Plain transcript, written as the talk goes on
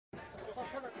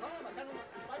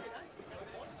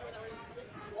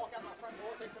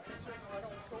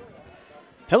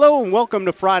Hello and welcome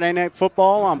to Friday Night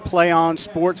Football on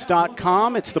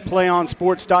PlayOnSports.com. It's the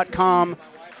PlayOnSports.com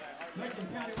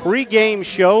pregame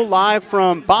show live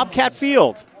from Bobcat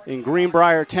Field in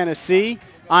Greenbrier, Tennessee.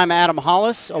 I'm Adam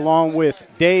Hollis along with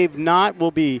Dave Knott.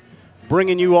 We'll be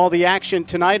bringing you all the action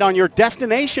tonight on your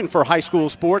destination for high school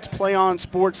sports,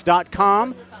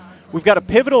 PlayOnSports.com. We've got a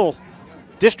pivotal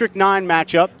District 9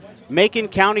 matchup. Macon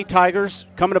County Tigers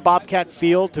coming to Bobcat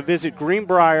Field to visit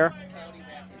Greenbrier.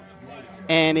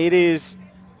 And it is,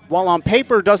 while on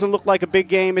paper doesn't look like a big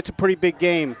game, it's a pretty big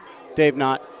game, Dave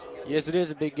Knott. Yes, it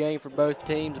is a big game for both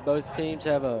teams. Both teams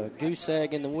have a goose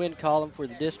egg in the win column for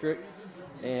the district.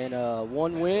 And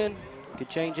one win could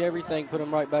change everything, put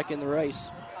them right back in the race.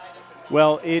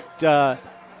 Well, it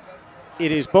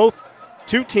is both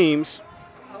two teams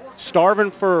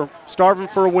starving for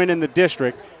a win in the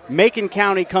district. Macon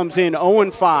County comes in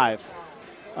 0-5,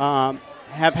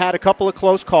 have had a couple of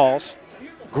close calls.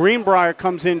 Greenbrier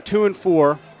comes in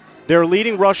 2-4. Their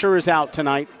leading rusher is out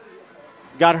tonight.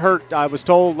 Got hurt, I was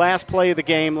told, last play of the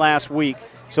game last week.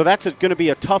 So that's going to be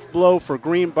a tough blow for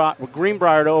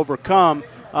Greenbrier to overcome.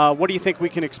 What do you think we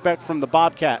can expect from the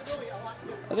Bobcats?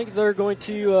 I think they're going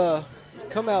to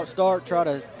come out, try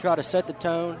to set the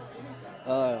tone,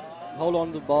 hold on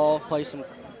to the ball, play some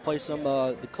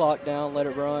the clock down, let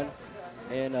it run,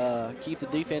 and keep the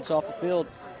defense off the field.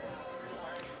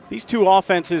 These two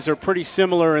offenses are pretty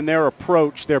similar in their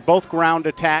approach. They're both ground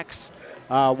attacks.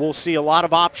 We'll see a lot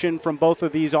of option from both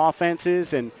of these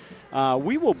offenses, and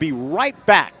we will be right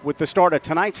back with the start of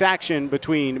tonight's action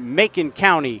between Macon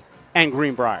County and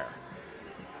Greenbrier.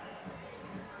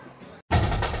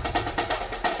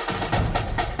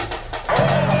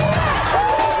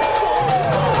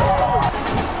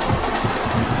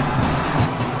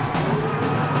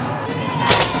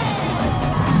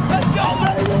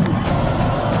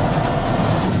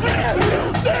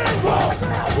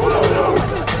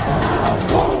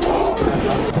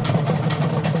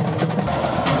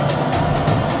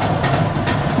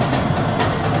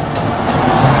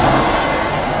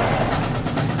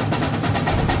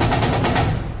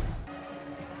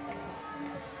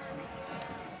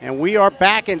 We are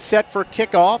back and set for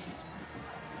kickoff.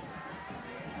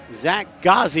 Zach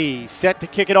Ghazi set to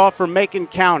kick it off for Macon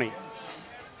County.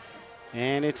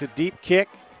 And it's a deep kick.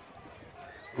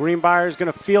 Greenbrier is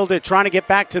going to field it, trying to get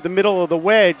back to the middle of the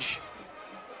wedge.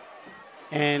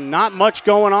 And not much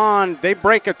going on. They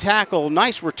break a tackle.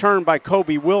 Nice return by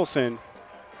Kobe Wilson.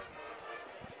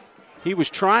 He was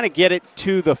trying to get it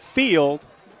to the field,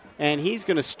 and he's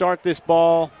going to start this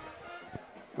ball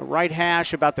the right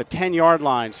hash about the 10-yard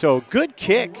line. So good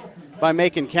kick by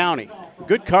Macon County.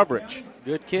 Good coverage.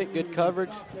 Good kick, good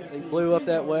coverage. They blew up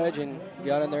that wedge and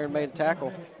got in there and made a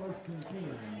tackle.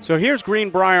 So here's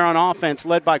Greenbrier on offense,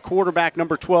 led by quarterback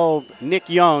number 12, Nick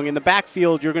Young. In the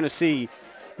backfield, you're going to see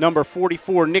number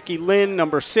 44, Nikki Lynn,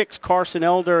 number 6, Carson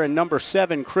Elder, and number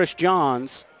 7, Chris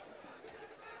Johns.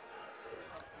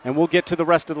 And we'll get to the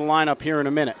rest of the lineup here in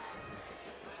a minute.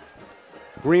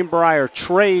 Greenbrier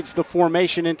trades the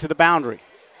formation into the boundary.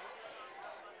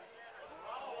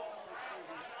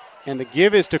 And the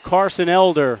give is to Carson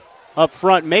Elder up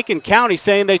front. Macon County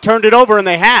saying they turned it over, and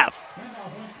they have.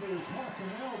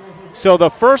 So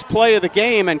the first play of the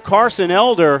game, and Carson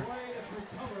Elder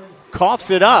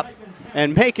coughs it up,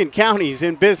 and Macon County's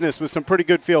in business with some pretty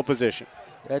good field position.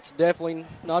 That's definitely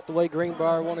not the way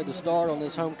Greenbrier wanted to start on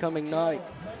this homecoming night.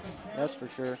 That's for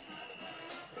sure.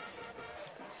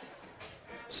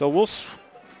 So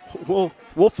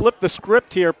we'll flip the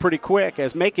script here pretty quick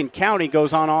as Macon County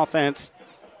goes on offense,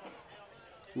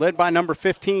 led by number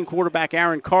 15, quarterback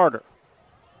Aaron Carter.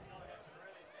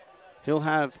 He'll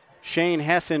have Shane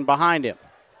Hessen behind him.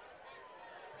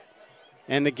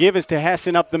 And the give is to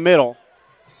Hessen up the middle.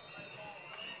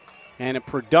 And a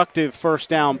productive first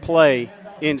down play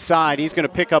inside. He's going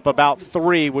to pick up about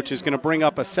 3, which is going to bring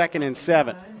up a 2nd and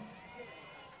 7.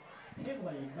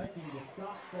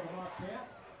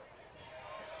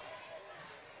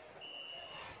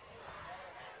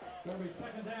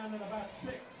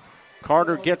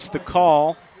 Carter gets the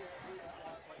call.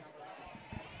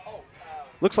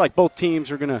 Looks like both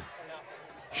teams are going to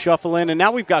shuffle in. And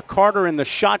now we've got Carter in the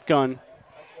shotgun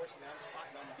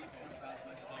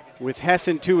with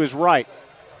Hessen to his right.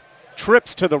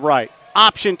 Trips to the right.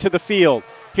 Option to the field.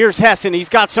 Here's Hessen. He's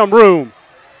got some room.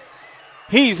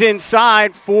 He's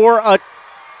inside for a...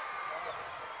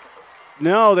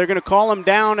 No, they're going to call him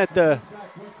down at the...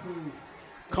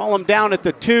 Call him down at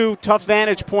the 2. Tough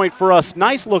vantage point for us.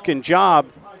 Nice looking job.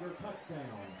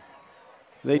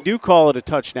 They do call it a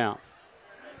touchdown.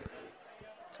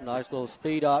 Nice little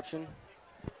speed option.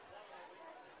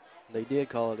 They did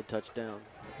call it a touchdown.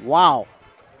 Wow.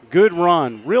 Good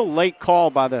run. Real late call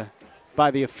by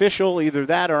the official. Either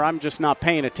that or I'm just not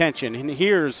paying attention. And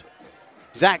here's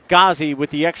Zach Ghazi with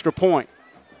the extra point.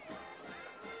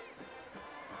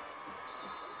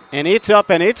 And it's up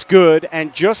and it's good.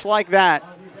 And just like that,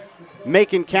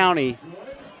 Macon County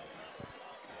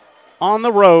on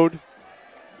the road,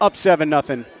 up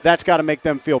 7-0. That's got to make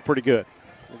them feel pretty good.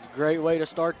 It's a great way to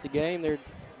start the game. They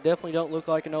definitely don't look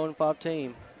like an 0-5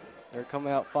 team. They're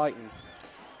coming out fighting.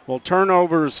 Well,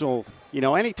 turnovers will,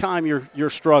 anytime you're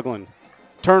struggling,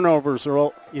 turnovers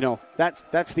are,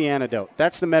 that's the antidote.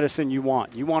 That's the medicine you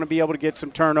want. You want to be able to get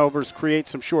some turnovers, create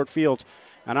some short fields.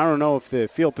 And I don't know if the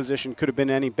field position could have been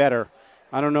any better.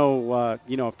 I don't know,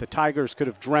 if the Tigers could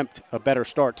have dreamt a better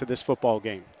start to this football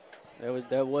game.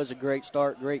 That was a great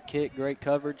start, great kick, great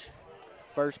coverage.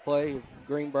 First play,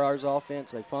 Greenbrier's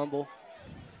offense, they fumble.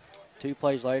 2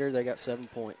 plays later, they got 7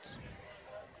 points.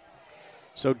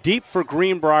 So deep for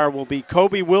Greenbrier will be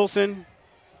Kobe Wilson,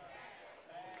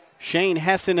 Shane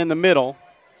Hessen in the middle,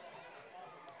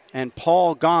 and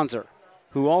Paul Gonzer,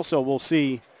 who also will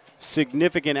see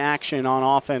significant action on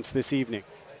offense this evening.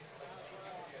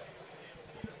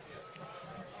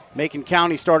 Macon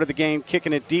County started the game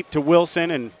kicking it deep to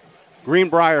Wilson, and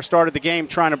Greenbrier started the game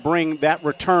trying to bring that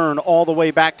return all the way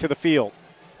back to the field.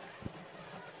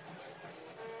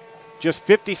 Just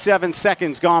 57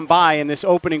 seconds gone by in this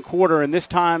opening quarter, and this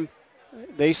time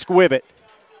they squib it.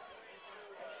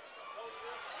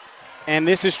 And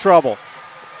this is trouble.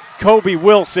 Kobe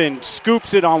Wilson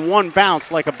scoops it on one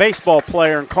bounce like a baseball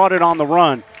player and caught it on the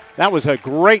run. That was a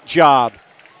great job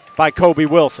by Kobe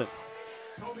Wilson.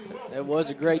 That was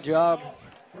a great job.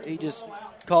 He just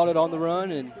caught it on the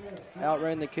run and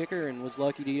outran the kicker and was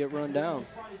lucky to get run down.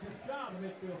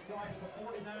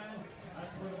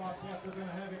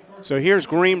 So here's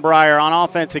Greenbrier on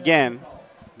offense again.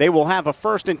 They will have a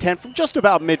 1st and 10 from just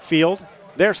about midfield,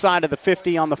 their side of the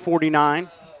 50 on the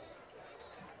 49.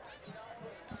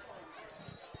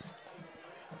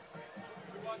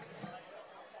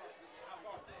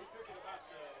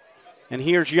 And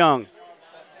here's Young.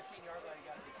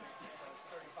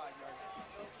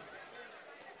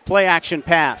 Play action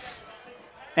pass.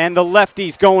 And the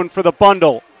lefty's going for the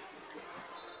bundle.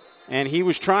 And he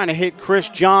was trying to hit Chris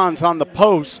Johns on the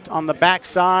post on the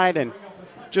backside and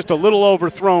just a little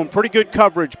overthrown. Pretty good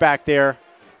coverage back there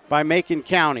by Macon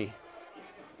County.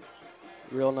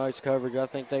 Real nice coverage. I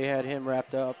think they had him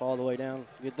wrapped up all the way down.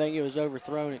 Good thing it was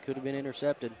overthrown. It could have been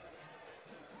intercepted.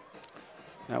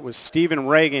 That was Stephen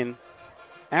Reagan.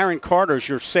 Aaron Carter's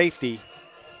your safety.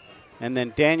 And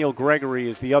then Daniel Gregory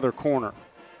is the other corner.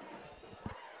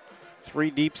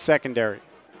 3 deep secondary.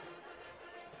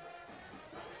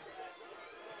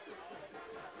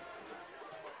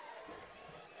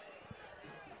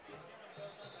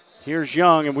 Here's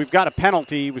Young, and we've got a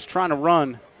penalty. He was trying to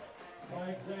run.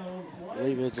 I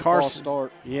believe it's a false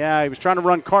start. Yeah, he was trying to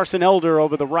run Carson Elder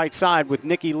over the right side with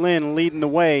Nicky Lynn leading the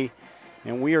way.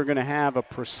 And we are going to have a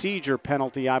procedure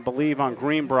penalty, I believe, on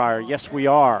Greenbrier. Yes, we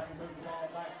are.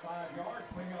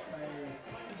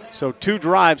 So 2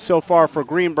 drives so far for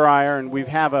Greenbrier, and we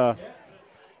have a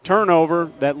turnover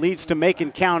that leads to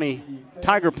Macon County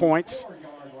Tiger points.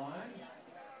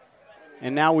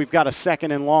 And now we've got a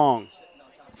 2nd and long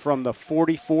from the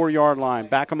 44-yard line.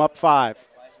 Back them up 5.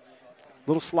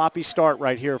 Little sloppy start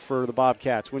right here for the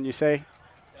Bobcats, wouldn't you say?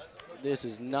 This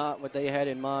is not what they had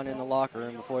in mind in the locker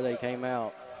room before they came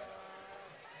out.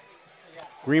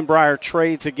 Greenbrier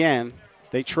trades again.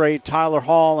 They trade Tyler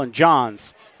Hall and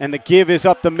Johns. And the give is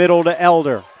up the middle to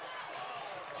Elder.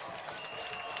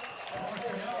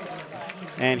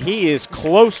 And he is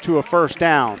close to a 1st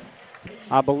down.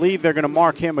 I believe they're going to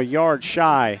mark him a yard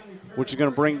shy, which is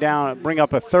going to bring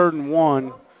up a 3rd and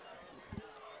 1.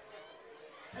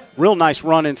 Real nice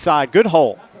run inside. Good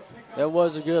hole. That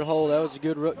was a good hole. That was a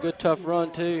good tough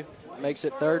run, too. Makes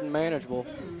it 3rd and manageable.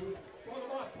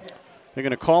 They're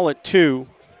going to call it 2.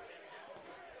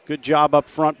 Good job up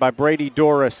front by Brady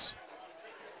Doris,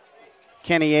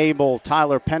 Kenny Abel,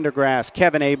 Tyler Pendergrass,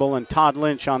 Kevin Abel, and Todd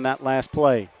Lynch on that last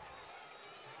play.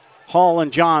 Hall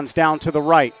and Johns down to the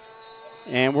right.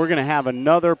 And we're going to have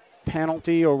another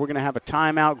penalty, or we're going to have a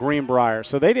timeout, Greenbrier.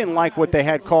 So they didn't like what they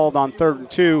had called on 3rd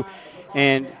and 2.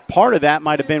 And part of that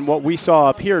might have been what we saw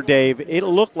up here, Dave. It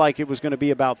looked like it was going to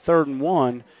be about 3rd and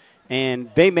 1.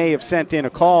 And they may have sent in a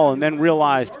call and then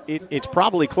realized it's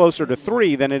probably closer to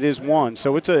 3 than it is 1.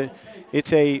 So it's a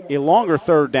longer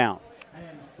 3rd down.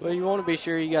 Well, you want to be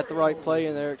sure you got the right play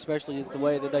in there, especially the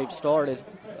way that they've started.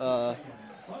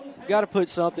 Got to put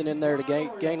something in there to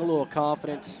gain a little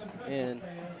confidence. And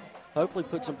hopefully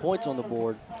put some points on the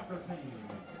board.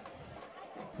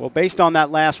 Well, based on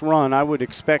that last run, I would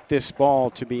expect this ball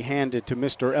to be handed to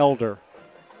Mr. Elder.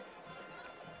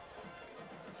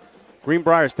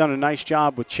 Greenbrier's done a nice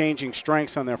job with changing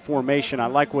strengths on their formation. I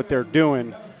like what they're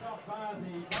doing.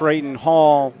 Trading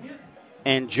Hall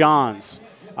and Johns.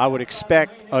 I would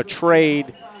expect a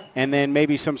trade and then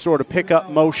maybe some sort of pickup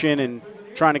motion and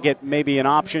trying to get maybe an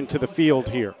option to the field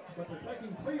here.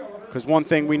 Because one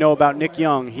thing we know about Nick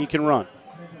Young, he can run.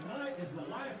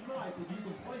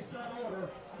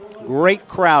 Great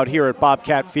crowd here at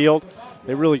Bobcat Field.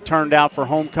 They really turned out for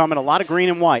homecoming. A lot of green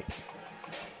and white.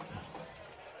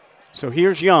 So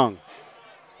here's Young.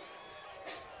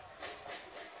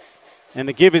 And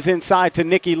the give is inside to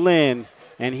Nicky Lynn.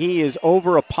 And he is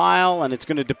over a pile, and it's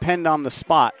going to depend on the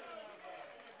spot.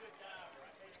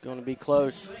 It's going to be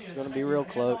close. It's going to be real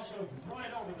close.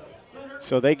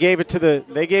 So they gave it to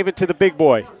the big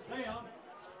boy.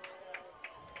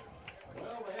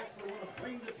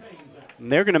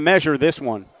 And they're going to measure this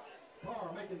one.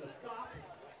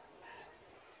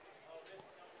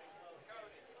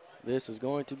 This is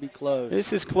going to be close.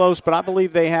 This is close, but I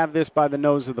believe they have this by the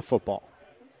nose of the football.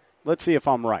 Let's see if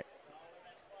I'm right.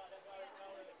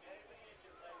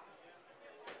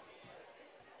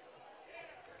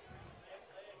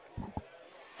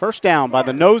 First down by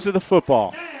the nose of the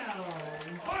football.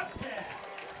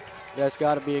 That's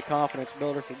got to be a confidence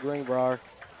builder for Greenbrier.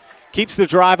 Keeps the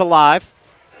drive alive,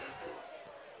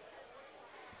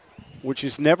 which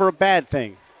is never a bad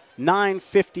thing.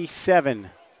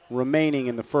 9:57 remaining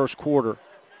in the first quarter.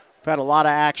 We've had a lot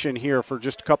of action here for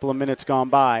just a couple of minutes gone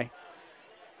by.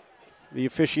 The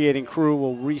officiating crew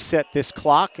will reset this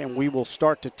clock, and we will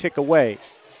start to tick away.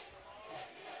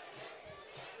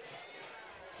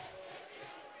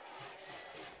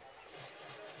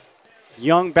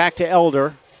 Young back to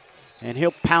Elder, and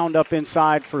he'll pound up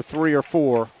inside for 3 or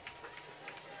 4.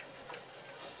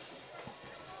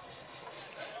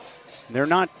 They're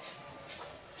not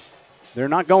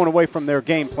going away from their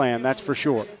game plan, that's for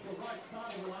sure.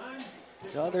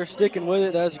 No, they're sticking with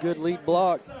it. That's a good lead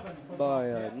block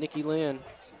by Nicky Lynn.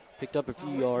 Picked up a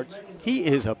few yards. He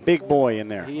is a big boy in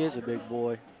there. He is a big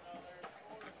boy.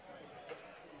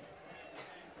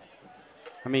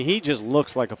 I mean, he just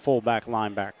looks like a fullback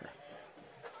linebacker.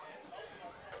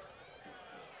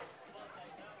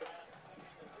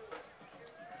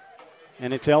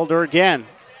 And it's Elder again.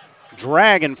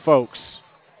 Dragging folks.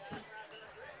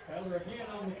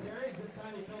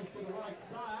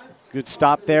 Good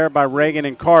stop there by Reagan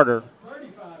and Carter.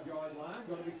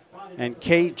 And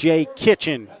K.J.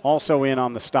 Kitchen also in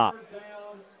on the stop.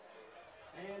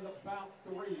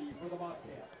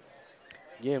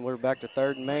 Again, we're back to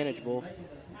 3rd and manageable.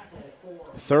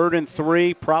 3rd and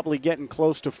 3, probably getting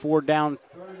close to 4 down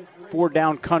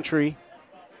country,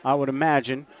 I would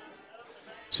imagine.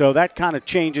 So that kind of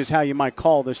changes how you might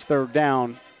call this 3rd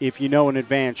down if you know in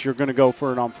advance you're going to go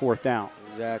for it on 4th down.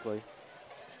 Exactly.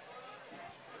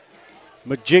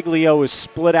 Majiglio is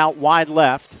split out wide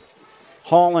left.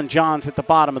 Hall and Johns at the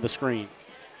bottom of the screen.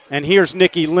 And here's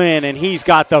Nicky Lynn, and he's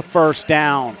got the first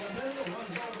down.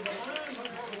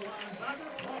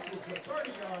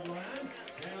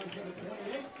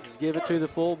 Just give it to the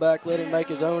fullback, let him make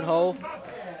his own hole.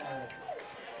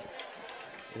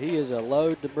 He is a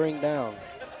load to bring down.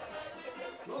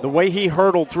 The way he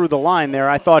hurdled through the line there,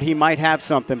 I thought he might have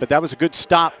something, but that was a good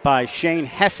stop by Shane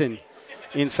Hessen,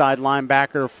 inside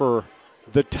linebacker for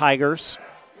the Tigers.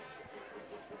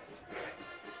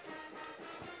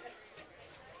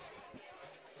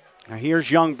 Now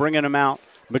here's Young bringing him out.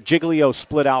 Majiglio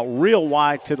split out real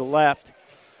wide to the left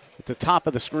at the top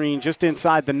of the screen, just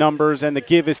inside the numbers, and the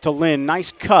give is to Lynn.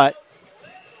 Nice cut,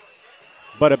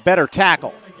 but a better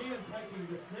tackle.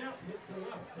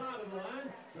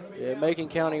 Yeah, Macon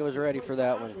County was ready for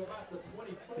that one.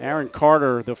 Aaron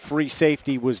Carter, the free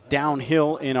safety, was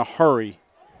downhill in a hurry,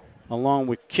 along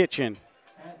with Kitchen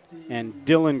and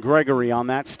Dylan Gregory on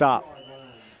that stop.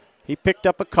 He picked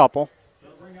up a couple.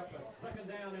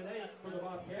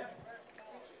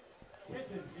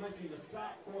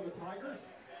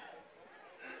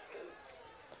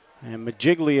 And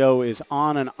Majiglio is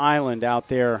on an island out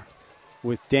there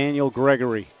with Daniel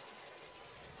Gregory.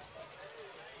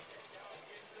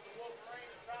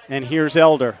 And here's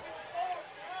Elder.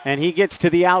 And he gets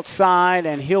to the outside,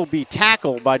 and he'll be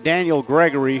tackled by Daniel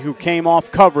Gregory, who came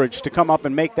off coverage to come up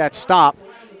and make that stop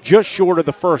just short of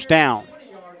the first down.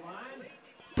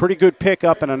 Pretty good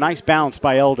pickup and a nice bounce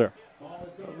by Elder.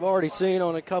 I've already seen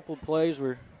on a couple plays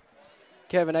where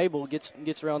Kevin Abel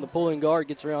gets around the pulling guard,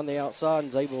 gets around the outside, and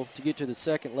is able to get to the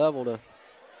second level to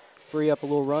free up a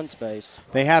little run space.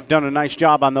 They have done a nice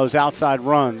job on those outside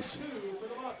runs,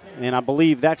 and I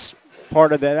believe that's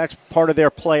part of their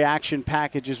play action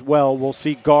package as well. We'll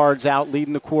see guards out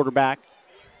leading the quarterback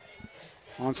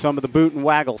on some of the boot and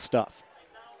waggle stuff.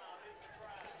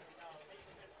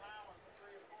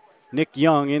 Nick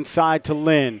Young inside to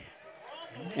Lynn.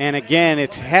 And again,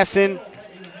 it's Hessen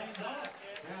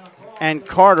and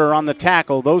Carter on the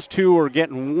tackle. Those two are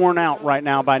getting worn out right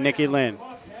now by Nicky Lynn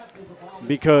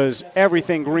because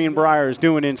everything Greenbrier is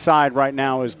doing inside right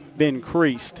now has been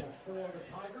creased.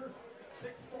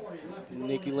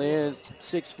 Nicky Lynn,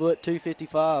 6 foot,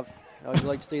 255. I would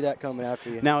like to see that coming after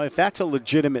you. Now, if that's a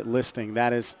legitimate listing,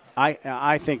 that is,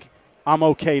 I think I'm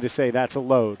okay to say that's a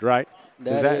load, right?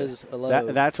 That is a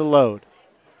load. That's a load.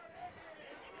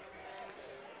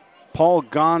 Paul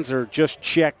Gonzer just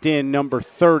checked in, number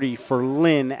 30 for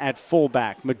Lynn at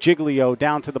fullback. Majiglio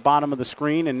down to the bottom of the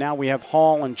screen, and now we have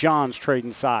Hall and Johns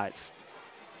trading sides.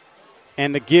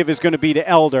 And the give is going to be to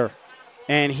Elder.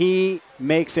 And he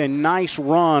makes a nice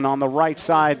run on the right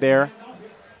side there.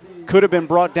 Could have been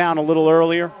brought down a little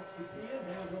earlier.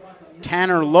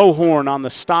 Tanner Lohorn on the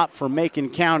stop for Macon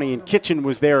County, and Kitchen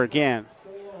was there again.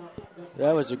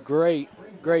 That was a great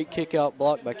kick-out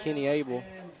block by Kenny Abel.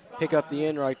 Pick up the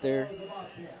end right there.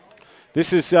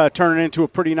 This is turning into a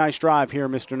pretty nice drive here,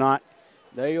 Mr. Knott.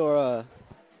 They are.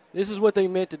 This is what they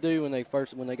meant to do when they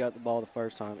got the ball the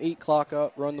first time. Eat clock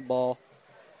up, run the ball,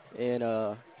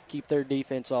 and keep their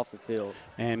defense off the field.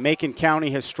 And Macon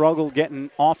County has struggled getting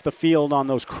off the field on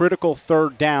those critical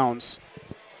third downs.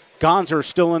 Gonzer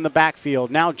still in the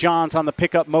backfield. Now Johns on the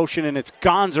pickup motion, and it's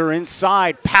Gonzer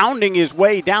inside, pounding his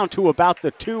way down to about the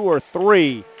 2 or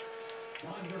 3.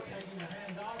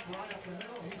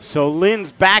 So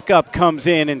Lynn's backup comes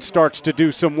in and starts to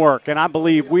do some work, and I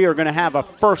believe we are going to have a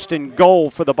 1st and goal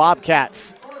for the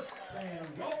Bobcats.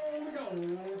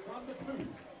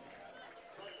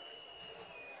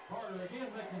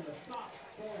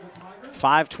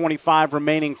 .5:25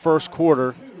 remaining first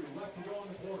quarter.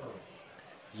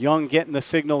 Young getting the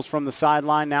signals from the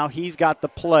sideline. Now he's got the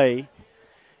play,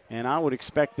 and I would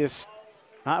expect this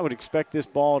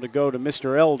ball to go to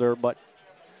Mr. Elder, but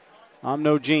I'm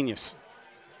no genius.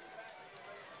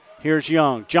 Here's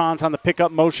Young. Johns on the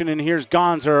pickup motion, and here's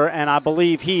Gonzer, and I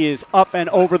believe he is up and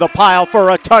over the pile for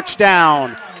a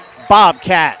touchdown.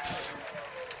 Bobcats.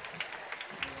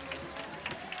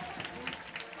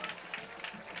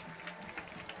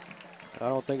 I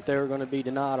don't think they were going to be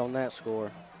denied on that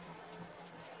score.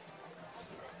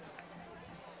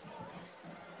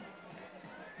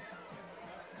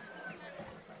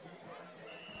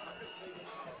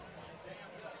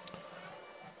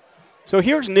 So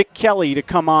here's Nick Kelly to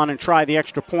come on and try the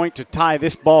extra point to tie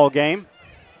this ball game.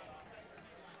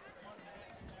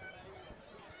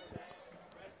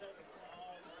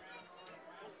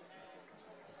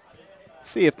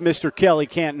 See if Mr. Kelly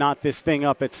can't knot this thing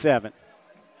up at 7.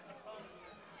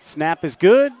 Snap is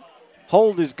good.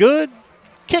 Hold is good.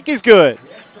 Kick is good.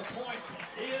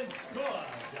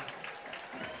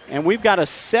 And we've got a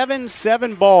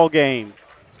 7-7 ball game.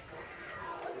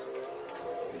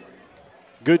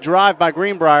 Good drive by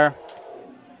Greenbrier.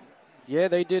 Yeah,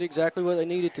 they did exactly what they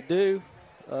needed to do.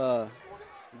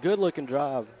 Good-looking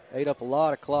drive. Ate up a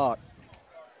lot of clock.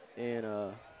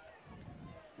 And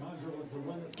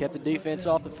kept the defense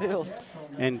off the field.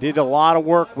 And did a lot of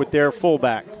work with their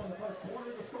fullback.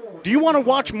 Do you want to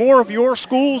watch more of your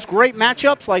school's great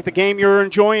matchups like the game you're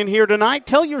enjoying here tonight?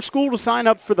 Tell your school to sign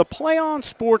up for the Play On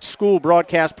Sports School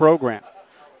broadcast program.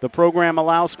 The program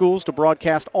allows schools to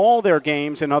broadcast all their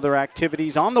games and other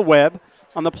activities on the web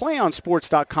on the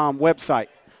playonsports.com website.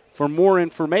 For more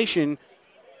information,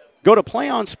 go to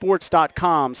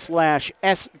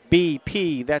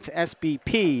playonsports.com/SBP. That's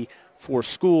SBP for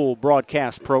School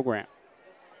Broadcast Program.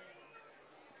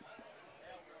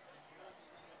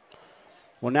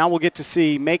 Well, now we'll get to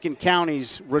see Macon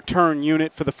County's return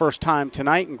unit for the first time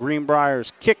tonight and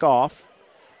Greenbrier's kickoff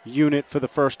unit for the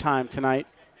first time tonight.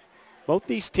 Both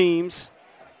these teams,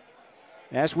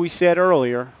 as we said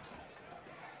earlier,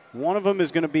 one of them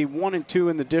is going to be 1-2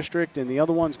 in the district and the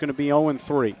other one's going to be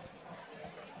 0-3.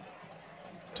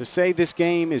 To say this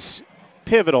game is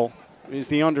pivotal is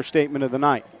the understatement of the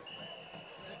night.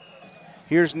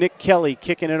 Here's Nick Kelly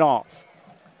kicking it off.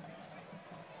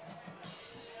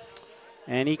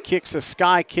 And he kicks a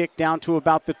sky kick down to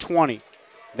about the 20.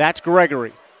 That's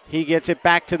Gregory. He gets it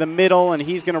back to the middle, and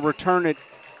he's going to return it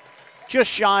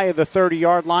just shy of the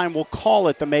 30-yard line. We'll call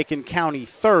it the Macon County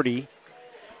 30.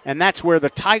 And that's where the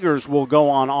Tigers will go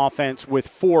on offense with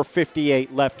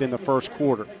 4:58 left in the first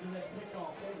quarter.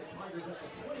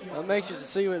 I'm anxious to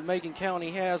see what Macon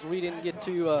County has. We didn't get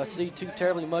to see too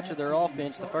terribly much of their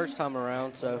offense the first time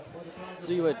around, so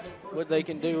see what they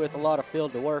can do with a lot of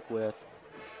field to work with.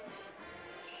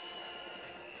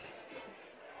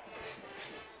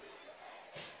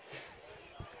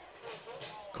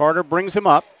 Carter brings him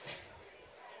up.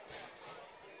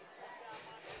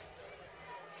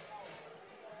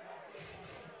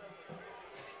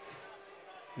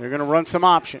 They're going to run some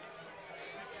option.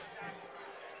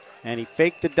 And he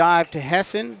faked the dive to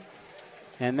Hessen.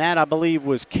 And that, I believe,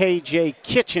 was KJ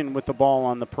Kitchen with the ball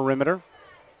on the perimeter.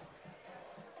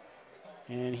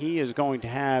 And he is going to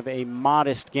have a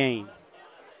modest gain.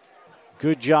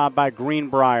 Good job by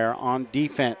Greenbrier on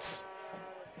defense.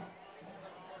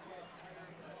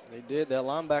 They did. That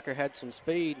linebacker had some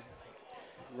speed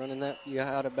running that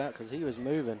out of back because he was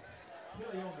moving.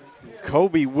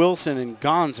 Kobe Wilson and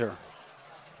Gonzer.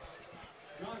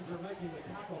 Gonzer making the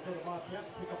tackle for the Bobcats.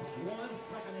 Pick up 1,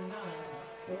 2nd and 9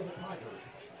 for the Tigers.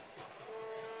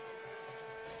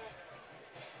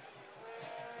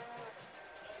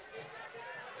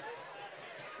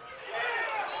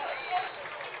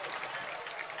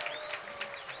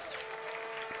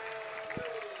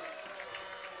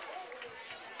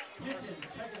 Kitchen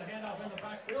taking the handoff in the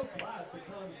backfield. Tries to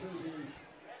come to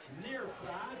the near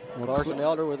side. Carson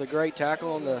Elder with a great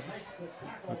tackle on the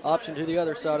option to the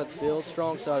other side of the field,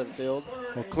 strong side of the field.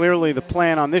 Well, clearly the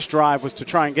plan on this drive was to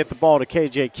try and get the ball to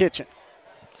KJ Kitchen.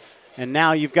 And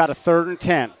now you've got a 3rd and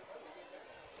 10.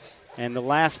 And the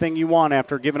last thing you want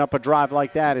after giving up a drive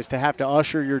like that is to have to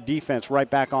usher your defense right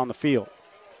back on the field.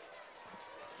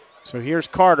 So here's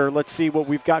Carter. Let's see what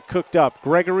we've got cooked up.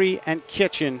 Gregory and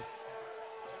Kitchen.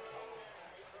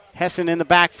 Hessen in the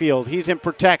backfield. He's in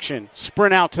protection.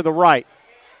 Sprint out to the right.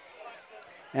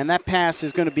 And that pass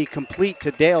is going to be complete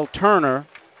to Dale Turner,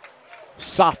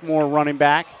 sophomore running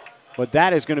back. But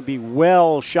that is going to be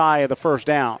well shy of the first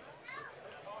down.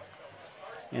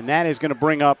 And that is going to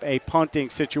bring up a punting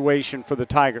situation for the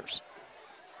Tigers.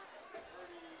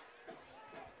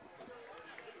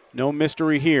 No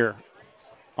mystery here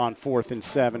on 4th and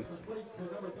 7.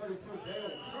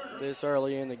 This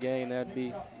early in the game, that'd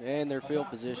be, and their field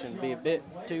position, would be a bit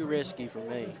too risky for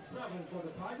me.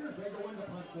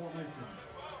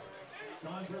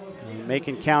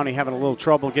 Macon County having a little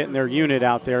trouble getting their unit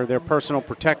out there. Their personal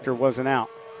protector wasn't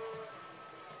out.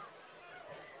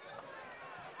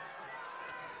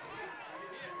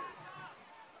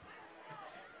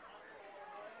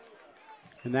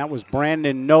 And that was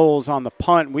Brandon Knowles on the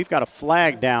punt. We've got a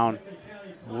flag down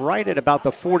right at about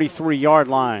the 43-yard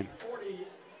line.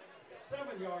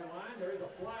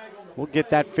 We'll get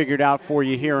that figured out for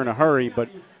you here in a hurry, but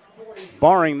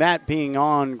barring that being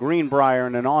on Greenbrier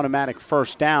and an automatic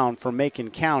first down for Macon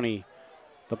County,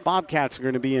 the Bobcats are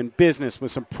going to be in business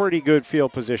with some pretty good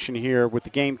field position here with the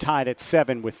game tied at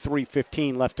 7 with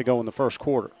 3:15 left to go in the first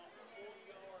quarter.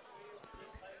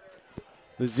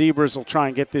 The Zebras will try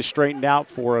and get this straightened out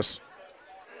for us.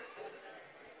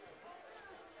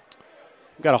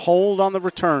 We've got a hold on the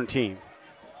return team.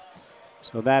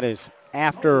 So that is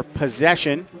after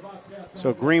possession.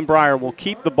 So Greenbrier will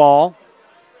keep the ball,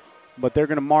 but they're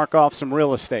going to mark off some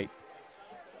real estate.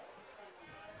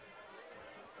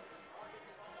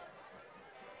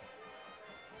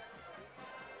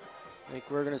 I think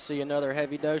we're going to see another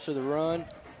heavy dose of the run,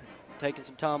 taking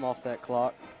some time off that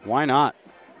clock. Why not?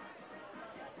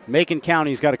 Macon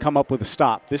County's got to come up with a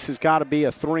stop. This has got to be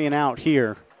a 3 and out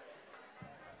here.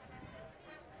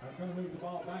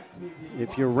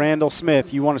 If you're Randall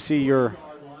Smith, you want to see your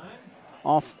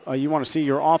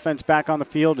offense back on the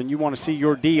field, and you want to see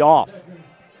your D off.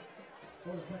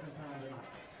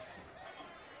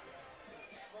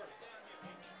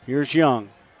 Here's Young.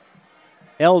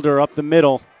 Elder up the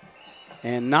middle,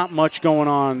 and not much going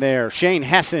on there. Shane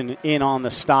Hessen in on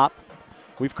the stop.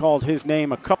 We've called his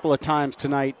name a couple of times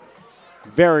tonight.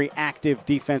 Very active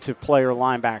defensive player,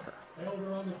 linebacker.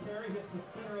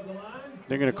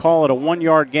 They're going to call it a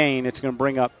 1-yard gain. It's going to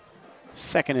bring up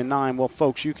 2nd and 9. Well,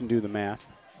 folks, you can do the math.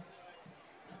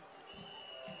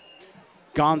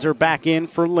 Gonzer back in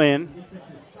for Lynn.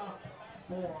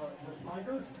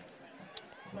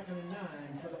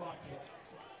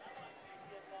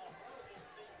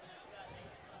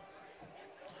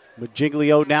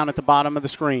 Giglio down at the bottom of the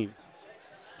screen.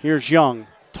 Here's Young.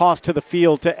 Toss to the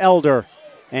field to Elder.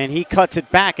 And he cuts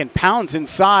it back and pounds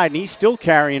inside, and he's still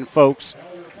carrying folks.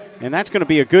 And that's going to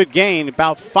be a good gain,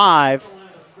 about 4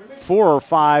 or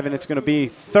 5, and it's going to be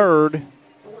 3rd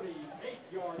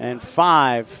and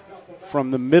 5 from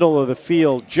the middle of the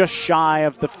field, just shy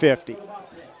of the 50. That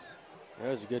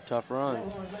was a good, tough run.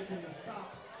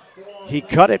 He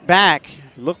cut it back.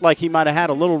 It looked like he might have had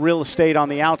a little real estate on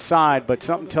the outside, but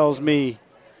something tells me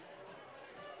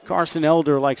Carson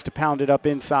Elder likes to pound it up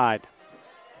inside.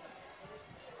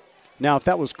 Now, if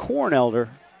that was Corn Elder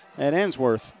at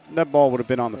Ensworth, that ball would have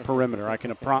been on the perimeter. I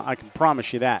can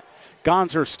promise you that.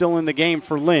 Gonzer still in the game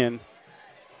for Lynn.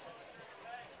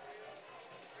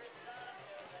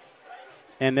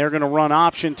 And they're going to run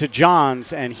option to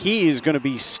Johns, and he is going to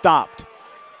be stopped.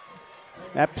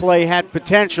 That play had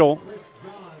potential.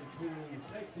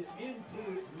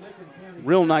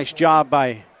 Real nice job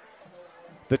by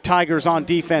the Tigers on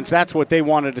defense. That's what they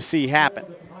wanted to see happen.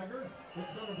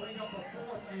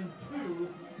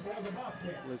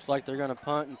 Looks like they're going to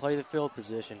punt and play the field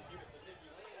position.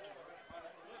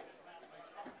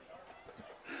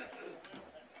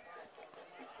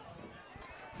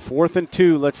 Fourth and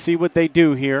 2. Let's see what they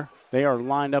do here. They are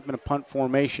lined up in a punt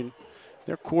formation.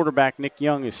 Their quarterback, Nick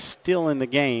Young, is still in the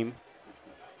game.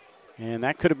 And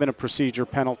that could have been a procedure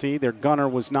penalty. Their gunner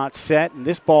was not set, and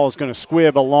this ball is going to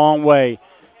squib a long way.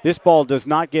 This ball does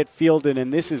not get fielded,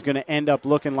 and this is going to end up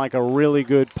looking like a really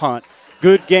good punt.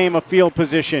 Good game of field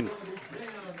position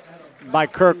by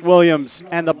Kirk Williams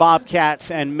and the Bobcats,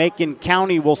 and Macon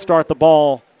County will start with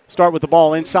the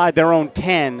ball inside their own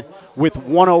 10 with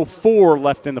 1:04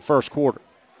 left in the first quarter.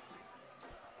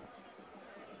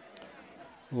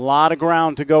 A lot of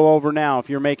ground to go over now if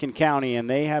you're Macon County, and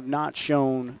they have not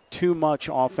shown too much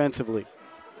offensively.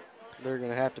 They're going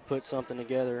to have to put something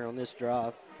together on this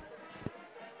drive.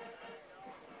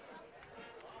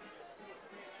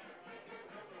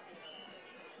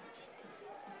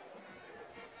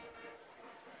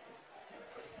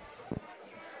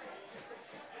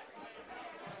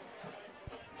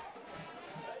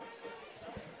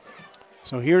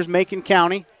 So here's Macon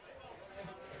County.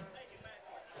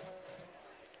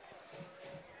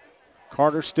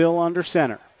 Carter still under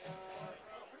center.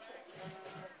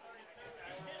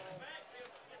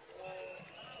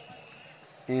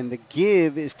 And the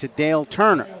give is to Dale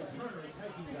Turner.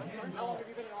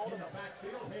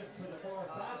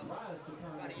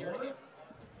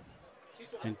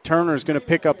 And Turner's going to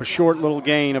pick up a short little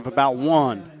gain of about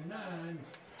 1.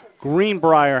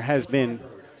 Greenbrier has been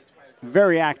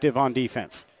very active on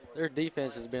defense. Their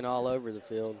defense has been all over the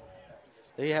field.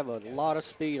 They have a lot of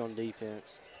speed on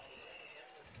defense.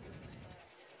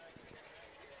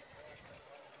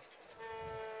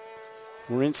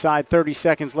 We're inside 30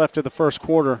 seconds left of the first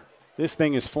quarter. This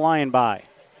thing is flying by.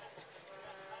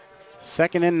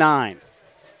 2nd and 9.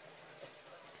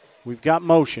 We've got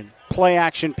motion. Play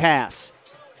action pass.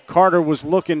 Carter was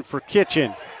looking for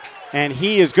Kitchen, and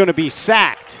he is going to be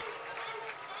sacked.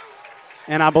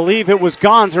 And I believe it was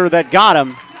Gonzer that got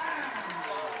him.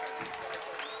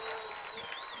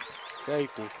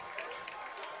 Safety.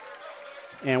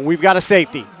 And we've got a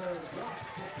safety.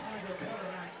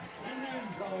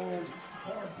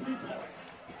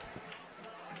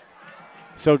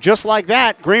 So just like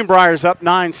that, Greenbrier's up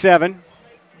 9-7,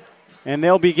 and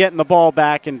they'll be getting the ball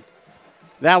back, and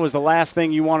that was the last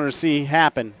thing you wanted to see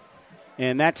happen.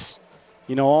 And that's,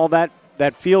 all that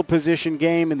field position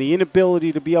game and the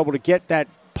inability to be able to get that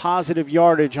positive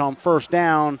yardage on first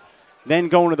down, then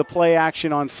going to the play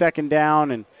action on 2nd down,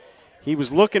 and he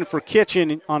was looking for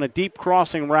Kitchen on a deep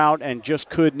crossing route and just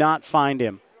could not find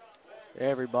him.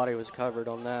 Everybody was covered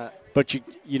on that. But,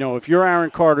 if you're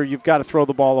Aaron Carter, you've got to throw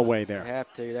the ball away there. You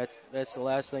have to. That's the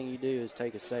last thing you do is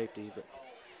take a safety. But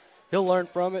he'll learn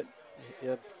from it.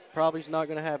 Yeah, probably not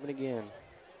going to happen again.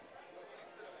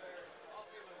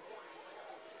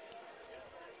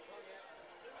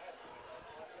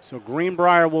 So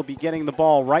Greenbrier will be getting the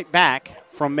ball right back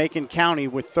from Macon County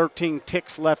with 13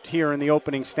 ticks left here in the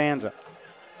opening stanza.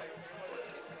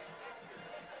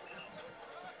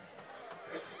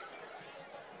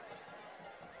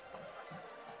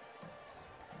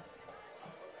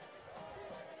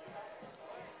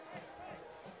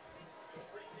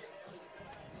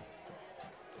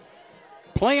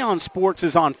 Play On Sports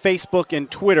is on Facebook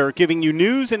and Twitter, giving you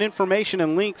news and information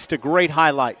and links to great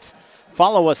highlights.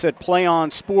 Follow us at Play On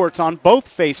Sports on both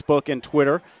Facebook and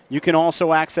Twitter. You can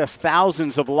also access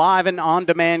thousands of live and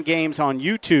on-demand games on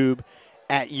YouTube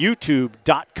at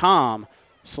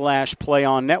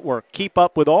youtube.com/PlayOnNetwork. Keep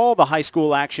up with all the high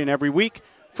school action every week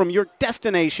from your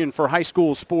destination for high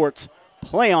school sports,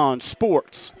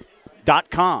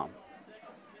 PlayOnSports.com.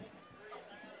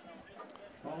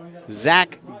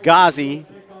 Zach Ghazi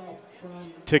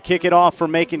to kick it off for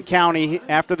Macon County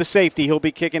after the safety. He'll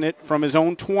be kicking it from his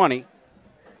own 20.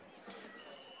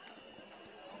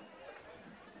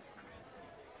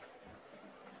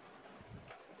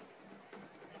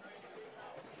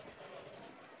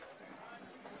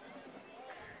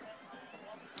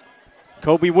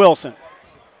 Kobe Wilson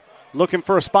looking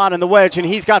for a spot in the wedge, and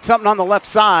he's got something on the left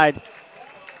side.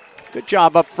 Good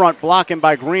job up front blocking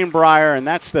by Greenbrier, and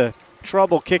that's the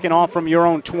trouble kicking off from your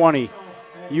own 20.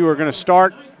 You are going to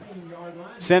start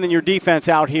sending your defense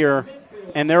out here,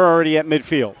 and they're already at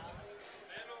midfield.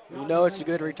 You know it's a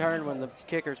good return when the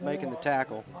kicker's making the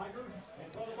tackle.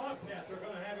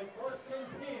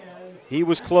 He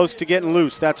was close to getting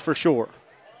loose, that's for sure.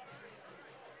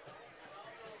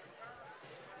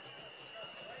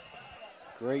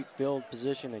 Great field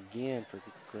position again for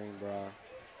Greenbrier.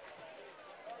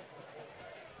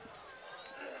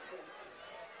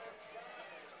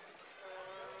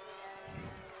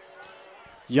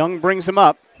 Young brings him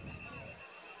up,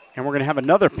 and we're going to have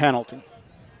another penalty.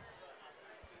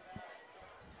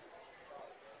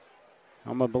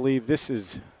 I'm going to believe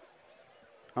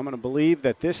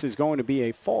that this is going to be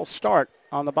a false start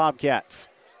on the Bobcats.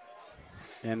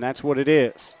 And that's what it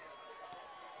is.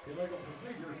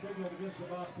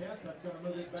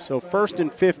 So 1st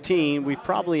and 15, we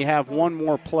probably have one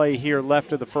more play here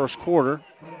left of the first quarter.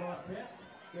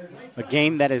 A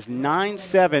game that is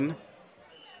 9-7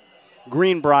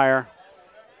 Greenbrier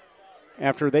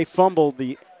after they fumbled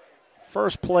the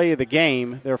first play of the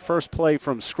game, their first play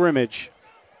from scrimmage.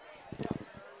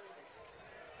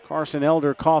 Carson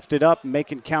Elder coughed it up,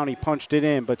 Macon County punched it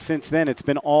in, but since then it's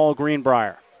been all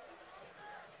Greenbrier.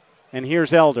 And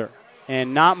here's Elder,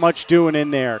 and not much doing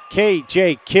in there.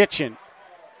 K.J. Kitchen.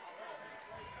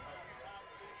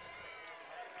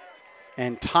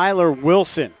 And Tyler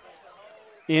Wilson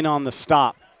in on the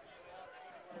stop.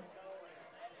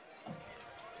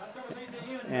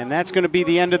 And that's going to be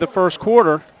the end of the first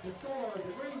quarter.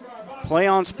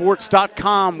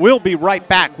 PlayOnSports.com. We'll be right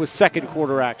back with second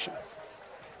quarter action.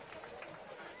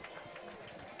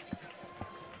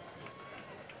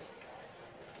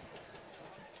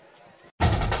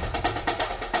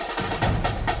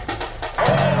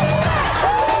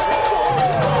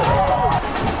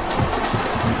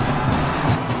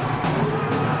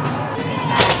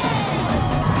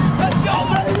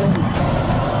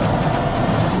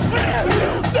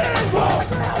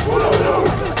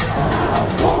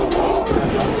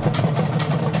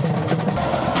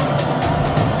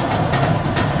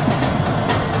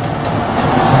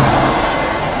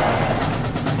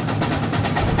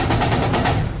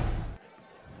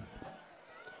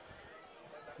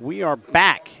 We are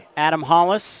back. Adam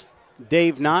Hollis,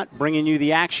 Dave Knott bringing you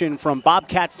the action from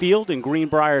Bobcat Field in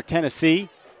Greenbrier, Tennessee.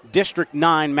 District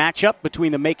 9 matchup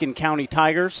between the Macon County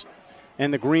Tigers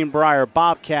and the Greenbrier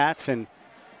Bobcats. And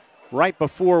right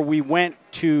before we went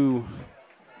to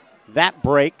that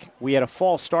break, we had a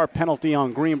false start penalty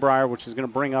on Greenbrier, which is going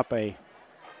to bring up a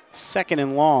 2nd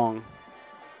and long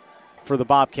for the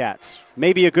Bobcats.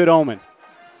 Maybe a good omen.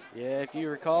 Yeah, if you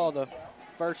recall, the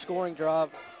first scoring drive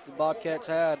the Bobcats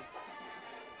had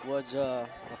was a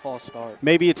false start.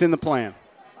 Maybe it's in the plan.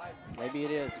 Maybe it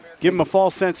is. Give them a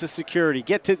false sense of security.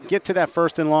 Get to that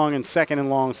 1st and long and 2nd and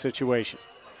long situation.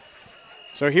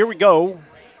 So here we go.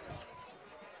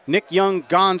 Nick Young,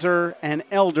 Gonzer, and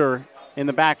Elder in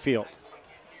the backfield.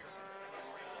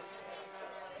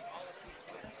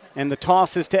 And the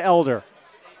toss is to Elder.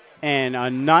 And a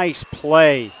nice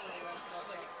play.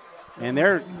 And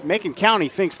Macon County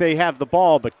thinks they have the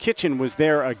ball, but Kitchen was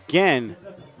there again,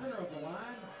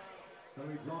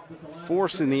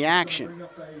 forcing the action.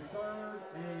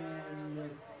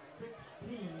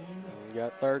 We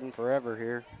got 3rd and forever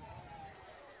here.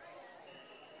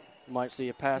 Might see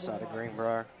a pass out of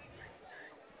Greenbrier.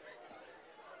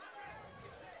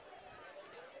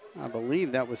 I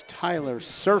believe that was Tyler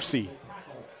Searcy.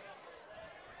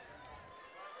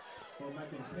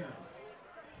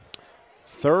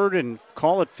 Third and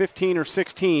call it 15 or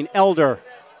 16. Elder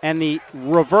and the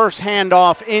reverse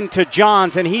handoff into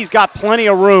Johns, and he's got plenty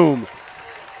of room.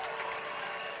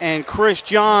 And Chris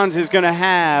Johns is going to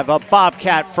have a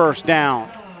Bobcat first down.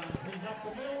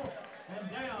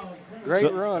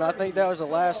 Great run. I think that was the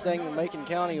last thing that Macon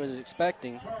County was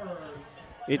expecting.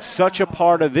 It's such a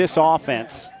part of this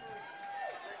offense.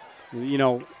 You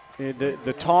know,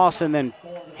 the toss and then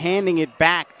handing it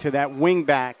back to that wing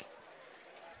back.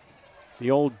 The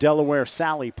old Delaware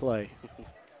Sally play.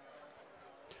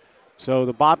 So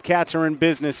the Bobcats are in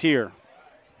business here.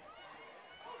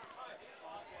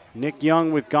 Nick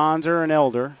Young with Gonzer and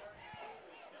Elder.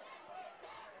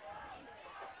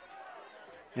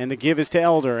 And the give is to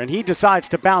Elder. And he decides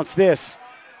to bounce this.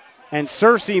 And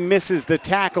Searcy misses the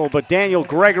tackle, but Daniel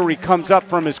Gregory comes up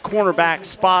from his cornerback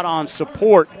spot on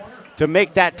support to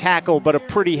make that tackle, but a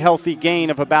pretty healthy gain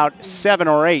of about 7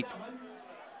 or 8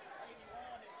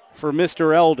 for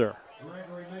Mr. Elder.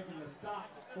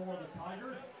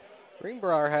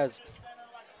 Greenbrier has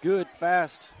good,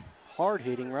 fast,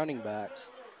 hard-hitting running backs.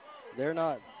 They're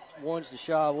not ones to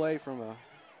shy away from a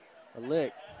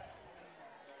lick.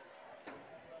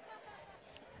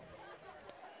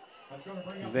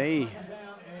 They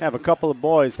have a couple of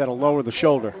boys that'll lower the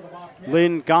shoulder.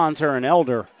 Lynn, Gonzer, and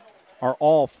Elder are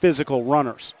all physical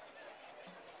runners.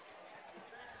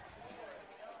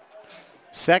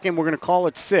 Second, we're going to call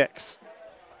it 6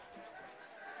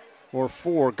 or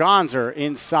 4. Gonzer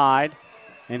inside,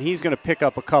 and he's going to pick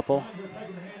up a couple.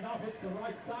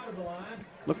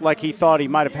 Looked like he thought he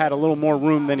might have had a little more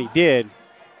room than he did.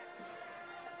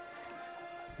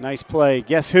 Nice play.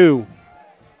 Guess who?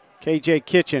 KJ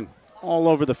Kitchen all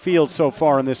over the field so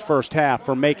far in this first half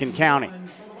for Macon County.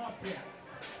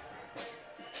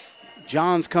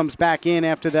 Johns comes back in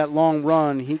after that long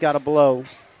run. He got a blow.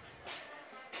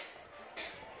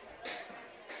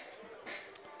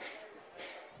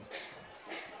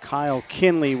 Kyle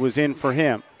Kinley was in for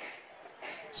him.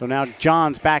 So now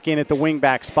Johns back in at the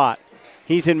wingback spot.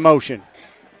 He's in motion.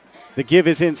 The give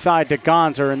is inside to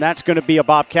Gonzer, and that's going to be a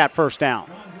Bobcat first down.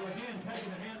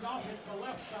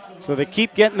 So they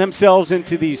keep getting themselves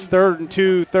into these 3rd and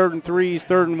 2, 3rd and 3s,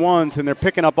 3rd and 1s, and they're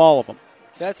picking up all of them.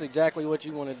 That's exactly what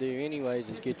you want to do anyways,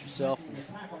 is get yourself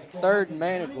 3rd and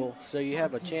manageable so you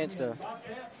have a chance to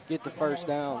get the first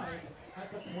down.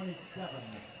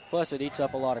 Plus, it eats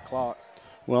up a lot of clock.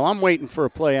 Well, I'm waiting for a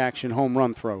play-action home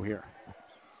run throw here.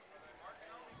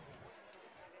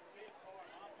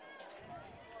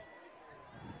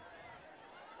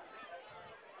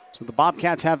 So the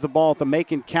Bobcats have the ball at the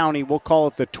Macon County, we'll call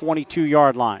it the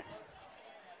 22-yard line.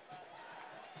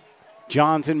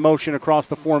 Johns in motion across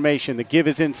the formation. The give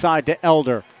is inside to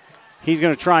Elder. He's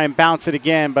going to try and bounce it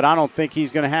again, but I don't think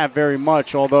he's going to have very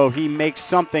much, although he makes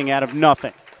something out of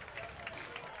nothing.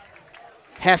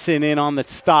 Hessen in on the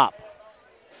stop.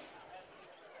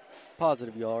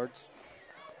 Positive yards.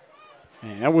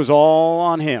 And that was all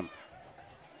on him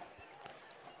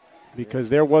because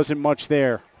there wasn't much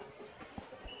there.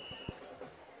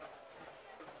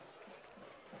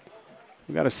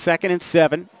 We got a 2nd and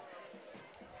 7.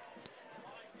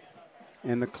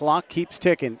 And the clock keeps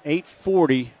ticking.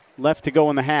 8:40 left to go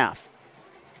in the half.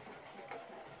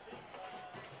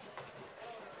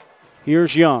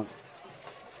 Here's Young.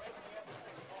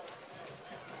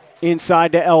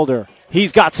 Inside to Elder.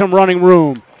 He's got some running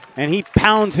room, and he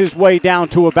pounds his way down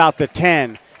to about the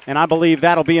 10. And I believe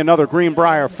that'll be another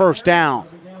Greenbrier first down.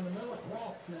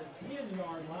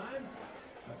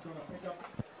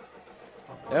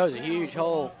 That was a huge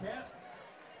hole.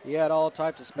 He had all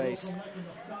types of space.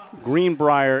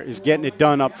 Greenbrier is getting it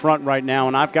done up front right now,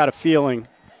 and I've got a feeling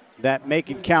that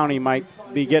Macon County might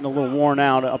be getting a little worn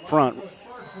out up front.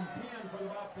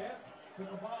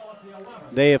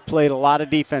 They have played a lot of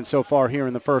defense so far here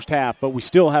in the first half, but we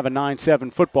still have a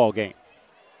 9-7 football game.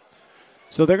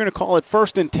 So they're going to call it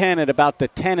 1st and 10 at about the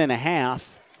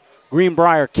 10.5.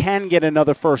 Greenbrier can get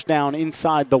another first down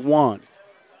inside the 1.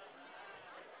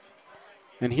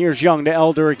 And here's Young to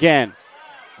Elder again,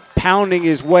 pounding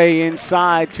his way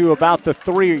inside to about the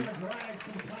 3.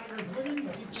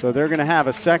 So they're going to have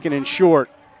a 2nd and short.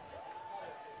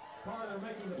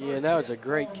 Yeah, that was a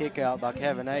great kick out by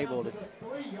Kevin Abel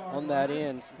on that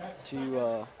end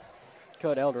to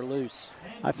cut Elder loose.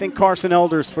 I think Carson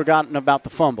Elder's forgotten about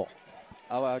the fumble.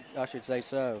 I should say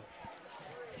so.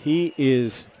 He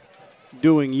is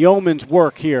doing yeoman's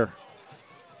work here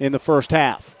in the first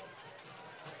half.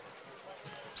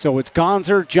 So it's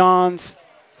Gonzer, Johns,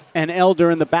 and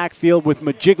Elder in the backfield with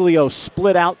Majiglio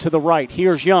split out to the right.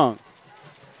 Here's Young.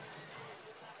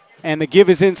 And the give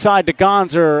is inside to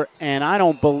Gonzer, and I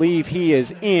don't believe he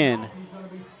is in.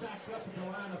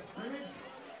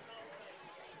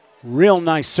 Real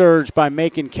nice surge by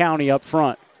Macon County up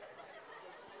front.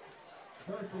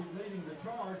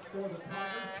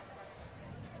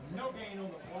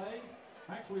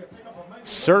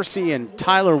 Searcy and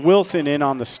Tyler Wilson in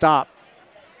on the stop.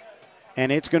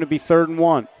 And it's going to be 3rd and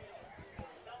 1.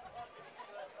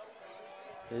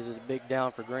 This is a big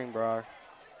down for Greenbrier.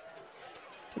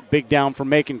 Big down for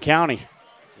Macon County.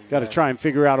 Got to try and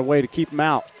figure out a way to keep him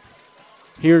out.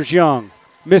 Here's Young.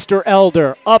 Mr.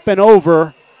 Elder up and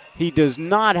over. He does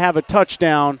not have a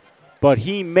touchdown, but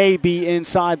he may be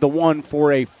inside the 1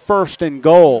 for a 1st and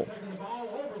goal.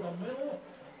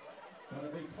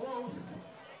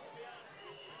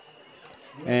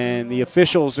 And the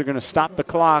officials are going to stop the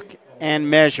clock and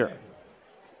measure.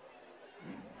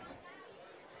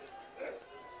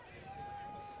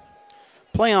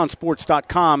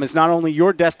 PlayOnSports.com is not only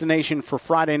your destination for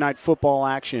Friday night football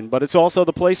action, but it's also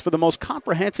the place for the most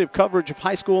comprehensive coverage of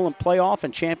high school and playoff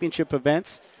and championship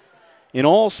events. in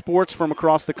all sports from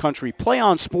across the country.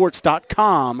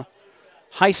 PlayOnSports.com.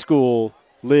 High school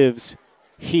lives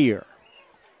here.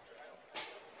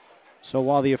 So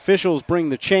while the officials bring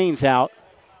the chains out,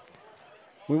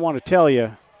 we want to tell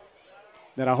you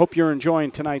that I hope you're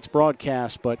enjoying tonight's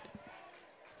broadcast, but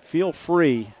feel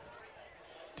free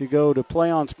to go to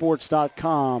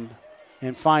PlayOnSports.com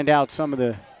and find out some of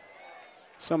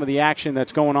the action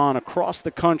that's going on across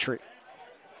the country.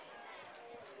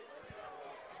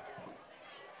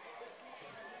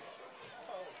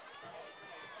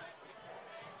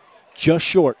 Just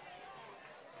short.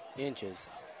 Inches.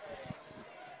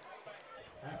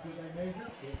 After they measure,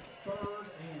 it's 3rd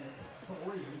and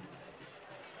 3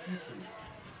 inches.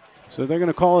 So they're going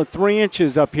to call it 3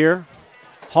 inches up here.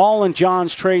 Hall and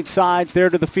Johns trade sides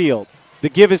there to the field. The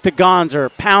give is to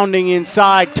Gonzer, pounding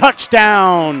inside,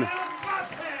 touchdown.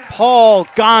 Paul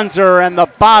Gonzer and the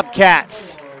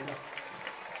Bobcats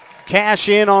cash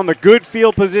in on the good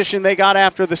field position they got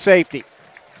after the safety.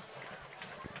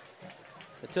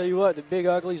 I tell you what, the Big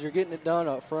Uglies are getting it done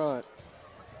up front.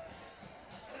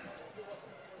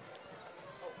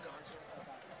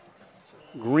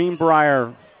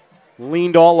 Greenbrier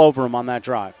leaned all over him on that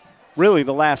drive. Really,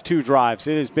 the last 2 drives,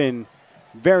 it has been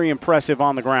very impressive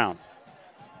on the ground.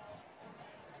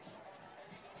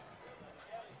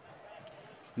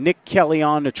 Nick Kelly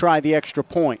on to try the extra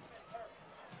point.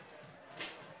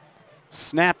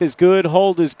 Snap is good,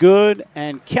 hold is good,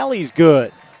 and Kelly's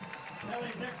good.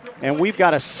 And we've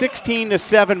got a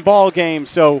 16-7 ball game.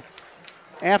 So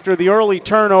after the early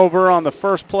turnover on the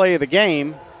first play of the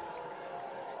game,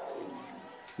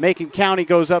 Macon County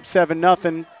goes up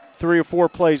 7-0 3 or 4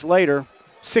 plays later.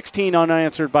 16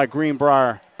 unanswered by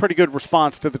Greenbrier. Pretty good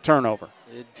response to the turnover.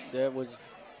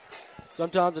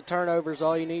 Sometimes a turnover is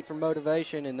all you need for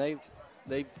motivation, and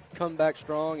they come back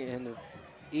strong and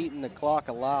eating the clock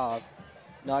alive,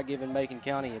 not giving Macon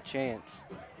County a chance.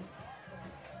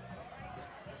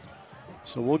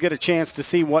 So we'll get a chance to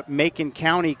see what Macon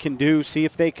County can do, see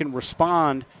if they can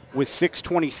respond with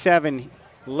 6:27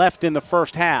 left in the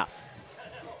first half.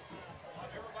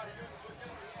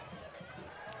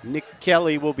 Nick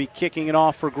Kelly will be kicking it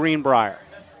off for Greenbrier.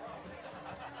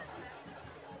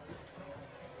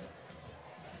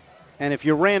 And if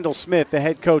you're Randall Smith, the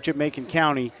head coach at Macon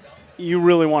County, you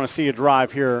really want to see a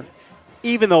drive here.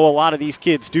 Even though a lot of these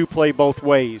kids do play both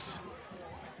ways,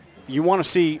 you want to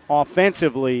see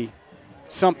offensively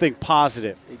something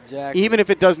positive. Exactly. Even if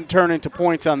it doesn't turn into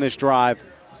points on this drive,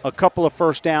 a couple of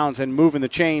first downs and moving the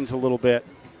chains a little bit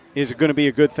is going to be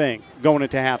a good thing going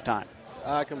into halftime.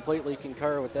 I completely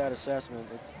concur with that assessment.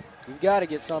 You've got to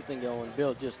get something going,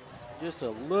 build just a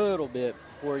little bit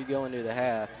before you go into the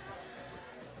half.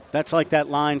 That's like that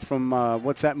line from,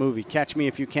 what's that movie? Catch Me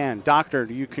If You Can. Doctor,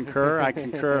 do you concur? I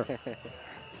concur.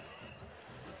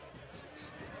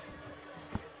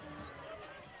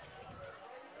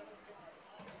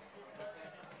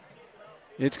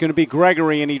 It's going to be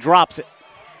Gregory, and he drops it.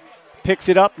 Picks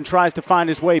it up and tries to find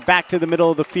his way back to the middle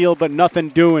of the field, but nothing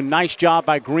doing. Nice job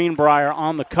by Greenbrier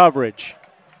on the coverage.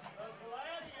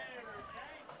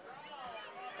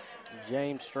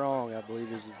 James Strong, I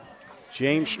believe, is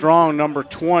James Strong, number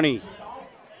 20. It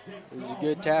was a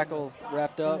good tackle,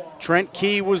 wrapped up. Trent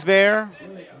Key was there.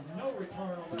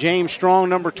 James Strong,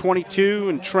 number 22,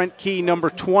 and Trent Key, number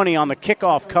 20 on the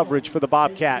kickoff coverage for the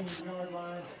Bobcats.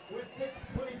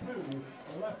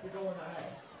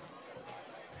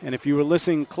 And if you were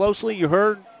listening closely, you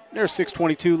heard there's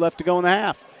 6:22 left to go in the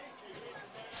half.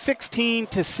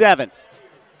 16-7.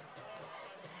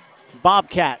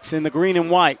 Bobcats in the green and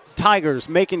white. Tigers,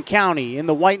 Macon County in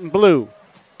the white and blue.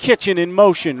 Kitchen in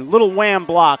motion. Little wham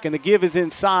block, and the give is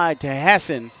inside to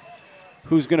Hessen,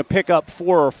 who's going to pick up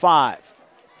 4 or 5.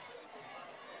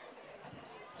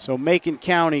 So Macon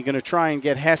County going to try and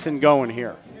get Hessen going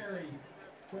here.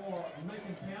 For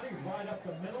Macon County, right up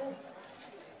the middle.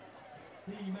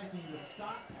 He making the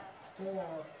stop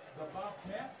for the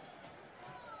Bobcats.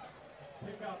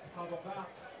 Pick up of about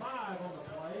 5 on the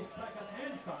play, 2nd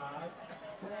and 5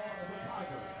 for the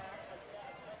Tigers.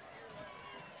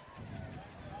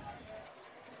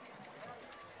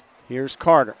 Here's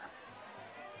Carter.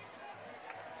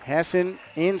 Hessen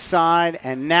inside,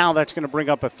 and now that's going to bring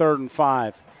up a 3rd and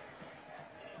 5.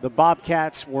 The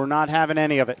Bobcats were not having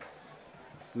any of it.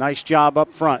 Nice job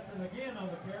up front.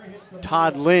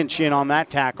 Todd Lynch in on that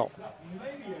tackle.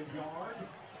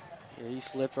 Yeah, he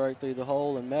slipped right through the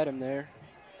hole and met him there.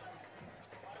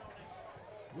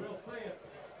 We'll say it's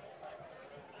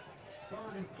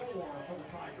 3rd and 4 for the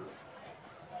Tigers.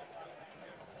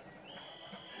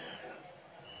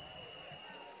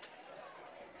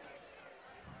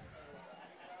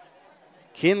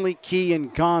 Kinley, Key,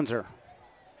 and Gonzer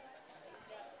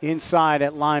inside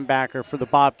at linebacker for the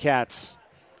Bobcats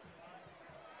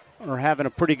are having a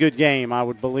pretty good game, I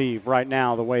would believe, right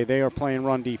now, the way they are playing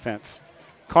run defense.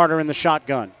 Carter in the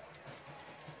shotgun.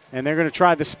 And they're going to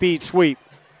try the speed sweep.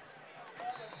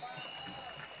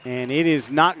 And it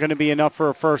is not going to be enough for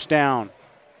a first down.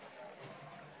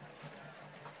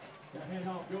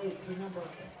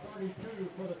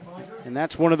 And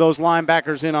that's one of those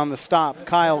linebackers in on the stop,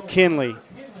 Kyle Kinley.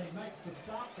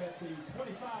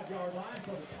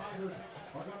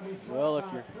 Well, if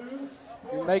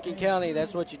you're Macon County,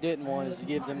 that's what you didn't want, is to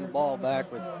give them the ball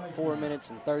back with 4 minutes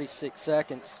and 36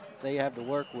 seconds they have to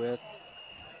work with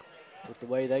the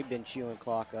way they've been chewing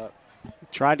clock up.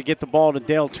 Tried to get the ball to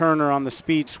Dale Turner on the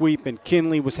speed sweep, and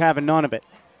Kinley was having none of it.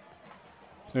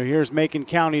 So here's Macon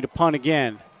County to punt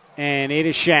again, and it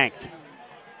is shanked.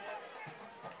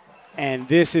 And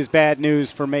this is bad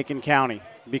news for Macon County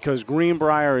because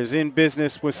Greenbrier is in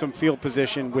business with some field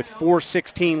position with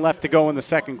 4:16 left to go in the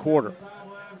second quarter.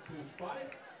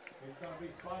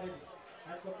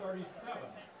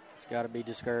 It's got to be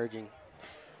discouraging.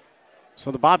 So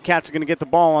the Bobcats are going to get the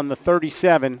ball on the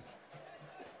 37.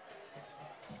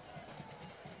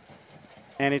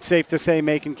 And it's safe to say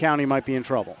Macon County might be in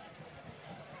trouble.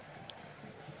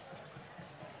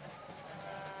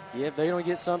 Yeah, if they don't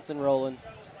get something rolling,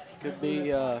 could be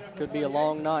a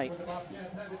long night.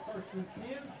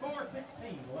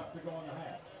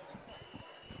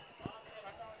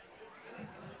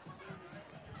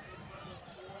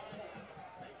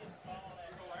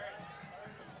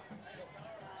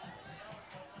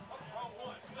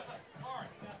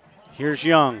 Here's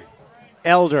Young,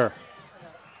 Elder.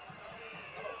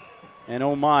 And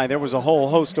oh my, there was a whole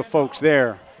host of folks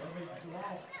there.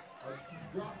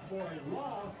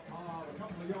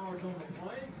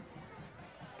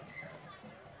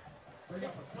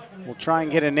 We'll try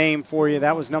and get a name for you.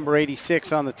 That was number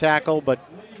 86 on the tackle, but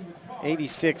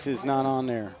 86 is not on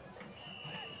there.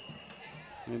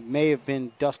 It may have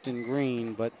been Dustin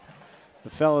Green, but the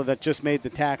fellow that just made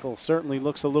the tackle certainly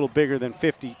looks a little bigger than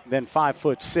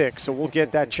 5'6", so we'll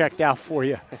get that checked out for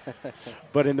you.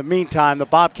 But in the meantime, the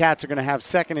Bobcats are going to have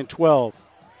 2nd and 12.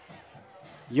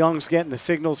 Young's getting the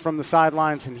signals from the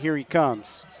sidelines, and here he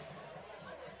comes.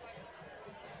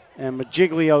 And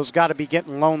Magiglio's got to be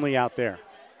getting lonely out there.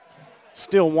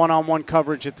 Still one-on-one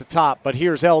coverage at the top, but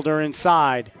here's Elder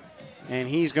inside, and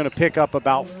he's going to pick up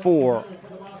about 4.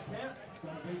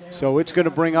 So it's going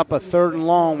to bring up a 3rd and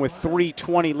long with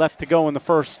 3:20 left to go in the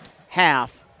first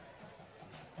half.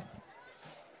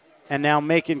 And now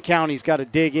Macon County's got to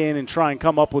dig in and try and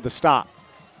come up with a stop.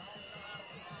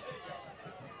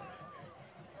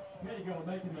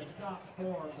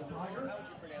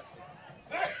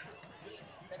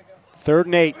 Third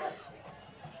and 8.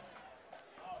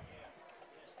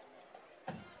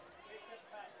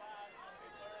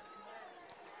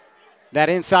 That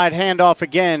inside handoff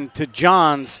again to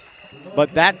Johns,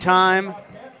 but that time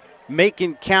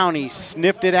Macon County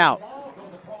sniffed it out.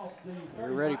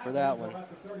 We're ready for that one.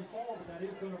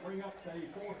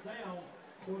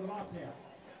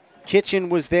 Kitchen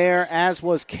was there, as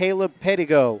was Caleb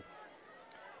Pettigo.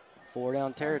 4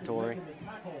 down territory.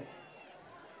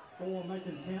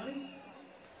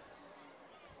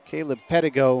 Caleb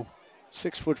Pettigo,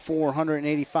 6'4",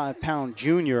 185-pound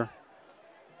junior.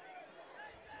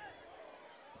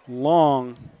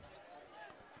 Long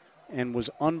and was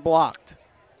unblocked.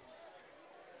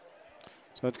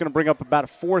 So it's going to bring up about a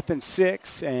 4th and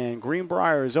 6, and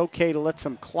Greenbrier is okay to let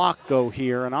some clock go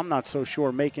here, and I'm not so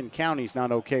sure Macon County's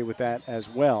not okay with that as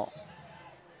well.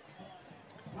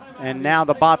 And now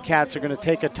the Bobcats are going to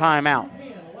take a timeout.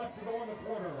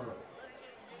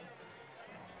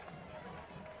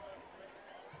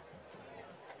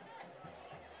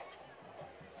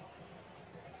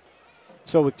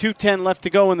 So with 2:10 left to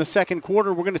go in the second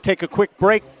quarter, we're going to take a quick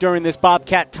break during this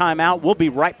Bobcat timeout. We'll be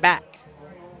right back.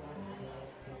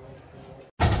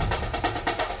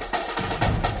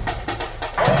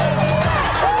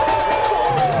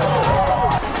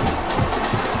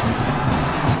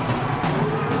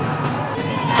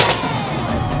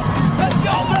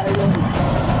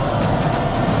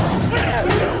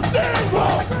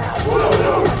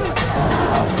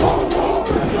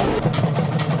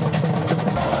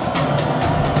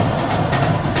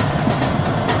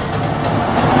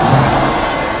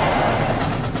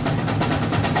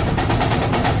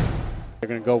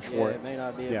 Go for it. It may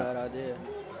not be a bad idea.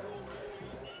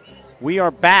 We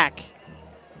are back,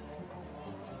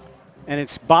 and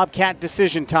it's Bobcat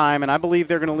decision time, and I believe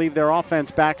they're going to leave their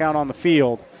offense back out on the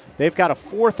field. They've got a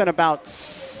 4th and about,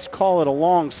 call it a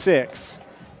long 6,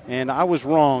 and I was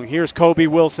wrong. Here's Kobe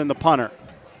Wilson, the punter.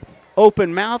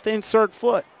 Open mouth, insert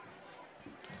foot.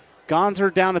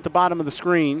 Gonzer down at the bottom of the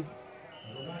screen.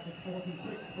 Go back at 4th and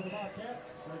 6 for the Bobcats.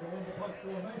 They go into punt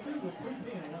formation with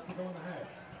 3:10 left to go in the half.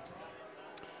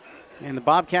 And the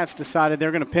Bobcats decided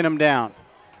they're going to pin him down.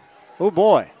 Oh,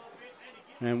 boy.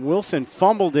 And Wilson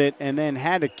fumbled it and then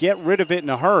had to get rid of it in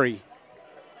a hurry.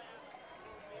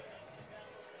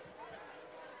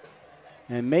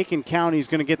 And Macon County is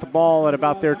going to get the ball at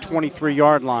about their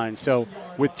 23-yard line. So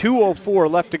with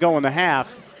 2:04 left to go in the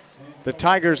half, the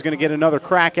Tigers are going to get another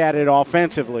crack at it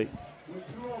offensively.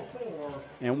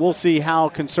 And we'll see how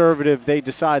conservative they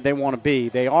decide they want to be.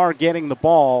 They are getting the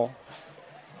ball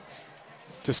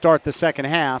to start the second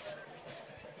half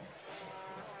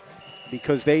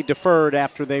because they deferred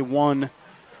after they won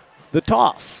the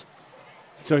toss.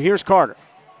 So here's Carter.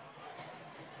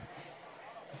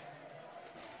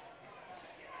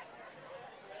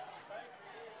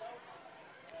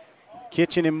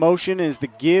 Kitchen in motion as the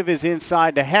give is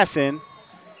inside to Hessen,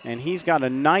 and he's got a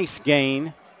nice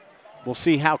gain. We'll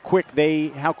see how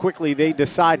quickly they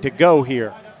decide to go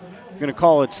here. I'm going to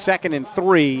call it 2nd and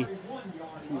 3.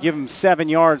 Give him 7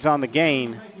 yards on the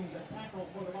gain.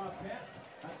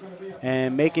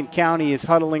 And Macon County is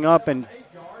huddling up, and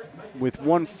with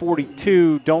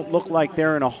 1:42, don't look like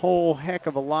they're in a whole heck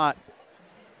of a lot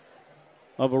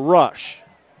of a rush.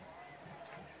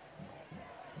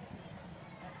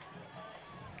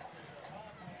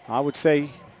 I would say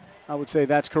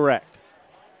that's correct.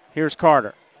 Here's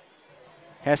Carter.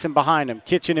 Hessen behind him.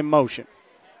 Kitchen in motion.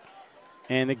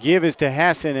 And the give is to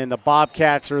Hessen, and the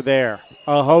Bobcats are there.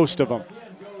 A host of them.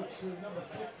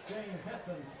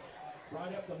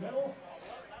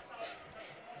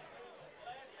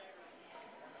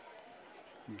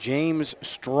 James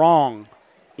Strong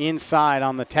inside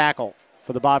on the tackle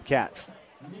for the Bobcats.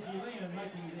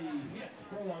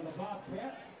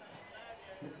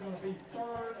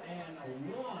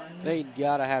 They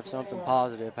got to have something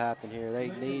positive happen here. They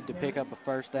need to pick up a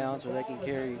first down so they can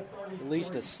carry at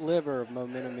least a sliver of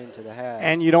momentum into the half.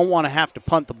 And you don't want to have to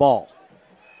punt the ball.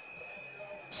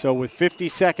 So with 50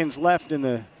 seconds left in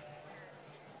the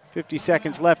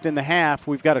half,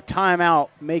 we've got a timeout,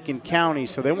 Macon County,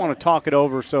 so they want to talk it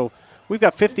over. So we've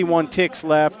got 51 ticks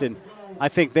left, and I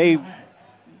think Dave,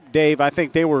 I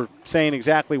think they were saying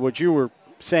exactly what you were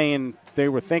saying. They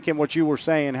were thinking what you were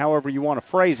saying, however you want to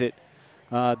phrase it.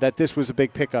 That this was a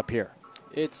big pickup here.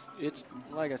 It's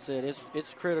like I said,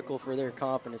 it's critical for their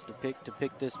confidence to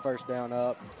pick this first down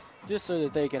up, just so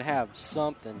that they can have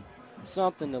something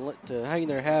to hang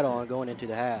their hat on going into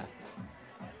the half.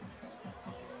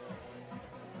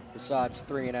 Besides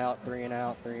 3 and out.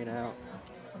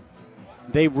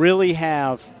 They really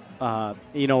have,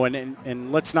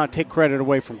 and let's not take credit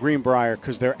away from Greenbrier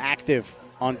because they're active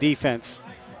on defense,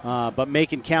 but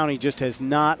Macon County just has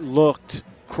not looked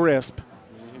crisp.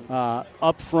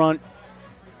 Up front,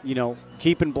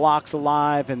 keeping blocks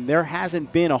alive, and there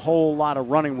hasn't been a whole lot of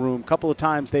running room. A couple of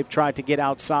times they've tried to get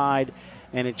outside,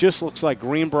 and it just looks like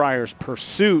Greenbrier's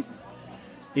pursuit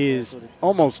is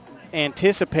almost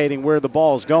anticipating where the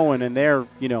ball's going, and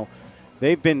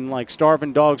they've been like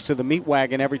starving dogs to the meat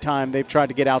wagon every time they've tried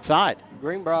to get outside.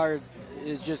 Greenbrier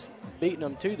is just beating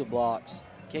them to the blocks.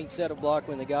 Can't set a block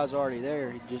when the guy's already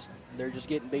there. They're just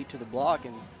getting beat to the block,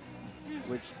 and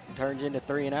which turns into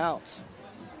 3 and outs.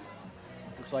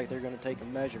 Looks like they're going to take a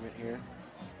measurement here.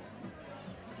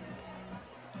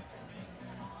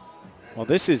 Well,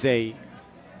 this is a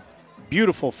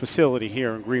beautiful facility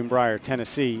here in Greenbrier,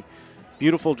 Tennessee.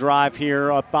 Beautiful drive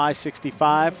here up by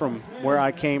 65 from where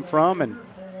I came from, and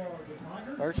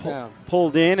first down.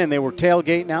 Pulled in, and they were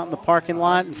tailgating out in the parking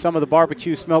lot, and some of the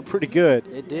barbecue smelled pretty good.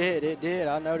 It did.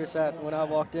 I noticed that when I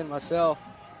walked in myself.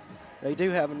 They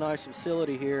do have a nice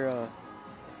facility here.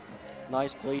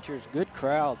 Nice bleachers. Good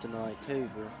crowd tonight, too.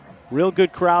 Real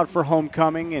good crowd for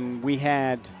homecoming, and we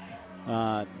had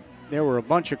there were a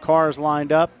bunch of cars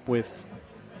lined up with,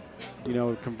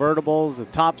 convertibles, the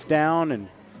tops down, and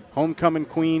homecoming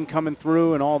queen coming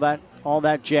through and all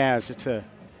that jazz. It's a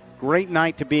great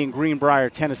night to be in Greenbrier,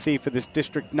 Tennessee for this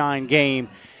District 9 game.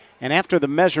 And after the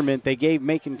measurement, they gave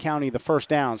Macon County the first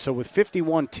down. So with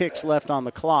 51 ticks left on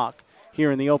the clock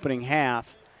here in the opening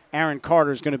half, Aaron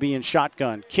Carter is going to be in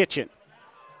shotgun. Kitchen.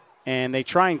 And they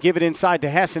try and give it inside to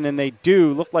Hessen, and they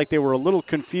do. Look like they were a little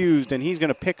confused, and he's going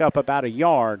to pick up about a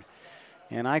yard.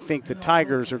 And I think the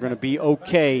Tigers are going to be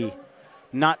okay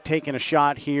not taking a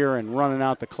shot here and running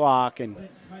out the clock and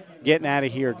getting out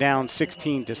of here down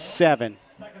 16-7. 2nd and 9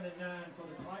 for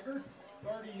the Tigers.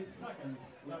 30 seconds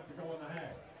left to go in the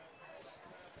half.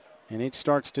 And it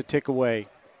starts to tick away.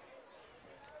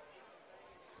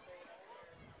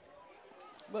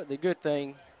 But the good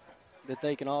thing that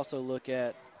they can also look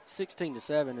at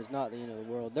 16-7 is not the end of the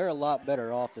world. They're a lot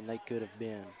better off than they could have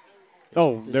been.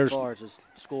 There's as far as the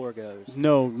score goes.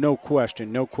 No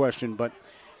question. But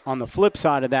on the flip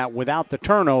side of that, without the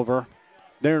turnover,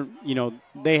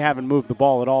 they haven't moved the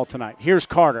ball at all tonight. Here's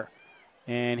Carter,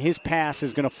 and his pass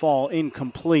is going to fall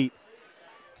incomplete,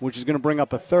 which is going to bring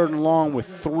up a 3rd and long with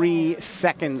 3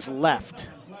 seconds left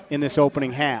in this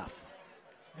opening half.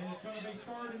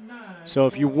 So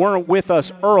if you weren't with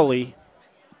us early,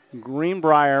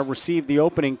 Greenbrier received the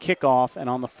opening kickoff, and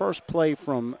on the first play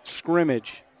from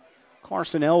scrimmage,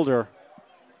 Carson Elder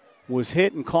was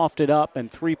hit and coughed it up, and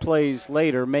 3 plays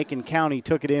later, Macon County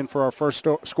took it in for our first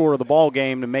score of the ball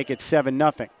game to make it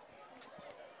 7-0.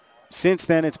 Since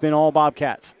then, it's been all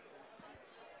Bobcats.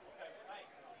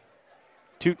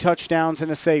 2 touchdowns and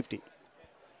a safety.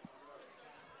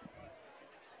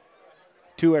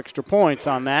 2 extra points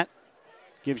on that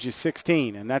gives you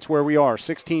 16, and that's where we are,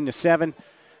 16-7.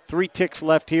 3 ticks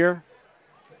left here.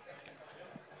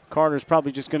 Carter's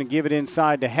probably just going to give it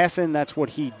inside to Hessen. That's what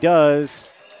he does.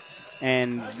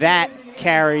 And that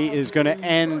carry is going to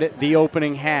end the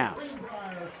opening half.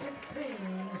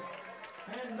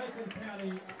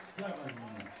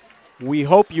 We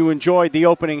hope you enjoyed the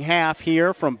opening half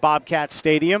here from Bobcat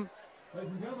Stadium.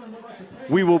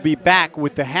 We will be back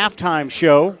with the halftime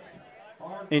show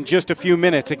in just a few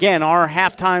minutes. Again, our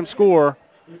halftime score,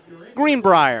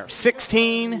 Greenbrier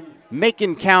 16,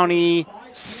 Macon County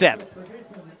 7.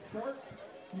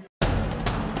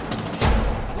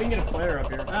 We can get a player up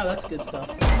here. Oh, that's good stuff.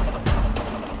 All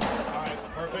right,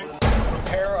 perfect.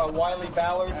 Prepare a Wiley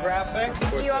Ballard graphic.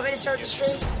 Do you want me to start the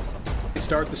stream?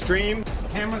 Start the stream.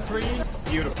 Camera 3.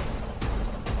 Beautiful.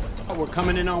 Oh, we're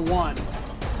coming in on 1.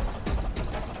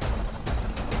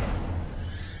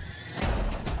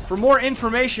 For more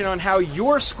information on how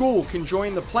your school can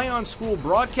join the Play On School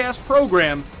broadcast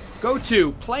program, go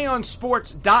to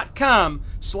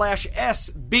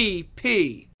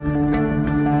playonsports.com/SBP.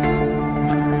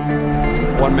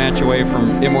 One match away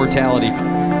from immortality.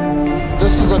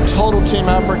 This is a total team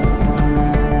effort. We're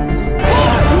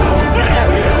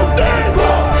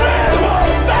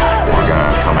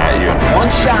gonna come at you. One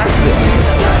shot at this.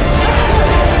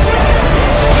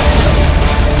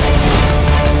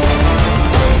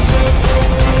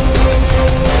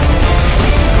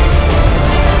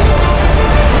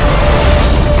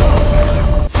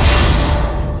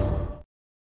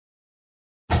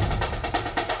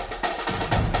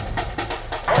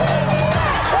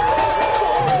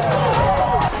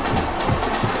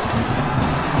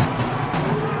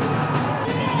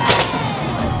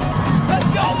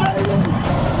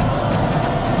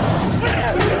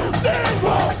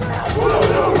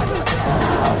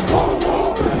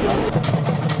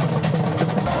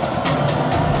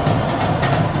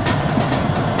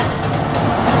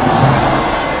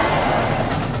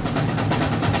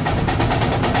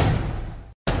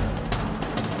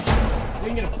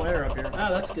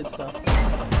 Good stuff. All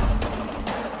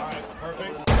right,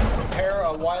 perfect. Prepare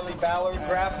a Wiley Ballard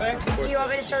graphic. Do you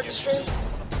want me to start the stream?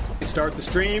 Start the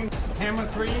stream. Camera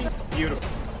 3. Beautiful.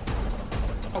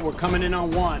 Oh, we're coming in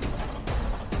on 1.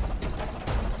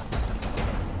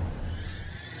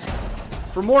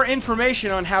 For more information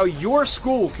on how your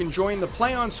school can join the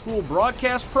Play On School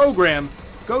broadcast program,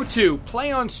 go to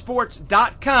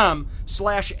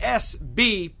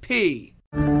playonsports.com/SBP.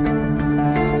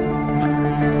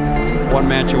 One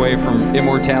match away from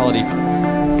immortality.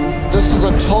 This is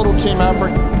a total team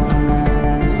effort. We're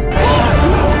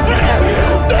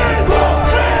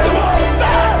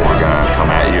gonna come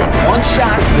at you. One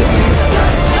shot at this.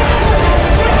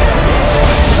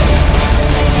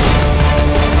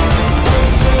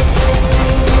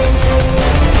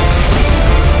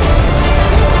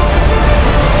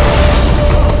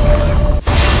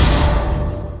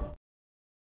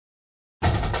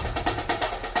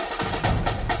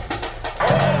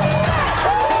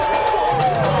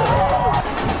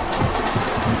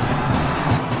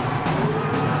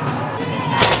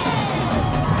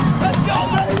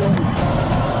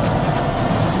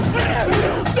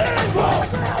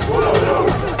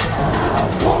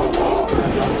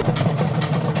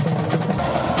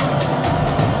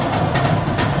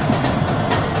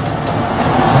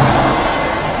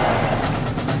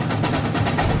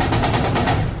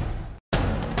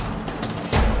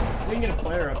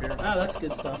 Oh, that's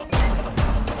good stuff. All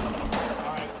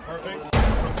right, perfect.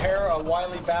 Prepare a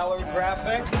Wiley Ballard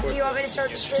graphic. Do you want me to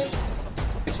start the stream?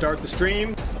 Start the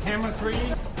stream. Camera 3.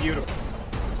 Beautiful.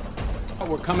 Oh,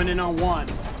 we're coming in on 1.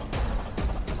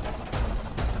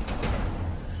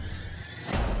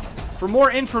 For more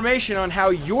information on how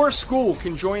your school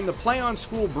can join the Play On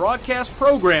School broadcast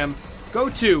program, go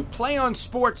to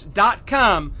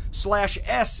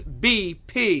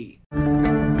playonsports.com/SBP.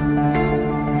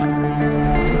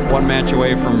 One match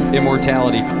away from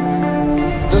immortality.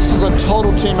 This is a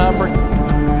total team effort. We're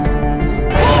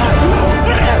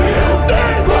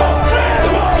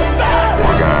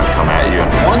gonna come at you.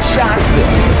 One shot at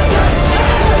this.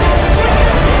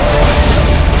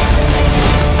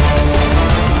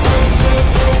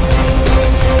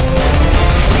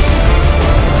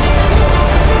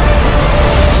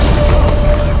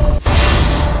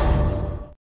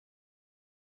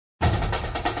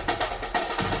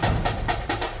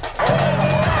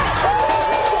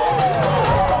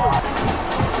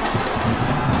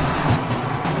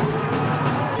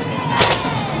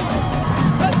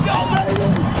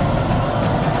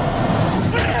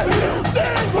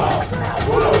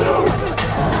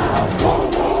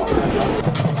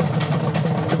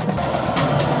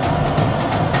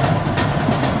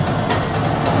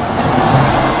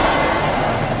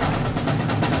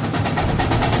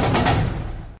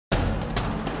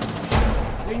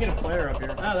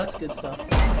 Good stuff. All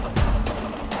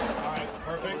right,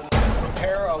 perfect.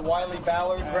 Prepare a Wiley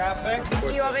Ballard graphic.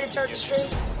 Do you want me to start the stream?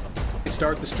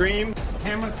 Start the stream.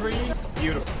 Camera 3.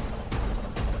 Beautiful.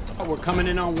 Oh, we're coming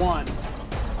in on 1.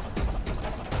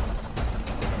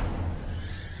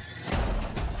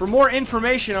 For more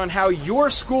information on how your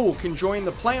school can join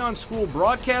the Play on School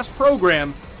broadcast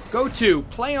program, go to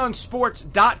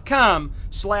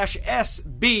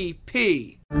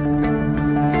playonsports.com/SBP.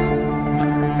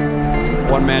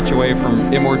 One match away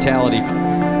from immortality.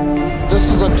 This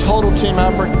is a total team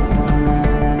effort. We're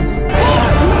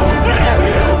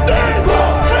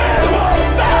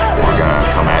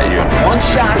gonna come at you. One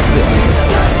shot at this.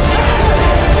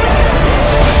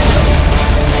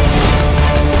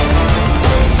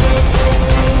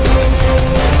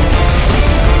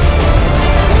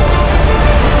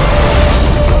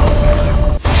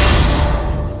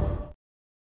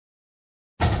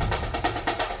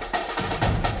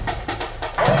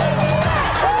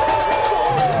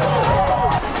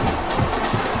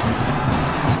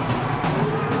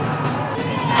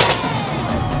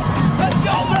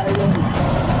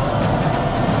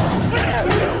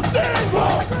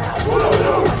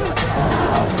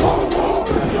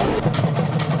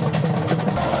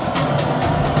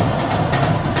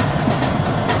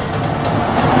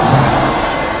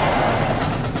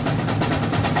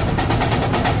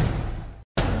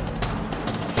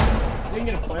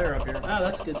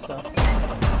 That's good stuff. All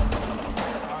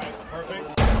right,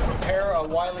 perfect. Prepare a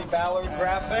Wiley Ballard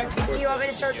graphic. Do you want me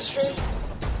to start the stream?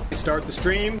 Start the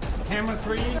stream. Camera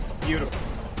 3. Beautiful.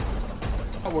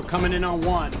 Oh, we're coming in on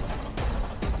 1.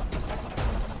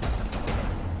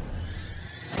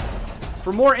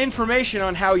 For more information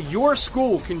on how your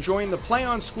school can join the Play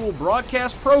on School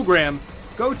broadcast program,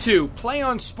 go to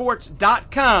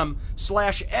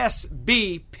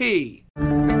playonsports.com/SBP.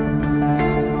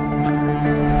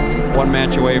 One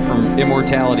match away from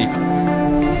immortality.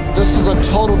 This is a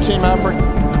total team effort. We're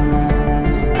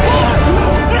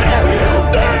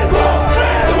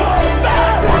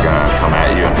gonna come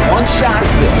at you. One shot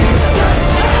at this.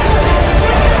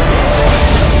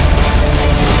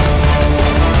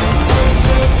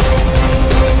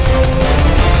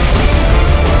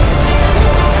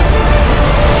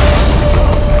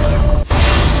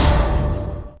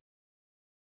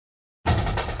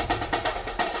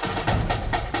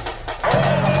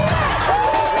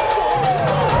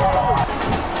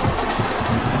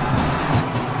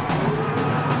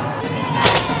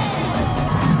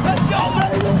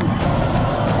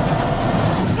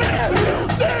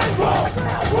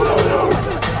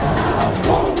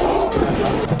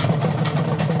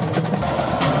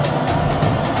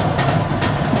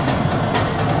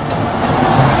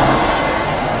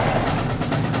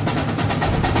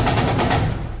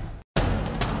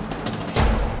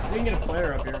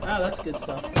 That's good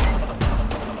stuff. All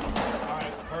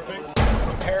right, perfect.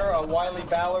 Prepare a Wiley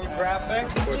Ballard graphic.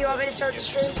 Do you want me to start the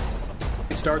stream?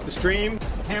 Start the stream.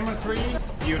 Camera 3.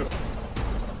 Beautiful.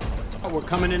 Oh, we're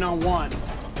coming in on 1.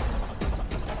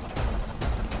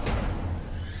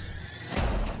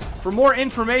 For more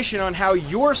information on how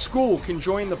your school can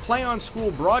join the Play on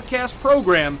School broadcast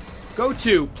program, go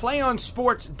to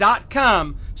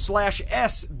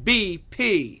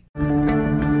playonsports.com/SBP.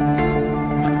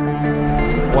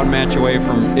 One match away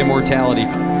from immortality.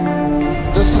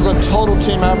 This is a total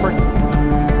team effort. We're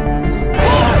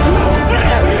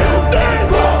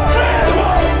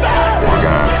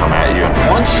gonna come at you.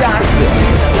 One shot at this.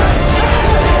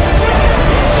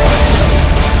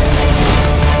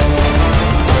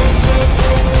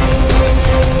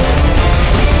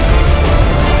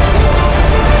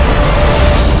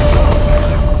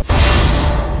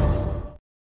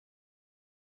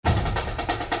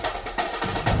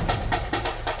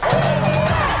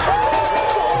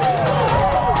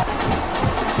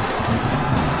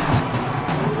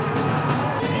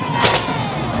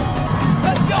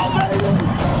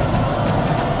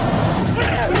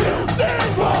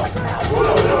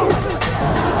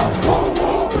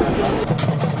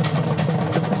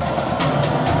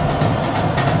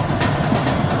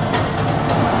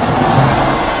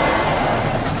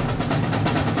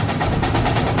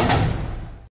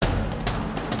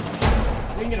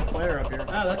 get a player up here.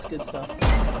 Oh, that's good stuff. All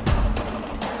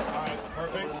right,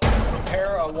 perfect.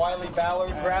 Prepare a Wiley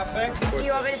Ballard graphic. Do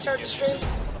you want me to start the stream?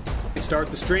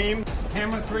 Start the stream.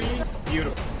 Camera 3.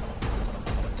 Beautiful.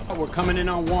 We're coming in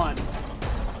on 1.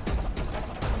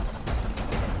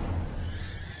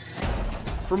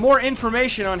 For more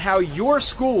information on how your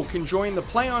school can join the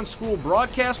Play on School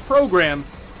broadcast program,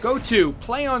 go to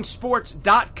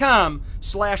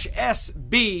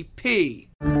playonsports.com/SBP.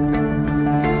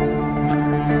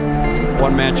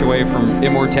 One match away from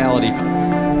immortality.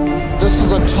 This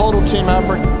is a total team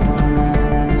effort. We're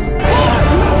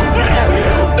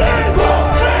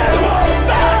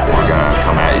gonna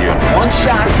come at you. One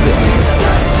shot.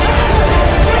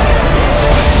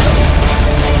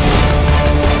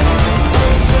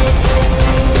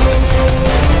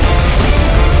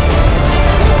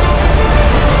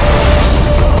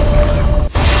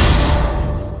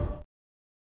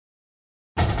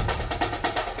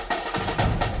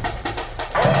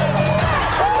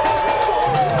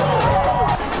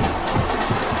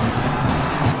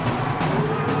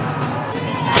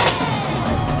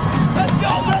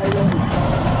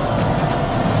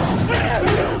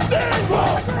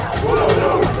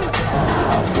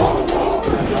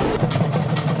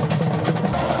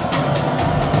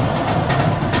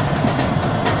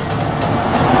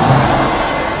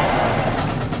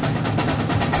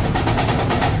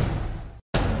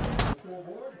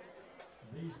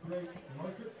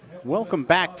 Welcome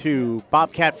back to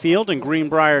Bobcat Field in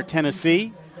Greenbrier,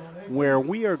 Tennessee, where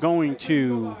we are going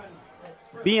to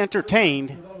be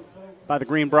entertained by the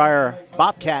Greenbrier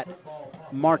Bobcat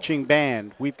Marching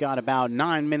Band. We've got about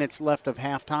 9 minutes left of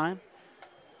halftime,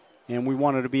 and we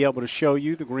wanted to be able to show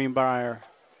you the Greenbrier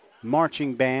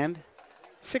Marching Band.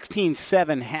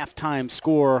 16-7 halftime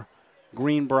score,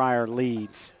 Greenbrier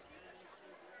leads.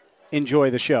 Enjoy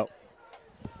the show.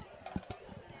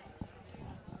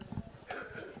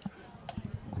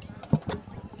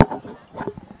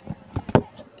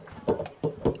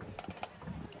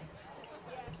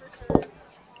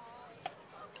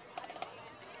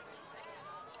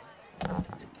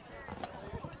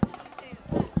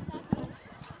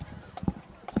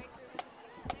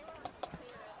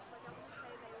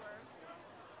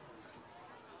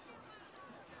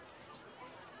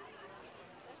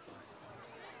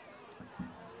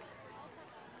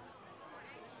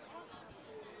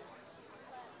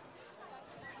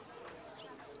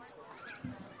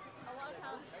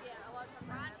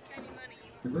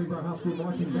 The Greenbrier High School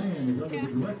Marching Band is under the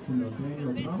direction of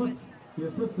Daniel Thomas. The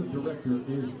assistant director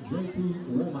is J.P.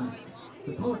 Womack.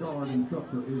 The color guard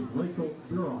instructor is Rachel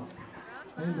Burock.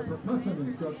 And the percussion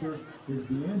instructor is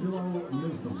D'Angelo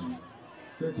Newsom.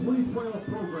 Their 2012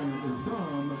 program is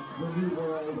from the New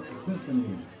World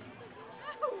Symphony.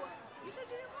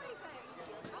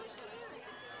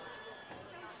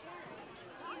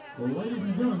 Well, ladies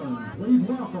and gentlemen, please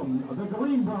welcome the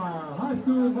Greenbrier High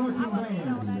School Marching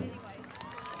Band.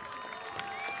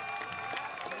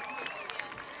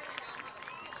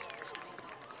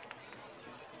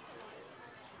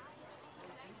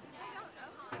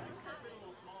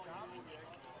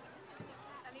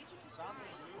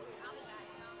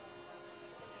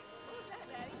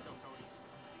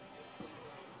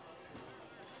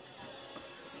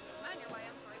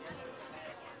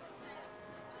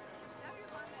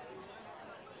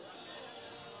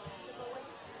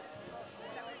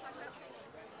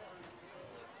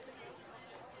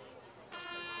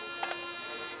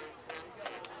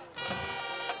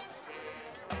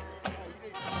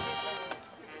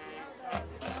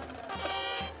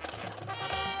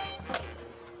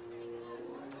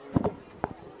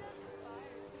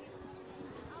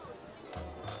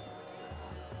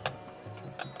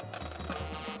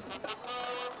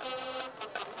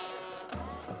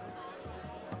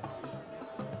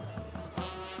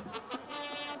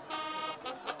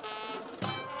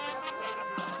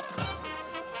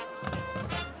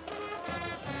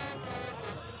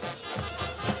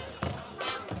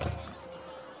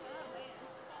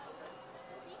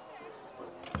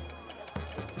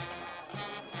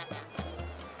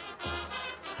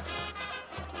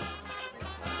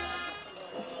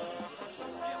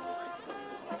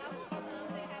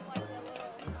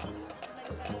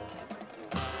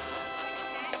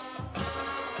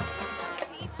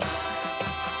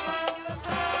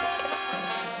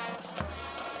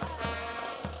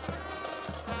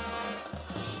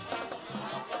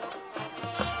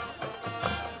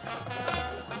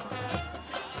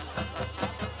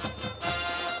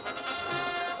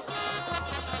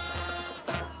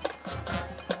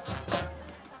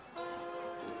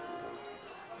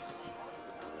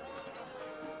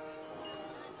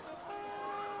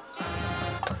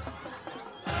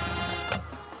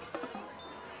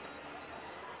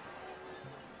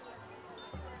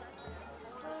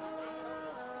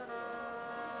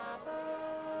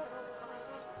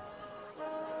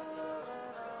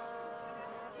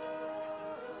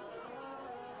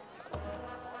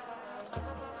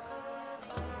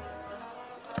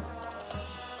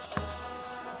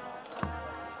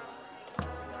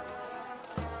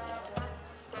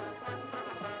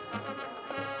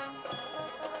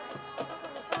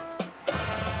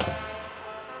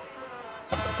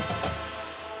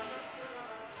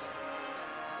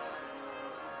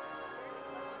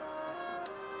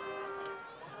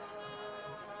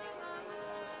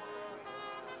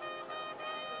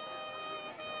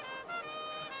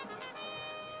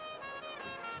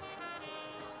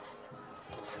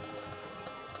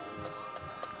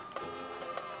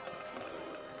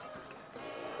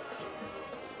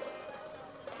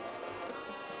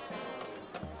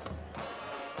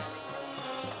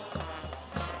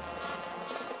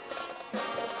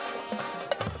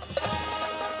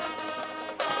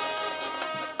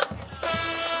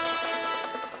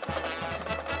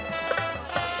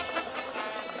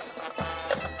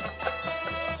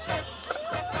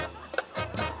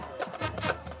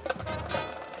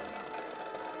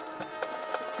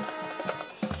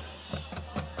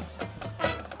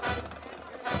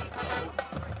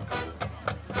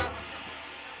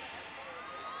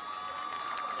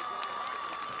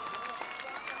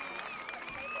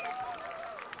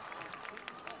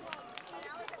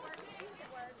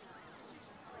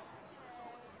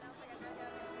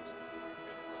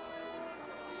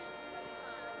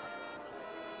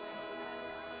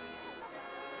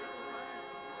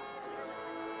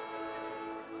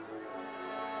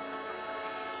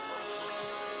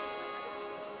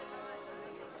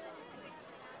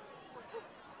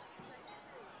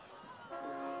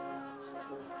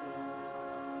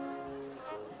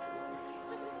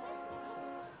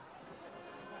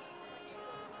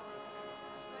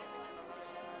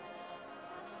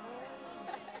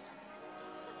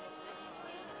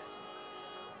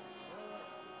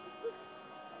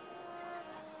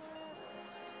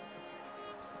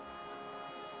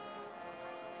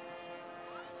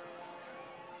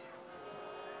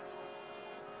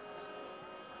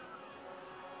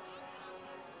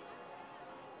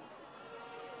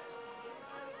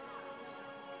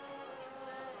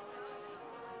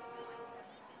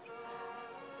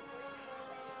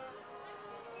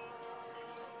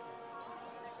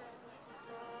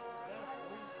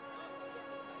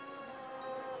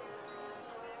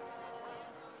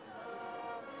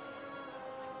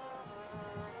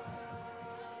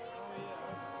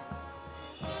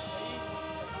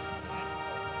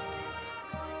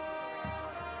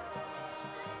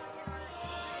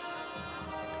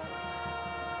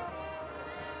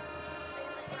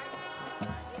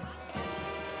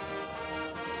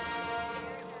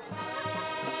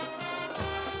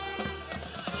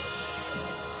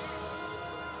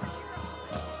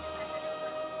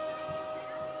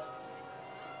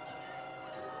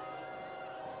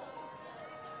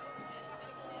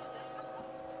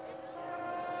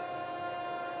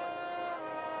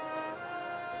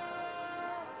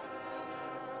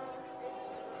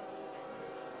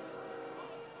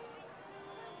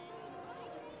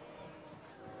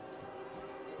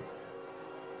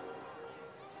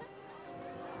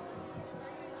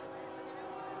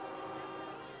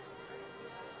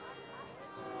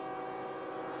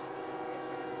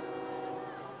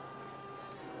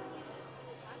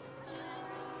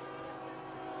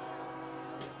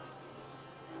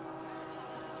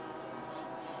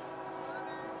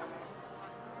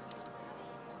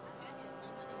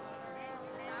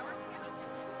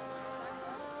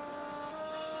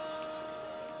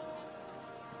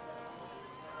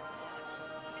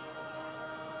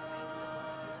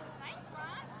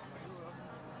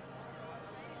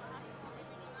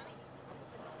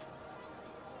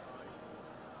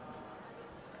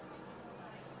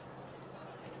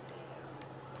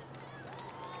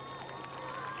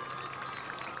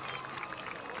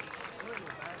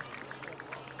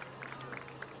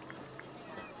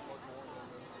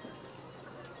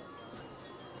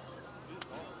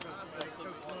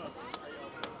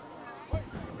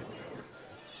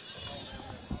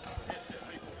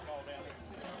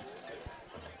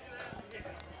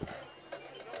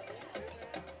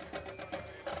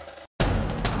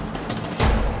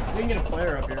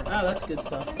 player up here. Oh, that's good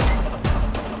stuff. All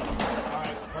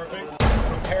right, perfect.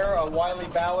 Prepare a Wiley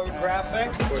Ballard graphic.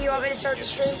 Do you want me to start the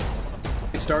stream?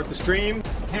 Start the stream.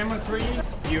 Camera 3.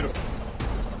 Beautiful.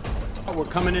 We're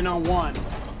coming in on 1.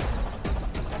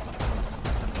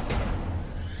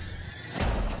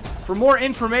 For more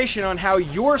information on how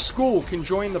your school can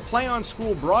join the Play on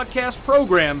School broadcast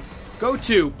program, go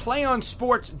to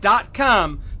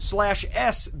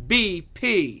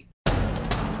playonsports.com/SBP.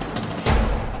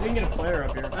 We can get a player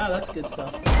up here. Oh, that's good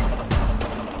stuff. All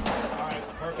right,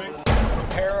 perfect.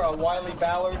 Prepare a Wiley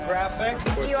Ballard graphic.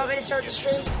 Do you want me to start the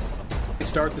stream?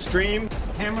 Start the stream.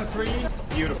 Camera 3.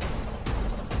 Beautiful.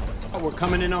 We're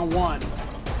coming in on 1.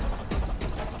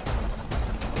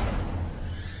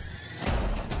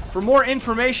 For more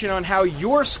information on how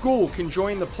your school can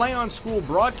join the Play on School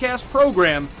broadcast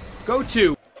program, go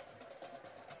to.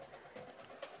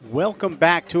 Welcome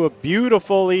back to a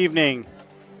beautiful evening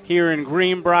here in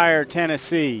Greenbrier,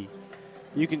 Tennessee.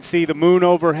 You can see the moon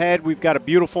overhead. We've got a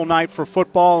beautiful night for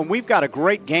football, and we've got a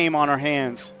great game on our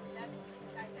hands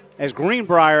as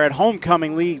Greenbrier at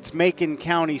homecoming leads Macon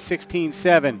County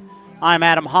 16-7. I'm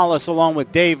Adam Hollis along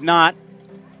with Dave Knott,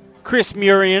 Chris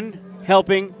Murian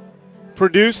helping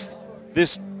produce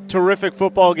this terrific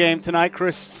football game tonight.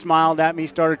 Chris smiled at me,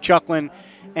 started chuckling,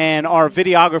 and our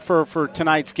videographer for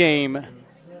tonight's game,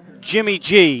 Jimmy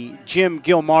G, Jim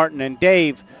Gilmartin. And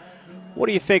Dave, what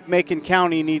do you think Macon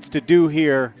County needs to do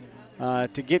here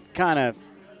to get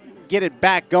it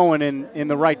back going in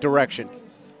the right direction?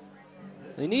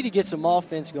 They need to get some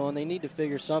offense going. They need to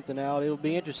figure something out. It'll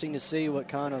be interesting to see what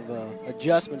kind of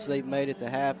adjustments they've made at the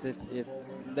half, if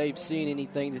they've seen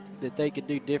anything that they could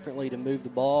do differently to move the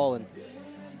ball.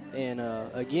 And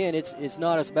again, it's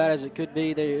not as bad as it could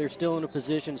be. They're still in a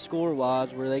position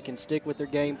score-wise where they can stick with their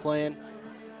game plan.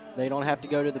 They don't have to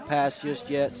go to the pass just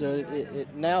yet. So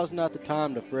now is not the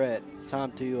time to fret. It's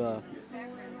time to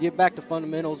get back to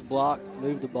fundamentals, block,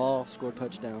 move the ball, score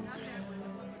touchdowns.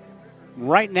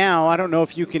 Right now, I don't know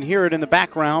if you can hear it in the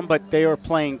background, but they are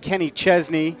playing Kenny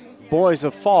Chesney, Boys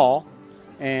of Fall.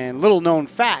 And little known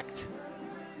fact,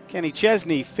 Kenny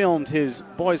Chesney filmed his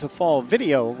Boys of Fall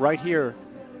video right here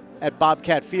at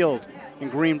Bobcat Field in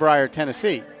Greenbrier,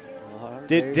 Tennessee.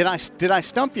 Did I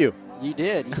stump you? You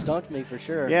did. You stumped me for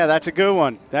sure. Yeah, that's a good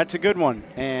one. That's a good one.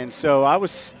 And so I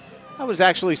was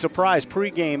actually surprised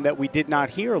pregame that we did not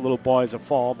hear a little Boys of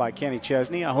Fall by Kenny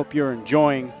Chesney. I hope you're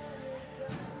enjoying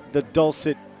the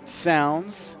dulcet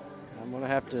sounds. I'm going to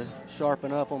have to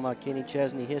sharpen up on my Kenny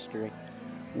Chesney history.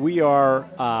 We are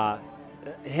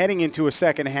heading into a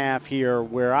second half here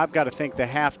where I've got to think the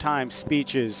halftime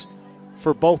speeches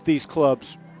for both these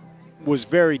clubs was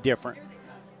very different.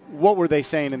 What were they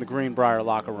saying in the Greenbrier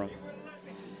locker room?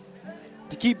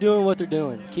 To keep doing what they're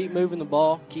doing. Keep moving the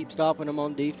ball. Keep stopping them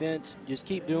on defense. Just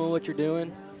keep doing what you're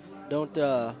doing. Don't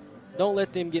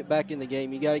let them get back in the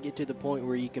game. You got to get to the point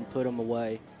where you can put them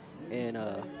away and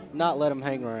not let them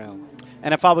hang around.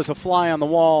 And if I was a fly on the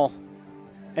wall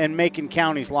in Macon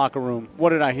County's locker room, what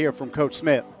did I hear from Coach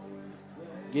Smith?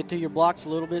 Get to your blocks a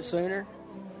little bit sooner.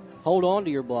 Hold on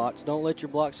to your blocks. Don't let your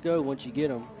blocks go once you get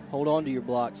them. Hold on to your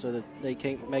blocks so that they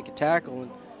can't make a tackle.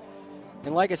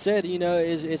 And like I said,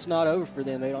 it's not over for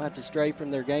them. They don't have to stray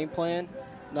from their game plan.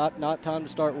 Not time to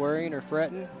start worrying or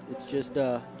fretting. It's just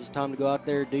time to go out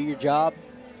there, do your job,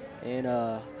 and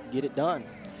get it done.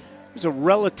 It was a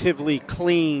relatively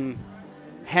clean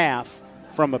half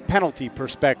from a penalty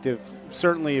perspective.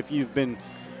 Certainly if you've been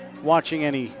watching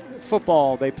any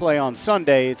football they play on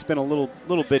Sunday, it's been a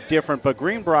little bit different. But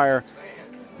Greenbrier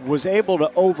was able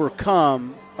to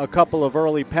overcome a couple of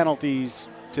early penalties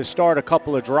to start a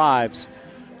couple of drives,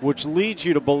 which leads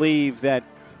you to believe that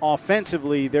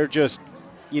offensively they're just,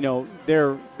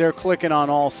 they're clicking on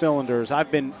all cylinders.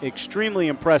 I've been extremely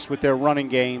impressed with their running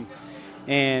game.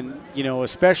 And,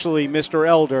 especially Mr.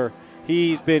 Elder,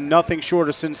 he's been nothing short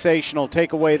of sensational.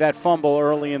 Take away that fumble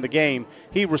early in the game.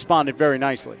 He responded very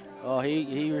nicely. Oh,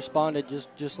 he responded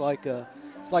just like a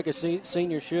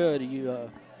senior should.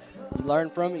 You learn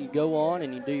from it, you go on,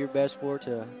 and you do your best for it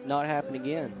to not happen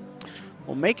again.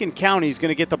 Well, Macon County is going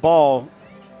to get the ball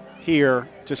here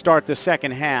to start the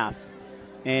second half.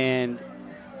 And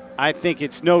I think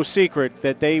it's no secret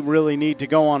that they really need to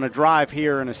go on a drive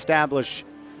here and establish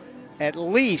at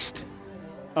least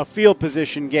a field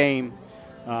position game.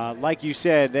 Like you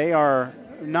said, they are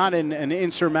not in an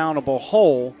insurmountable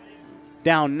hole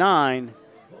down 9,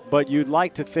 but you'd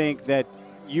like to think that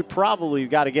you probably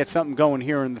got to get something going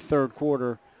here in the third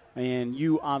quarter, and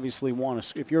you obviously want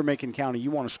to, if you're Macon County, you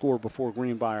want to score before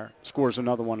Greenbrier scores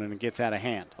another one and it gets out of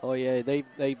hand. Oh yeah, they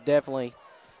definitely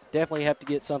have to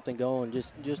get something going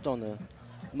just on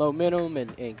momentum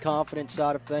and confidence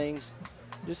side of things,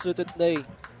 just so that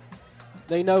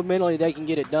they know mentally they can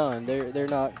get it done. They're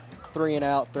not 3 and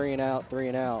out, 3 and out, 3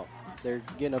 and out. They're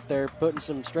getting up there,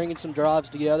 stringing some drives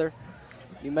together.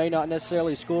 You may not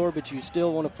necessarily score, but you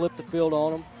still want to flip the field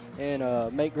on them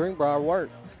and make Greenbrier work.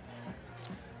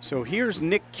 So here's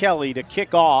Nick Kelly to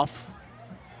kick off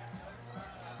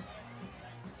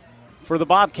for the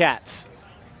Bobcats.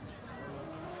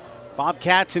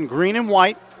 Bobcats in green and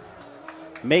white.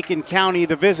 Macon County,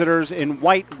 the visitors, in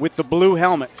white with the blue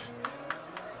helmets.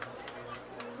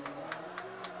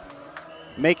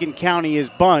 Macon County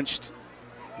is bunched.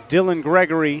 Dylan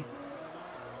Gregory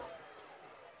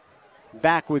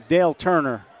back with Dale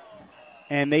Turner,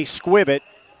 and they squib it,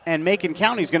 and Macon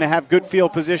County is going to have good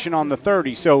field position on the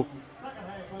 30. So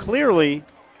clearly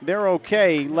they're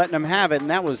okay letting them have it, and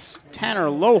that was Tanner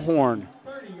Lohorn,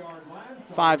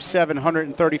 5'7",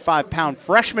 135-pound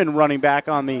freshman running back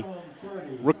on the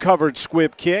recovered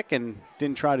squib kick, and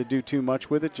didn't try to do too much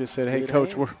with it, just said, hey,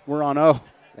 Coach, we're on O.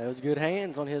 That was good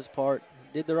hands on his part.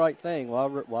 Did the right thing.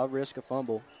 Why risk a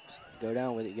fumble? Just go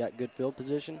down with it. You got good field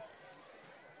position.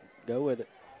 Go with it.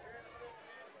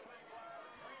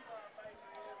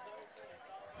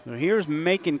 So here's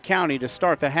Macon County to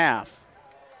start the half.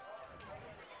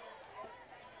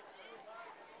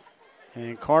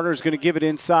 And Carter's going to give it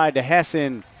inside to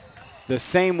Hessen the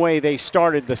same way they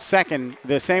started the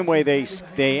same way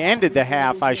they ended the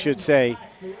half, I should say.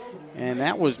 And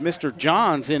that was Mr.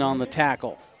 Johns in on the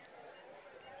tackle.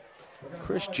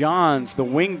 Chris Johns, the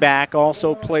wingback,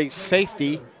 also plays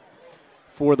safety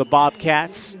for the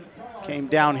Bobcats. Came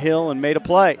downhill and made a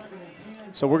play.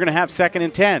 So we're going to have 2nd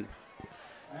and 10.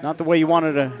 Not the way you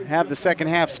wanted to have the second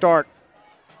half start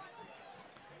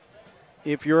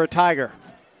if you're a Tiger.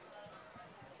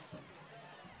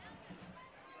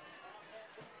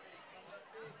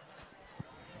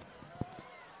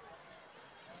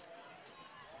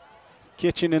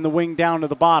 Kitchen in the wing down to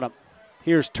the bottom.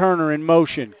 Here's Turner in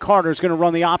motion. Carter's going to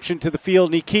run the option to the field,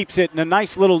 and he keeps it in a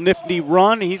nice little nifty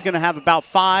run. He's going to have about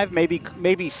 5,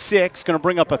 maybe 6. Going to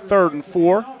bring up a 3rd and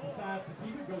 4.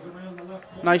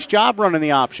 Nice job running the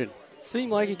option.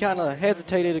 Seemed like he kind of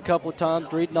hesitated a couple of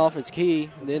times, reading off his key,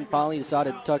 and then finally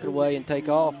decided to tuck it away and take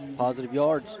off. Positive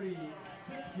yards.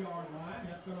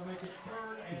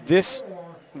 This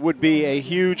would be a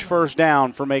huge first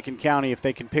down for Macon County if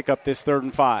they can pick up this 3rd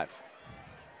and 5.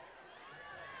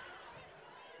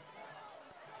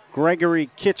 Gregory,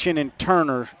 Kitchen, and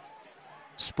Turner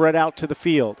spread out to the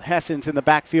field. Hessen's in the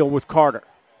backfield with Carter.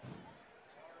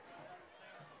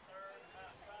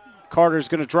 Carter's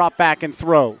going to drop back and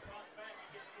throw.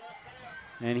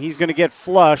 And he's going to get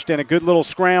flushed, and a good little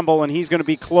scramble, and he's going to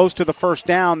be close to the first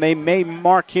down. They may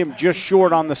mark him just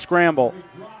short on the scramble.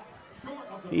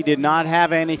 He did not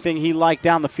have anything he liked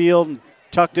down the field and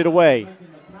tucked it away.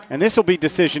 And this will be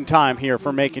decision time here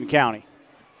for Macon County.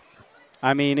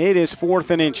 I mean, it is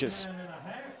 4th and inches.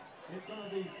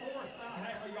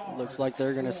 Looks like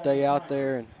they're going to stay out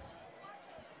there and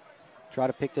try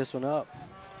to pick this one up.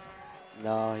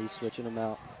 No, he's switching them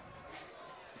out.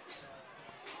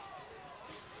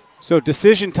 So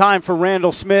decision time for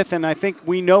Randall Smith, and I think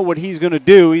we know what he's going to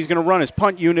do. He's going to run his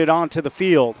punt unit onto the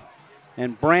field.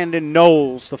 And Brandon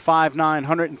Knowles, the 5'9",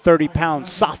 130-pound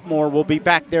sophomore, will be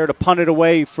back there to punt it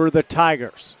away for the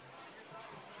Tigers.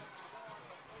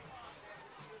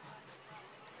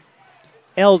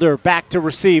 Elder back to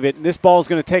receive it. And this ball is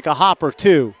going to take a hop or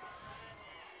two.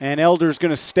 And Elder's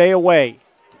going to stay away.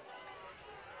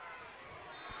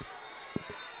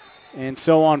 And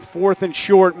so on 4th and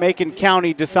short, Macon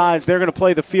County decides they're going to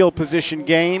play the field position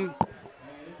game,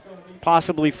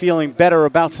 possibly feeling better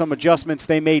about some adjustments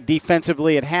they made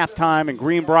defensively at halftime, and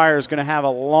Greenbrier is going to have a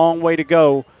long way to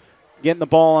go getting the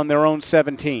ball on their own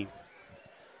 17.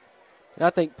 And I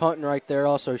think punting right there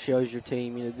also shows your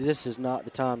team, this is not the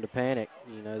time to panic.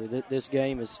 This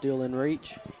game is still in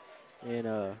reach. And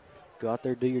go out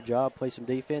there, do your job, play some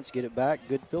defense, get it back,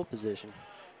 good field position.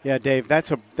 Yeah, Dave,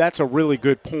 that's a really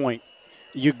good point.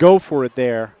 You go for it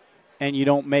there and you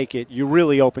don't make it. You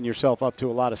really open yourself up to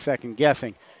a lot of second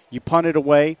guessing. You punt it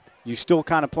away. You still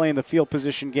kind of playing the field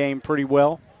position game pretty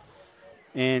well.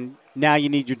 And now you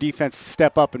need your defense to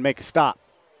step up and make a stop.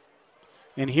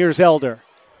 And here's Elder.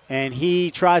 And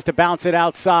he tries to bounce it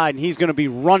outside, and he's going to be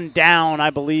run down, I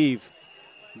believe.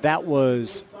 That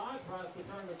was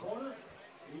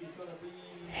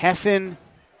Hessen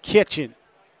Kitchen.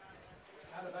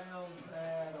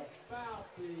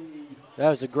 That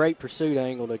was a great pursuit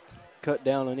angle to cut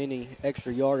down on any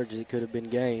extra yardage that could have been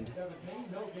gained.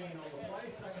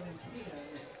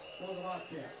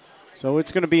 So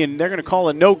it's going to be, they're going to call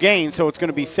it no gain, so it's going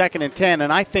to be 2nd and 10.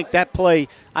 And I think that play,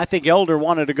 I think Elder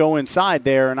wanted to go inside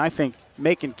there, and I think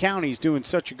Macon County's doing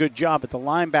such a good job at the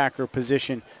linebacker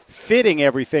position, fitting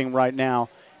everything right now.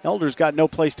 Elder's got no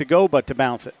place to go but to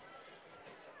bounce it.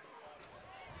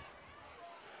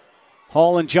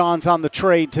 Hall and Johns on the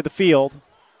trade to the field,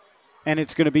 and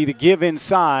it's going to be the give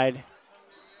inside.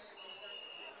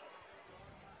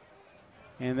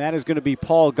 And that is going to be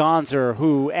Paul Gonzer,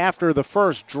 who after the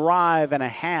first drive and a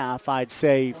half, I'd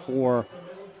say, for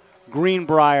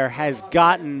Greenbrier, has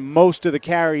gotten most of the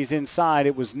carries inside.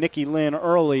 It was Nicky Lynn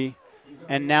early,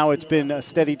 and now it's been a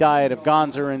steady diet of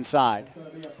Gonzer inside.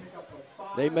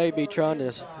 They may be trying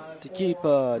to keep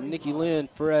Nicky Lynn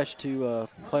fresh to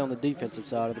play on the defensive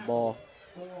side of the ball.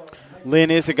 Lynn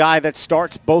is a guy that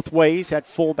starts both ways at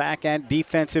fullback and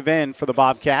defensive end for the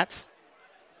Bobcats.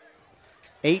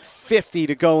 8:50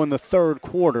 to go in the third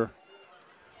quarter.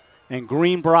 And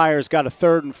Greenbrier's got a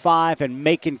 3rd and 5, and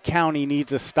Macon County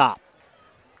needs a stop.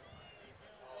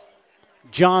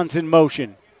 Johns in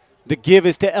motion. The give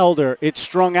is to Elder. It's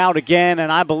strung out again,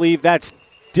 and I believe that's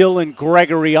Dylan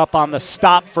Gregory up on the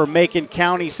stop for Macon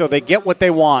County, so they get what they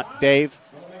want, Dave.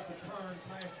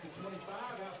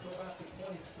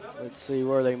 Let's see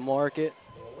where they mark it.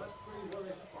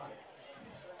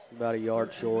 About a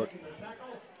yard short.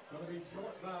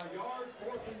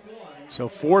 So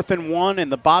 4th and 1,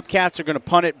 and the Bobcats are going to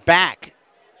punt it back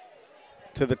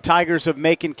to the Tigers of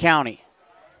Macon County.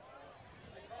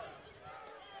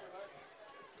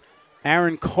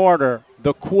 Aaron Carter,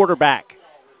 the quarterback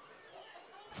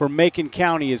for Macon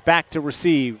County, is back to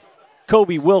receive.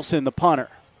 Kobe Wilson, the punter.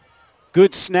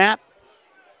 Good snap,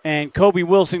 and Kobe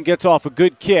Wilson gets off a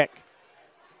good kick.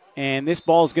 And this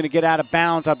ball is going to get out of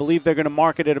bounds. I believe they're going to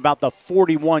mark it at about the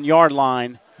 41-yard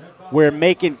line, where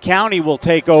Macon County will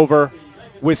take over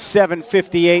with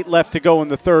 7:58 left to go in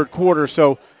the third quarter.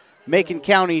 So Macon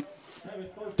County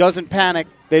doesn't panic.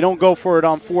 They don't go for it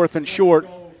on 4th and short.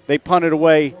 They punt it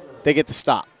away. They get the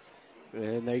stop.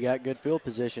 And they got good field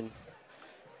position.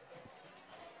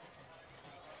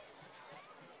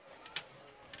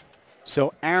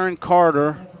 So Aaron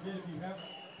Carter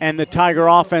and the Tiger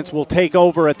offense will take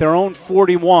over at their own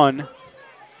 41.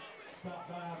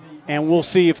 And we'll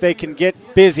see if they can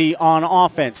get busy on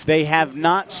offense. They have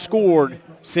not scored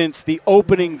since the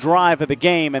opening drive of the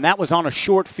game, and that was on a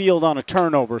short field on a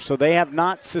turnover, so they have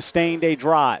not sustained a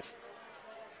drive.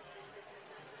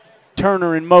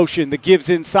 Turner in motion, the gives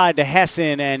inside to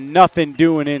Hessen, and nothing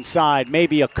doing inside,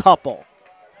 maybe a couple.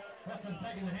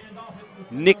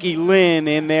 Nicky Lynn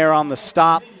in there on the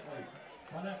stop.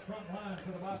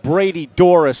 Brady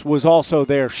Doris was also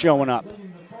there showing up.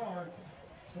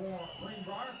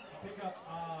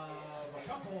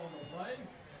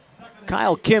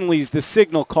 Kyle Kinley's the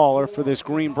signal caller for this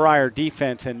Greenbrier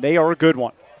defense, and they are a good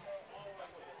one.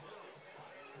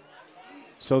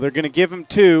 So they're going to give him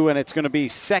 2, and it's going to be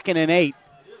 2nd and 8.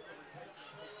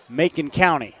 Macon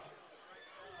County.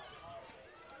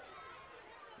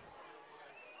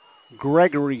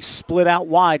 Gregory split out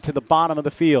wide to the bottom of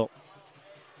the field.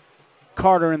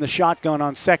 Carter in the shotgun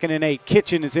on 2nd and 8.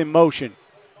 Kitchen is in motion,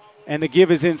 and the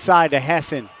give is inside to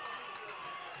Hessen.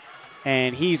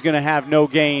 And he's going to have no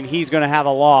gain. He's going to have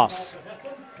a loss.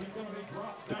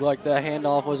 Looked like that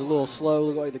handoff was a little slow.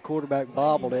 Looked like the quarterback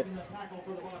bobbled it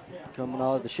coming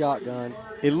out of the shotgun.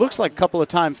 It looks like a couple of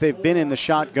times they've been in the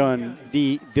shotgun.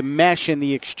 The mesh and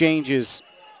the exchanges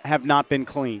have not been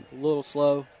clean. A little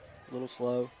slow,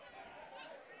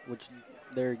 which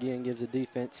there again gives the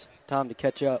defense time to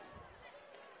catch up.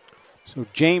 So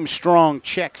James Strong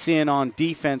checks in on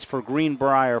defense for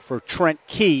Greenbrier for Trent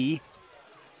Key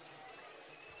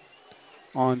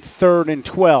on 3rd and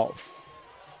 12.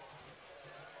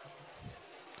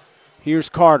 Here's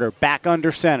Carter back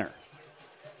under center.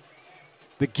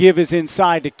 The give is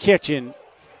inside to Kitchen,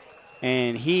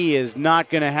 and he is not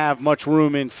going to have much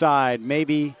room inside,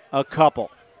 maybe a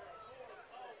couple.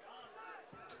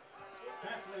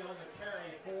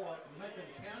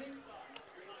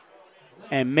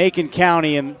 And Macon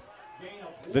County and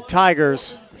the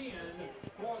Tigers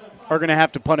are going to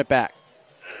have to punt it back.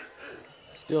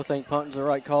 Still think punting's the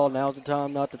right call. Now's the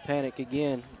time not to panic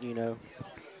again. You know,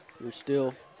 you're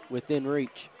still within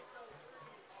reach.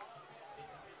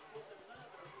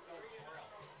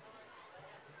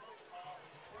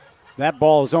 That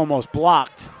ball is almost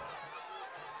blocked.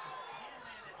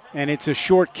 And it's a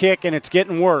short kick, and it's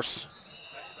getting worse.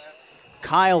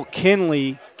 Kyle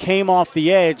Kinley came off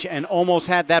the edge and almost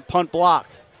had that punt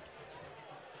blocked.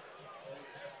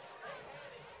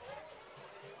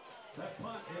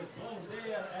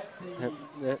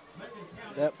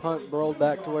 That punt rolled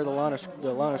back to where the line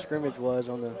of scrimmage was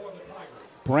on the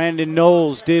Brandon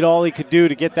Knowles did all he could do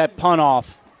to get that punt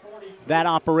off. That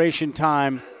operation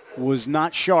time was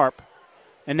not sharp.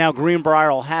 And now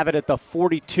Greenbrier will have it at the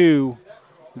 42,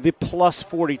 the plus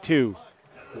 42,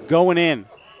 going in.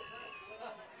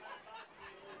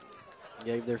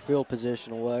 Gave their field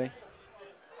position away.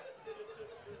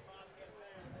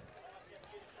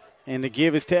 And the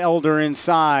give is to Elder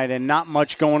inside, and not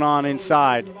much going on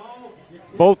inside.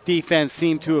 Both defense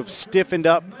seem to have stiffened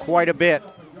up quite a bit.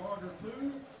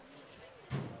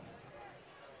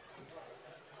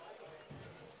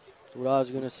 That's what I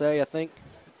was going to say. I think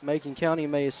Macon County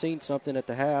may have seen something at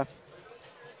the half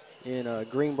in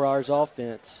Greenbrier's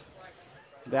offense.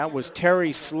 That was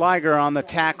Terry Sliger on the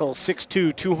tackle,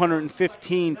 6'2",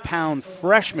 215-pound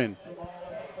freshman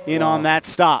in on that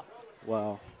stop.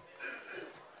 Wow.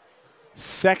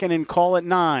 Second and call it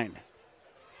 9.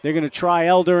 They're going to try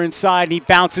Elder inside, and he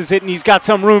bounces it, and he's got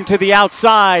some room to the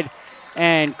outside.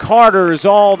 And Carter is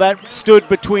all that stood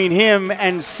between him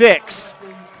and 6.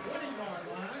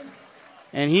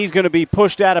 And he's going to be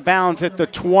pushed out of bounds at the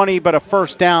 20, but a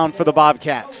first down for the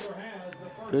Bobcats.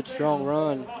 Good strong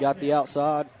run, got the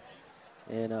outside,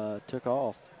 and took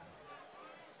off.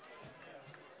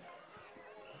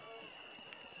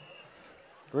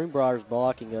 Greenbrier's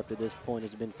blocking up to this point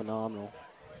has been phenomenal.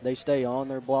 They stay on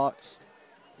their blocks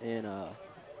and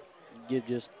give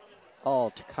just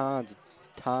all kinds of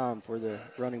time for the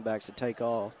running backs to take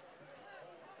off.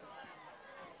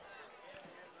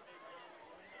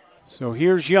 So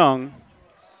here's Young,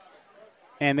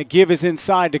 and the give is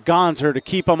inside to Gonzer to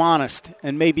keep him honest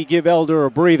and maybe give Elder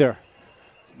a breather.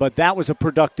 But that was a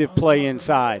productive play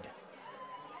inside.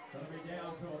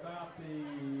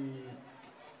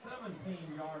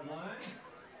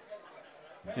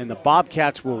 And the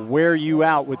Bobcats will wear you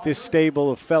out with this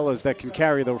stable of fellas that can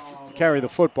carry the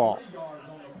football.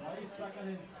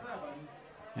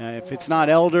 If it's not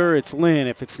Elder, it's Lynn.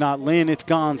 If it's not Lynn, it's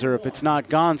Gonzer. If it's not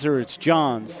Gonzer, it's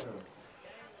Johns.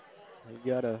 They've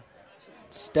got a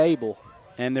stable.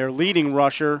 And their leading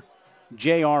rusher,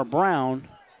 J.R. Brown,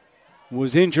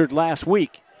 was injured last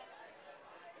week.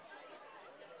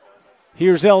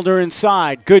 Here's Elder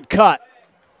inside. Good cut.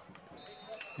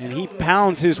 And he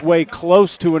pounds his way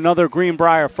close to another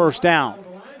Greenbrier first down.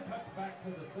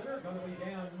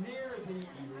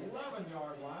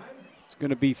 It's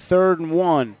going to be 3rd and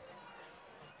 1.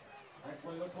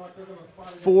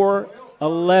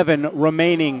 4:11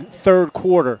 remaining, third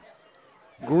quarter.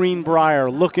 Greenbrier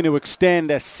looking to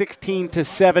extend a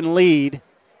 16-7 lead.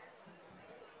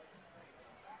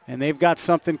 And they've got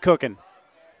something cooking.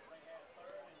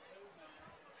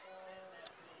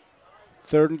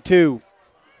 3rd and 2.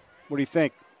 What do you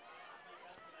think?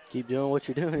 Keep doing what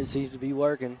you're doing. It seems to be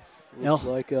working. Looks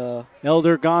like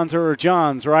Elder, Gonzer, or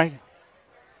Johns, right?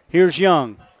 Here's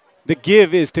Young. The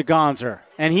give is to Gonzer.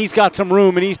 And he's got some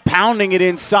room, and he's pounding it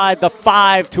inside the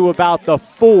 5 to about the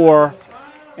 4.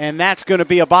 And that's going to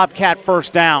be a Bobcat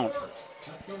first down.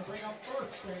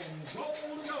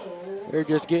 They're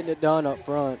just getting it done up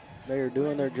front. They are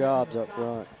doing their jobs up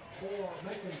front.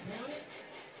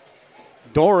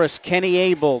 Doris, Kenny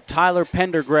Abel, Tyler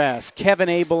Pendergrass, Kevin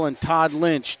Abel, and Todd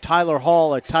Lynch, Tyler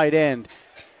Hall at tight end.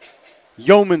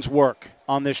 Yeoman's work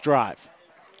on this drive.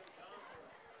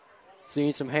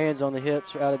 Seeing some hands on the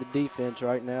hips out of the defense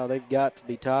right now. They've got to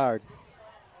be tired.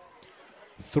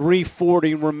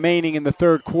 3:40 remaining in the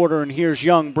third quarter, and here's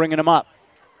Young bringing him up.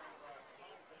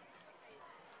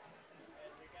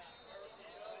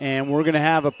 And we're going to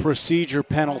have a procedure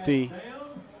penalty.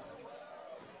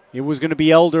 It was going to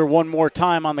be Elder one more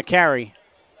time on the carry,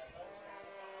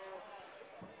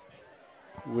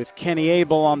 with Kenny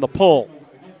Abel on the pull.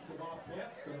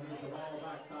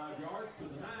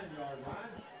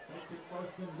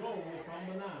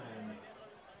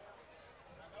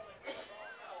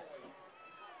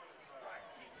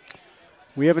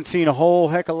 We haven't seen a whole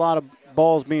heck of a lot of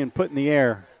balls being put in the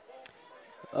air.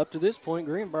 Up to this point,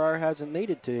 Greenbrier hasn't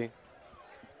needed to.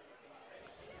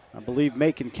 I believe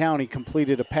Macon County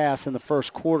completed a pass in the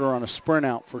first quarter on a sprint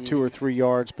out for 2 or 3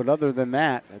 yards, but other than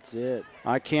that, that's it.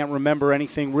 I can't remember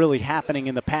anything really happening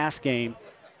in the pass game.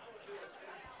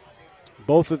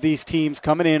 Both of these teams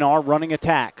coming in are running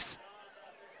attacks.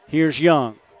 Here's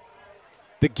Young.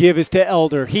 The give is to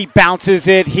Elder. He bounces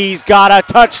it. He's got a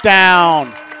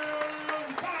touchdown.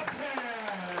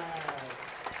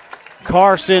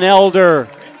 Carson Elder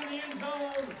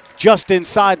just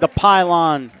inside the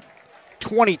pylon.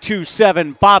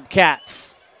 22-7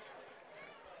 Bobcats.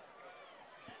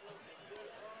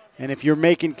 And if you're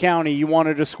Macon County, you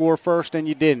wanted to score first and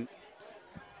you didn't.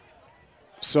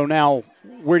 So now,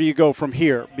 where do you go from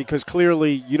here? Because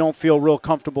clearly you don't feel real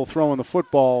comfortable throwing the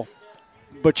football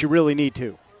but you really need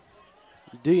to.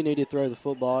 You need to throw the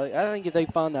football. I think if they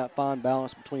find that fine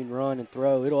balance between run and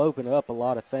throw, it'll open up a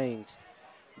lot of things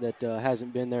that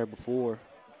hasn't been there before.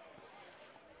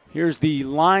 Here's the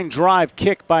line drive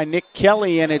kick by Nick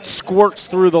Kelly, and it squirts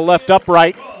through the left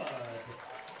upright.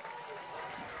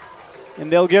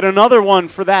 And they'll get another one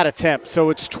for that attempt. So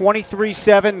it's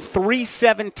 23-7,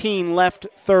 3:17 left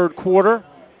third quarter.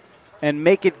 And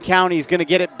Macon County is going to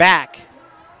get it back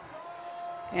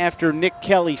after Nick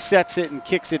Kelly sets it and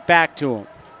kicks it back to him.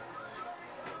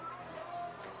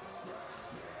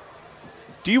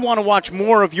 Do you want to watch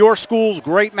more of your school's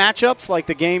great matchups like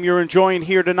the game you're enjoying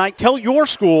here tonight? Tell your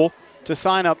school to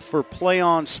sign up for Play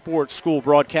On Sports School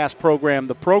Broadcast Program.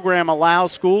 The program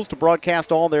allows schools to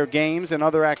broadcast all their games and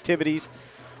other activities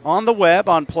on the web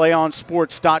on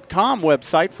playonsports.com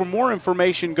website. For more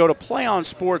information, go to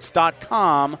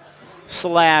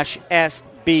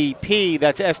playonsports.com/SBP.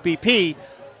 That's SBP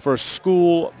for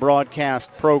School Broadcast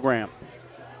Program.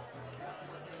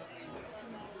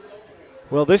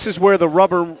 Well, this is where the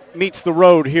rubber meets the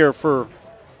road here for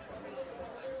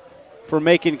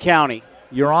Macon County.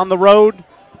 You're on the road.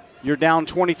 You're down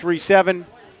 23-7.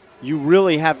 You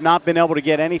really have not been able to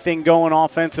get anything going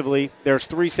offensively. There's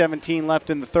 3:17 left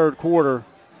in the third quarter.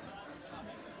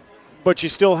 But you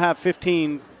still have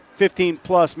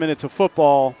 15-plus minutes of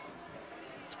football.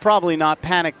 It's probably not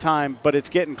panic time, but it's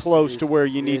getting close to where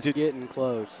you need to. It's getting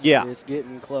close. Yeah. It's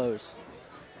getting close.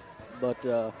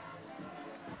 But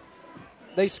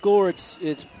they score.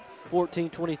 It's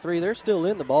 14-23. They're still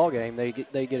in the ball game. They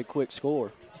get a quick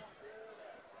score.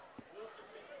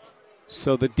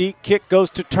 So the deep kick goes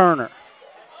to Turner.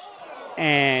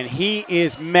 And he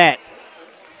is met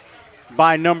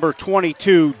by number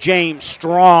 22, James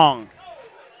Strong.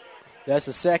 That's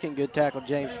the second good tackle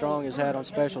James Strong has had on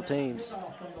special teams.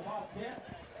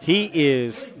 He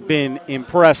has been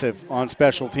impressive on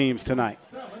special teams tonight.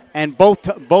 And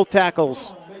both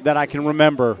tackles that I can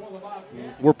remember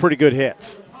were pretty good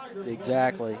hits.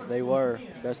 Exactly. They were.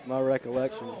 That's my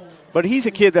recollection. But he's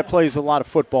a kid that plays a lot of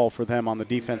football for them on the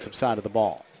defensive side of the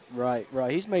ball. Right.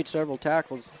 He's made several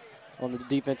tackles on the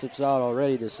defensive side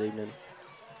already this evening.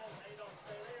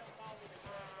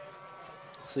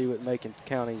 Let's see what Macon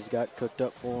County's got cooked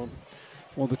up for him.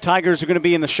 Well, the Tigers are going to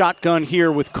be in the shotgun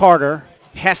here with Carter.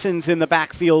 Hessen's in the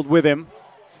backfield with him.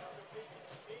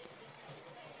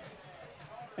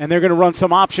 And they're going to run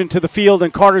some option to the field,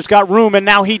 and Carter's got room, and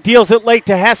now he deals it late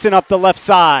to Hessen up the left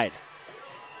side.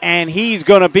 And he's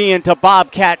going to be into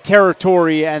Bobcat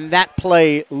territory, and that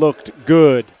play looked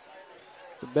good.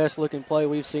 The best-looking play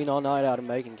we've seen all night out of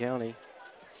Macon County.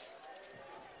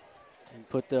 And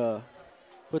put the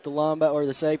linebacker or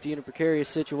the safety in a precarious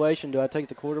situation. Do I take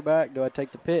the quarterback? Do I take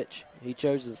the pitch? He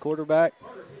chose the quarterback,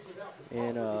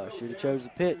 and should have chose the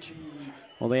pitch.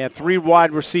 Well, they had three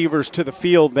wide receivers to the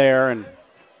field there, and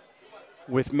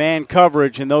with man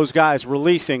coverage and those guys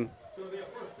releasing,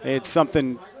 it's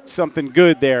something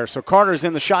good there. So Carter's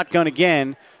in the shotgun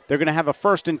again. They're going to have a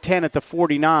 1st and 10 at the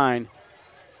 49.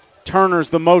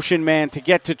 Turner's the motion man to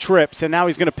get to Trips, and now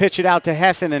he's going to pitch it out to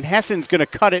Hessen, and Hessen's going to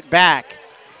cut it back,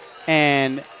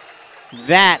 and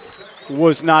that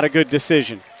was not a good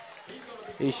decision.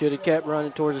 He should have kept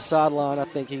running towards the sideline. I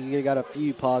think he got a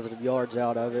few positive yards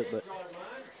out of it, but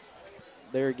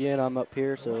there again, I'm up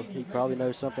here, so he probably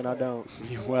knows something I don't.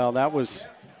 Well, that was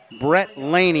Brett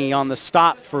Laney on the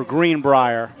stop for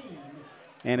Greenbrier.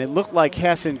 And it looked like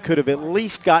Hessen could have at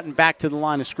least gotten back to the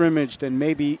line of scrimmage and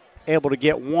maybe able to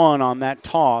get one on that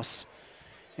toss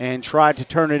and tried to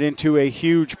turn it into a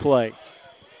huge play.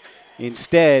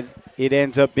 Instead, it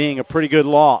ends up being a pretty good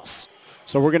loss.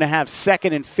 So we're going to have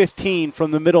 2nd and 15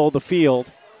 from the middle of the field.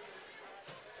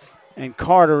 And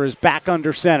Carter is back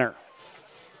under center.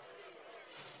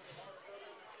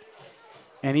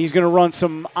 And he's going to run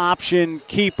some option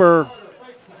keeper.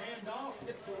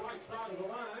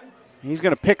 He's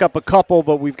going to pick up a couple,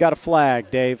 but we've got a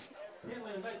flag, Dave.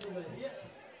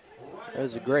 That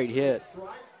was a great hit.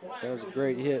 That was a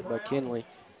great hit by Kinley.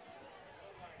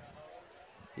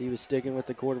 He was sticking with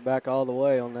the quarterback all the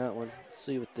way on that one. Let's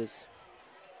see what this.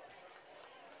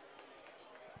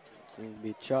 Seems to be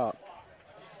a chop.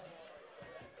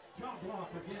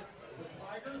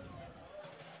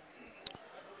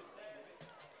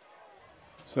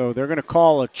 So they're going to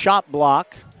call a chop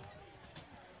block.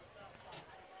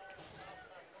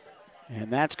 And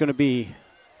that's going to be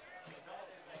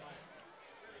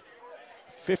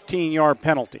 15-yard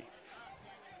penalty.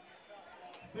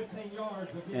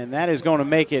 And that is going to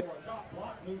make it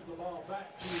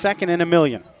 2nd and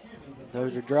 1,000,000.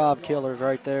 Those are drive killers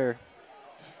right there.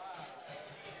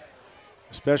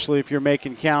 Especially if you're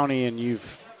Macon County and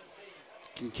you've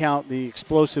can count the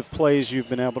explosive plays you've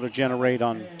been able to generate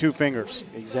on 2 fingers.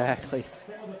 Exactly.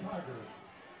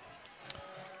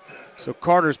 So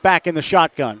Carter's back in the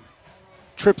shotgun.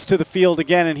 Trips to the field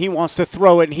again, and he wants to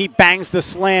throw it, and he bangs the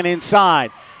slant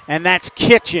inside. And that's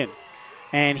Kitchen.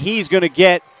 And he's going to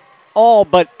get all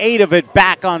but 8 of it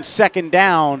back on 2nd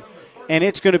down, and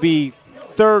it's going to be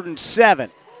 3rd and 7.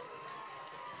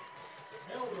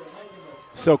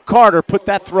 So Carter put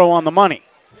that throw on the money.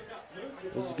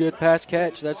 It was a good pass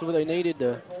catch. That's what they needed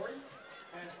to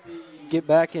get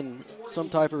back in some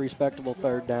type of respectable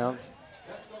 3rd down.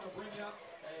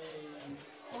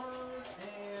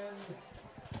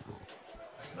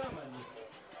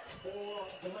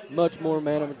 Much more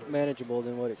manageable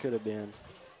than what it could have been.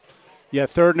 Yeah,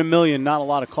 3rd and 1,000,000, not a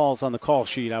lot of calls on the call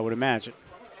sheet, I would imagine.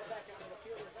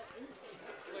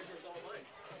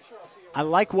 I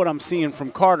like what I'm seeing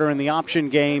from Carter in the option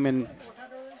game, and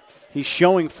he's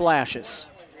showing flashes.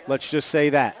 Let's just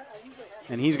say that.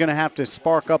 And he's going to have to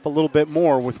spark up a little bit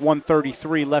more with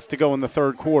 1:33 left to go in the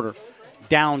 3rd quarter.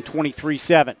 Down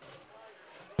 23-7.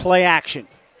 Play action.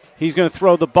 He's going to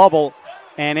throw the bubble,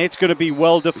 and it's going to be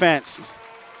well defensed.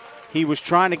 He was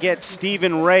trying to get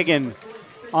Stephen Reagan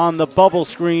on the bubble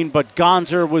screen, but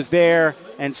Gonzer was there,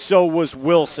 and so was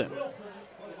Wilson.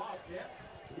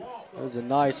 It was a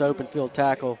nice open field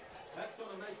tackle.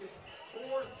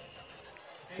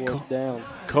 4th down.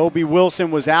 Kobe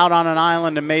Wilson was out on an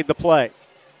island and made the play.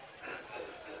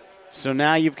 So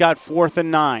now you've got 4th and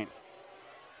 9.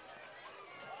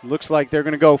 Looks like they're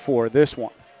going to go for this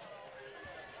one.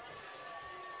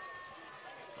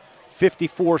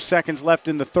 54 seconds left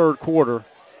in the 3rd quarter.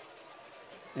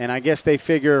 And I guess they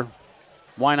figure,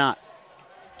 why not?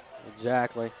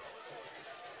 Exactly.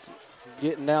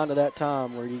 Getting down to that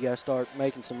time where you got to start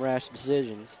making some rash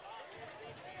decisions.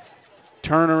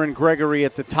 Turner and Gregory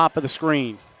at the top of the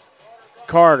screen.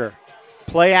 Carter,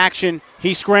 play action.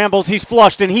 He scrambles, he's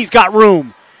flushed, and he's got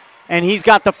room. And he's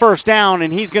got the 1st down,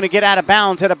 and he's going to get out of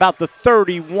bounds at about the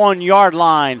 31-yard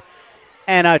line.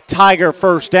 And a Tiger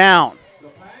 1st down.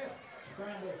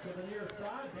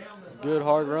 Good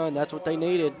hard run. That's what they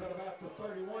needed.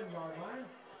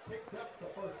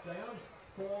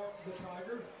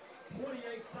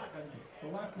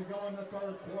 Left to go in the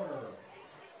 3rd quarter.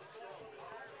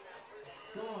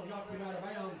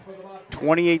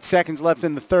 28 seconds left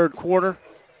in the 3rd quarter.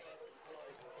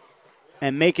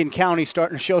 And Macon County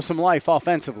starting to show some life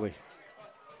offensively.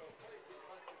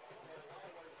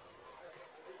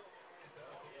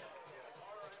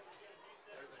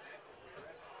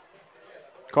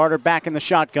 Carter back in the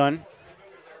shotgun.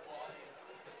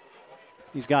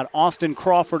 He's got Austin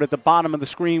Crawford at the bottom of the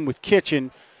screen with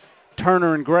Kitchen.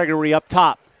 Turner and Gregory up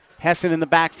top. Hessen in the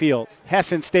backfield.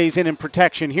 Hessen stays in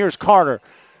protection. Here's Carter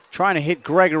trying to hit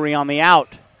Gregory on the out.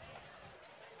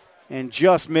 And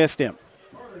just missed him.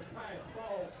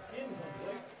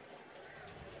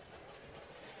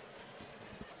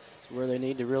 It's where they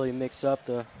need to really mix up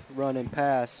the run and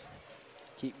pass.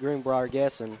 Keep Greenbrier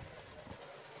guessing.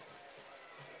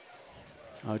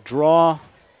 A draw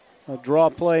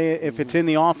play, if it's in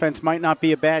the offense, might not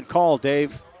be a bad call,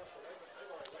 Dave.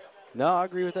 No, I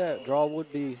agree with that. Draw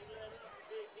would be,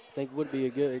 I think would be a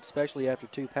good, especially after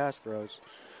 2 pass throws.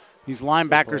 These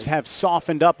linebackers have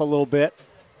softened up a little bit.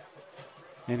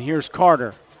 And here's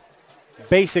Carter,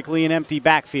 basically an empty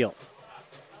backfield.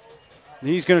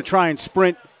 He's going to try and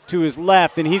sprint to his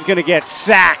left, and he's going to get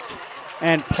sacked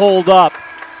and pulled up.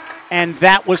 And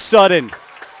that was Sutton.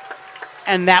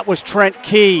 And that was Trent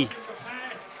Key.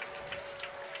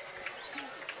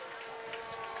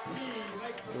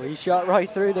 Well, he shot right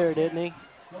through there, didn't he?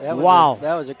 That was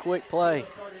that was a quick play.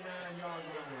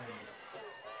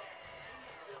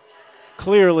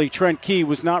 Clearly, Trent Key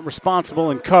was not responsible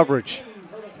in coverage.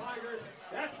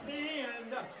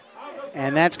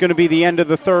 And that's going to be the end of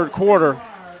the 3rd quarter.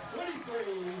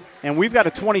 And we've got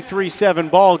a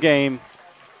 23-7 ball game.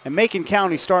 And Macon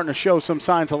County starting to show some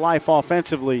signs of life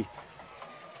offensively.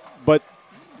 But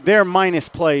their minus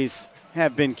plays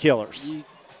have been killers.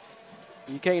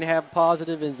 You can't have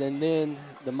positives and then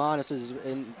the minuses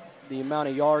and the amount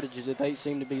of yardages that they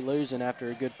seem to be losing after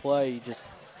a good play.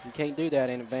 You can't do that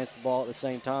and advance the ball at the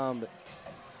same time. But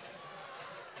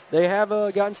they have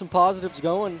gotten some positives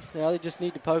going. Now they just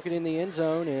need to poke it in the end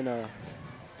zone and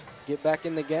get back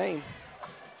in the game.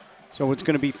 So it's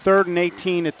going to be 3rd and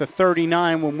 18 at the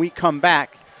 39 when we come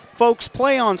back. Folks,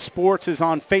 Play On Sports is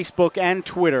on Facebook and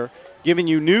Twitter, giving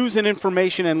you news and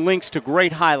information and links to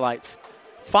great highlights.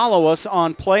 Follow us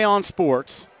on Play On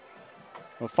Sports.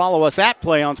 Or follow us at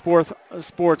Play On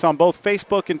Sports on both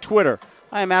Facebook and Twitter.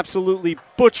 I am absolutely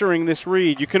butchering this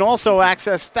read. You can also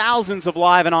access thousands of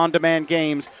live and on-demand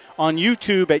games on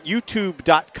YouTube at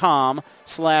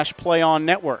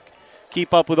youtube.com/playonnetwork.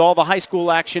 Keep up with all the high school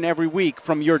action every week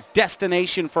from your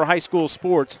destination for high school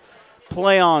sports,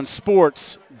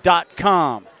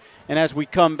 playonsports.com. And as we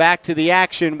come back to the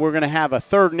action, we're going to have a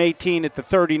 3rd and 18 at the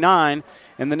 39.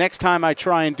 And the next time I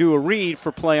try and do a read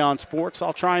for Play On Sports,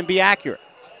 I'll try and be accurate.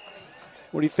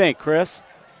 What do you think, Chris?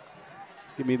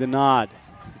 Give me the nod.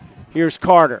 Here's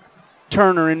Carter.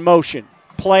 Turner in motion.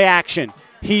 Play action.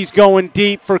 He's going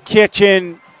deep for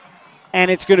Kitchen,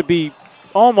 and it's going to be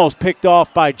almost picked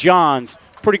off by Johns.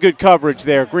 Pretty good coverage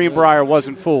there. Greenbrier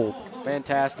wasn't fooled.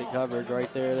 Fantastic coverage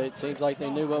right there. It seems like they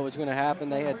knew what was going to happen.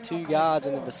 They had 2 guys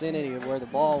in the vicinity of where the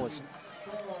ball was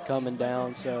coming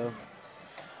down, so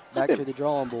back to the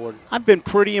drawing board. I've been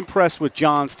pretty impressed with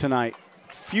Johns tonight.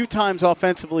 Few times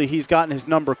offensively he's gotten his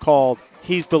number called.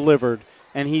 He's delivered,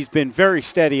 and he's been very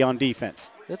steady on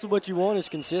defense. That's what you want is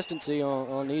consistency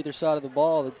on either side of the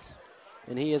ball,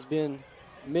 and he has been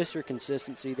Mr.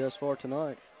 Consistency thus far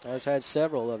tonight. Has had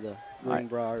several of the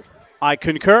Greenbriers. I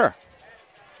concur.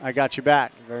 I got you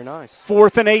back. Very nice.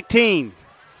 4th and 18.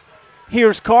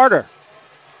 Here's Carter.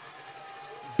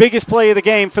 Biggest play of the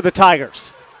game for the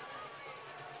Tigers.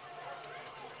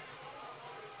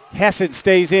 Hessen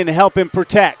stays in to help him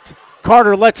protect.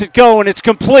 Carter lets it go, and it's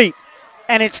complete.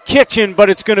 And it's Kitchen, but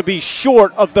it's going to be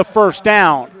short of the first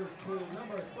down.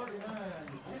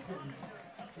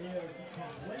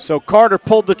 So Carter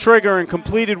pulled the trigger and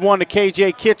completed one to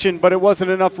KJ Kitchen, but it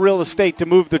wasn't enough real estate to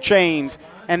move the chains,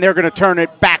 and they're going to turn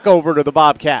it back over to the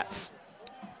Bobcats.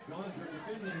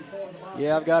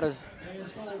 Yeah, I've got a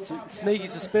sneaky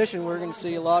suspicion we're going to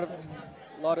see a lot of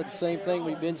the same thing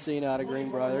we've been seeing out of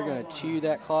Greenbrier. They're going to chew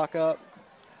that clock up,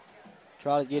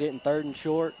 try to get it in 3rd and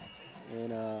short,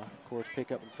 and, of course,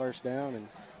 pick up the first down and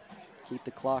keep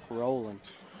the clock rolling.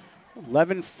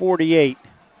 11:48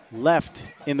 left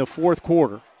in the 4th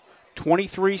quarter.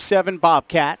 23-7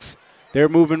 Bobcats. They're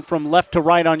moving from left to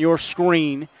right on your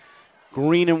screen.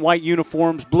 Green and white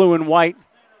uniforms, blue and white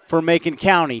for Macon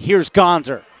County. Here's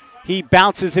Gonzer. He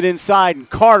bounces it inside, and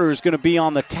Carter is going to be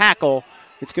on the tackle.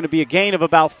 It's going to be a gain of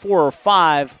about 4 or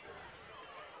 5.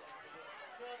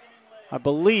 I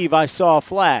believe I saw a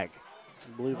flag. I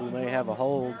believe we may have a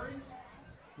hold.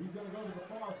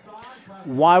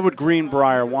 Why would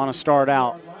Greenbrier want to start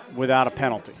out without a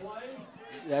penalty?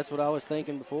 That's what I was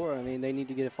thinking before. I mean, they need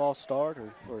to get a false start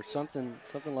or something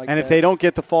like that. And if they don't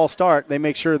get the false start, they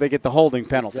make sure they get the holding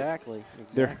penalty. Exactly.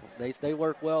 They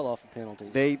work well off of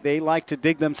penalties. They like to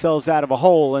dig themselves out of a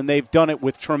hole, and they've done it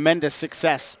with tremendous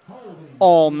success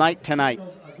all night tonight.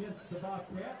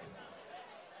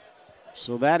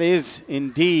 So that is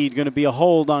indeed going to be a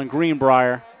hold on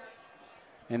Greenbrier,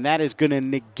 and that is going to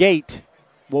negate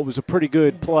what was a pretty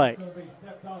good play.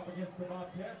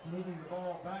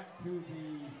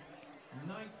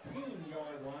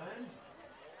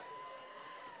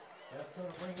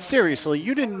 Seriously,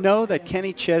 you didn't know that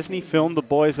Kenny Chesney filmed the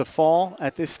boys a fall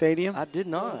at this stadium? I did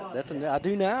not. I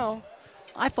do now.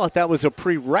 I thought that was a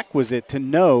prerequisite to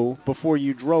know before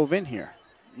you drove in here.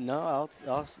 No,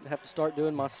 I'll have to start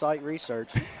doing my site research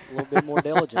a little bit more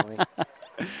diligently.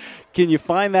 Can you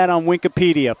find that on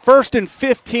Wikipedia? 1st and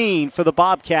 15 for the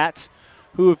Bobcats,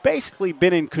 who have basically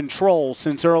been in control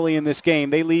since early in this game.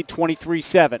 They lead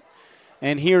 23-7.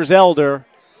 And here's Elder,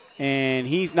 and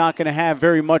he's not going to have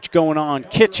very much going on.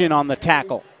 Kitchen on the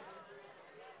tackle.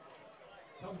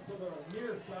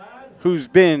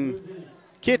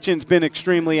 Kitchen's been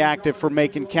extremely active for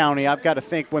Macon County. I've got to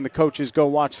think when the coaches go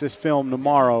watch this film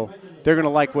tomorrow, they're going to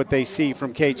like what they see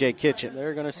from KJ Kitchen.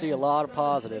 They're going to see a lot of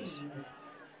positives,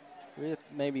 with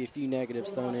maybe a few negatives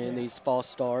thrown in, these false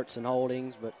starts and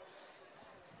holdings. But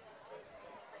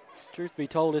truth be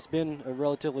told, it's been a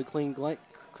relatively clean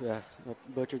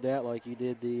butchered that like you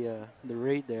did the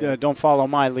read there. Don't follow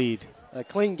my lead. A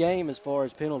clean game as far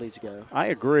as penalties go. I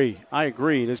agree.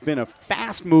 It has been a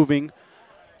fast-moving,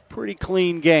 pretty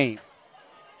clean game.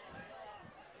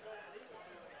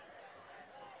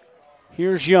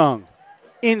 Here's Young.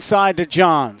 Inside to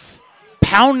Johns.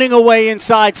 Pounding away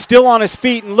inside, still on his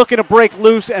feet and looking to break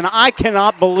loose, and I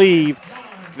cannot believe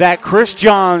that Chris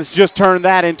Johns just turned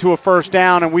that into a first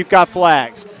down, and we've got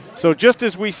flags. So just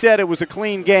as we said it was a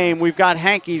clean game, we've got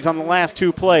hankies on the last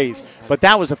 2 plays. But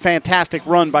that was a fantastic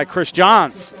run by Chris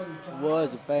Johns. It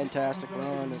was a fantastic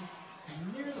run.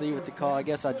 Let's see what the call. I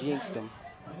guess I jinxed him.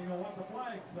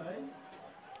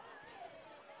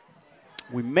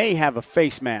 We may have a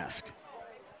face mask.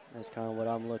 That's kind of what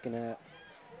I'm looking at.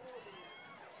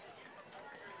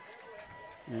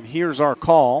 And here's our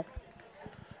call.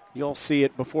 You'll see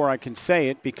it before I can say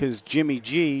it because Jimmy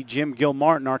G, Jim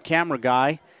Gilmartin, our camera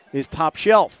guy, is top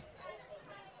shelf.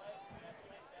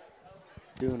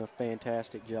 Doing a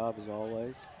fantastic job as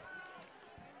always.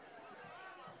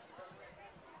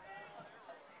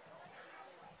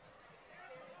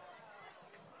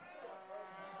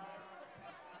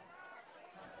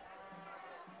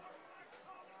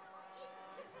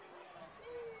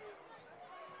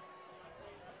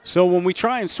 So when we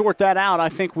try and sort that out, I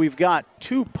think we've got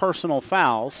 2 personal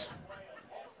fouls.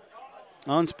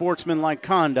 Unsportsmanlike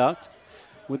conduct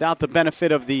without the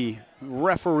benefit of the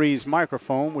referee's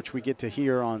microphone, which we get to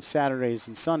hear on Saturdays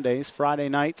and Sundays. Friday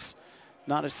nights,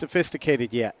 not as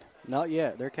sophisticated yet. Not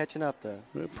yet. They're catching up, though.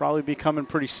 It'll probably be coming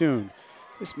pretty soon.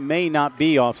 This may not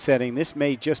be offsetting. This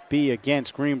may just be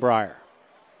against Greenbrier.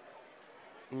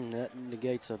 That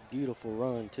negates a beautiful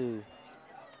run, too.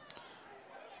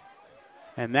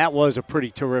 And that was a pretty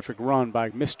terrific run by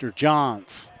Mr.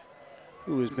 Johns,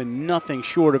 who has been nothing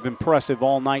short of impressive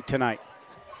all night tonight.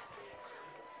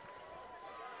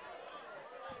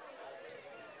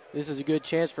 This is a good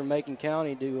chance for Macon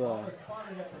County to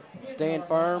stand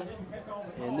firm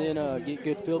and then get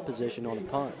good field position on a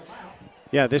punt.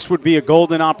 Yeah, this would be a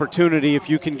golden opportunity if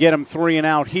you can get them 3 and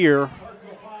out here.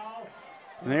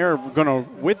 And they're going to,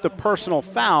 with the personal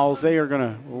fouls, they are going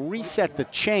to reset the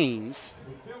chains.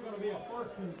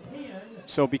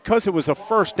 So because it was a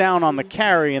first down on the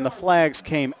carry and the flags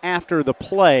came after the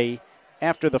play,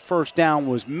 after the first down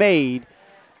was made,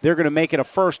 they're going to make it a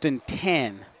 1st and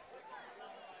 10.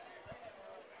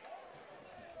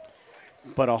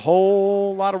 But a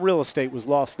whole lot of real estate was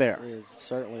lost there. It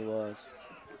certainly was.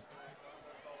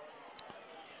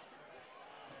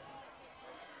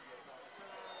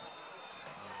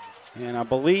 And I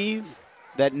believe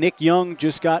that Nick Young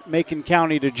just got Macon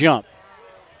County to jump.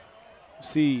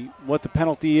 See what the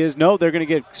penalty is. No, they're going to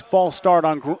get false start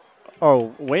on.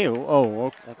 Oh, wait.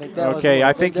 Oh, okay.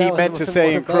 I think he meant to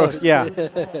say encroach. Yeah.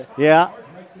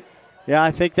 Yeah, I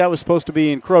think that was supposed to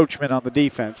be encroachment on the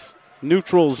defense.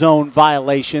 Neutral zone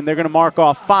violation. They're going to mark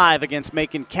off 5 against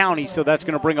Macon County, so that's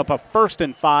going to bring up a 1st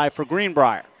and 5 for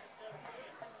Greenbrier.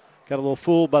 Got a little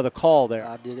fooled by the call there.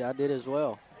 I did as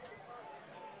well.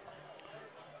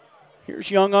 Here's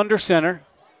Young under center.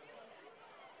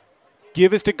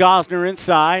 Give us to Gosner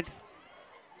inside.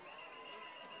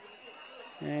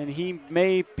 And he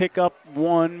may pick up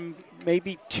 1,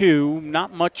 maybe 2.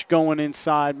 Not much going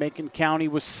inside. Macon County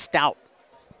was stout.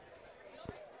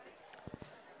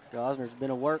 Gosner's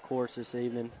been a workhorse this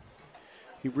evening.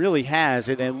 He really has.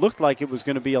 And it looked like it was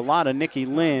going to be a lot of Nicky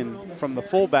Lynn from the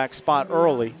fullback spot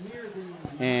early.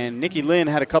 And Nicky Lynn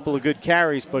had a couple of good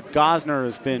carries, but Gosner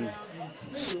has been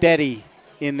steady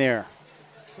in there.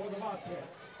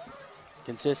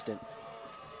 Consistent.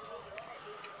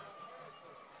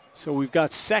 So we've got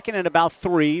 2nd and about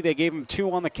 3. They gave him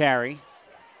 2 on the carry.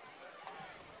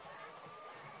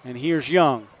 And here's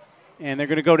Young. And they're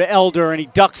going to go to Elder, and he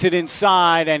ducks it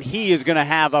inside, and he is going to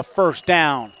have a 1st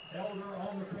down.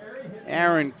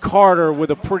 Aaron Carter with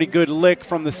a pretty good lick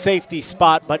from the safety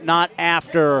spot, but not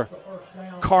after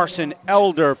Carson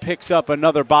Elder picks up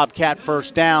another Bobcat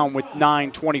 1st down with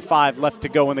 9:25 left to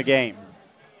go in the game.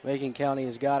 Macon County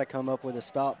has got to come up with a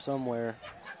stop somewhere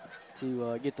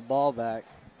to get the ball back.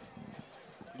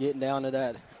 Getting down to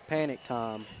that panic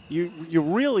time. You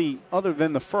really, other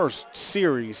than the first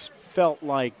series, felt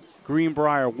like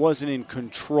Greenbrier wasn't in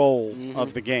control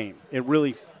of the game. It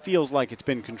really feels like it's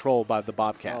been controlled by the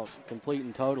Bobcats. Oh, complete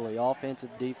and totally. Offensive,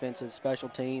 defensive, special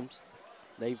teams.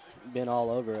 They've been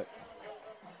all over it.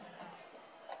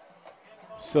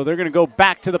 So they're going to go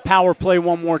back to the power play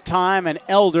one more time, and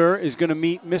Elder is going to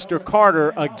meet Mr.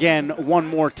 Carter again one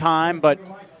more time, but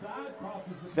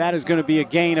that is going to be a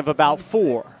gain of about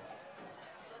 4.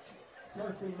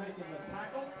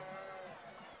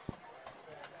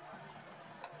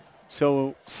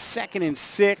 So 2nd and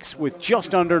 6 with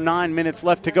just under 9 minutes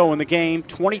left to go in the game.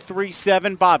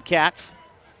 23-7 Bobcats.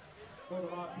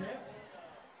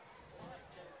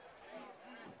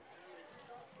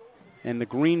 And the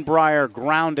Greenbrier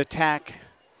ground attack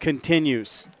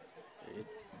continues.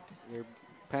 They're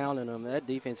pounding them. That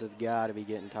defense has got to be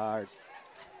getting tired.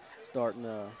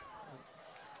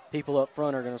 People up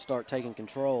front are going to start taking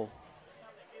control.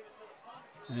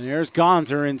 And there's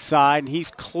Gonzer inside, and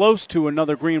he's close to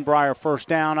another Greenbrier 1st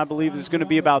down. I believe this is going to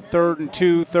be about 3rd and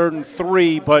 2, 3rd and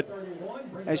 3, but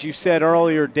as you said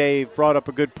earlier, Dave brought up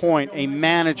a good point, a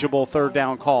manageable 3rd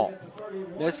down call.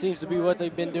 That seems to be what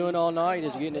they've been doing all night,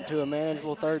 is getting it to a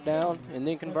manageable 3rd down and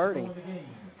then converting.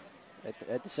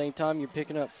 At the same time, you're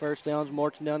picking up 1st downs,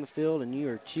 marching down the field, and you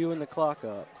are chewing the clock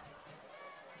up.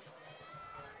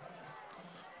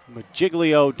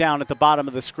 Magiglio down at the bottom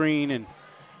of the screen, and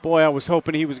boy, I was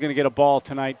hoping he was going to get a ball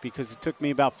tonight because it took me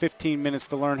about 15 minutes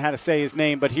to learn how to say his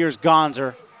name. But here's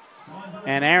Gonzer,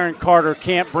 and Aaron Carter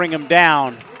can't bring him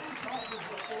down.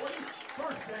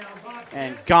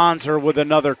 And Gonzer with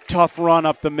another tough run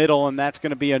up the middle, and that's going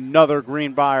to be another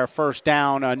Greenbrier first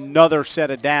down, another set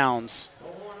of downs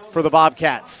for the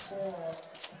Bobcats.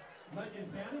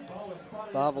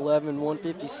 5'11",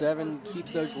 157,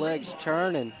 keeps those legs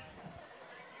churning.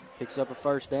 Picks up a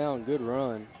first down, good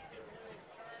run.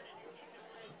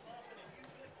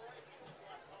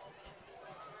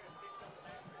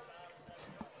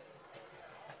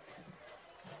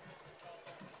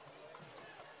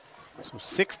 So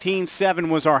 16-7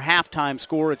 was our halftime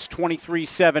score. It's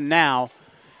 23-7 now.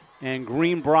 And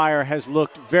Greenbrier has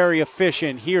looked very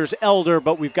efficient. Here's Elder,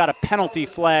 but we've got a penalty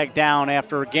flag down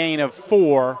after a gain of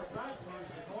 4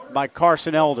 by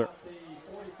Carson Elder.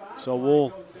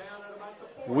 So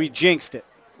we jinxed it.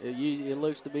 It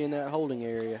looks to be in that holding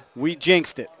area. We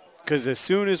jinxed it because as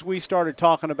soon as we started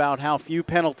talking about how few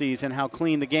penalties and how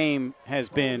clean the game has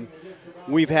been,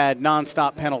 we've had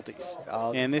nonstop penalties.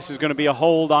 And this is going to be a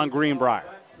hold on Greenbrier.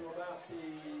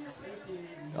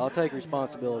 I'll take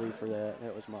responsibility for that.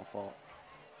 That was my fault.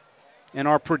 And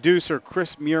our producer,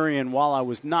 Chris Murian, while I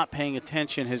was not paying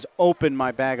attention, has opened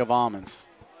my bag of almonds.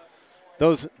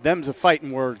 Them's a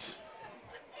fighting words.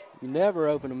 You never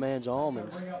open a man's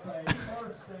almonds.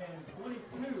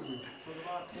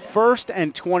 First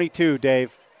and 22,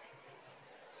 Dave.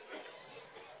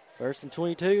 First and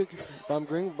 22. If I'm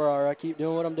Greenbrier, I keep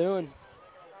doing what I'm doing.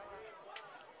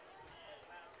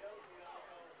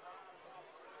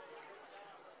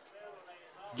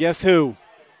 Guess who?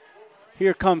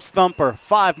 Here comes Thumper.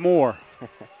 5 more.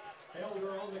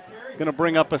 Going to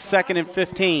bring up a 2nd and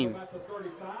 15.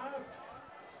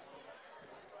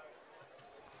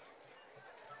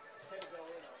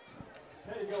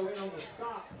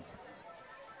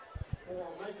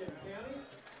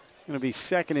 Going to be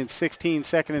 2nd and 16,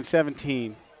 2nd and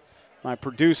 17. My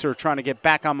producer trying to get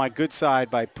back on my good side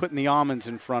by putting the almonds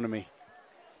in front of me.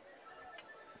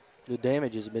 The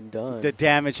damage has been done. The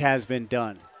damage has been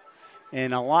done.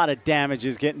 And a lot of damage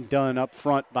is getting done up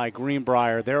front by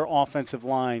Greenbrier. Their offensive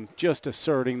line just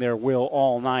asserting their will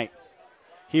all night.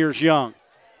 Here's Young.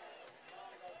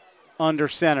 Under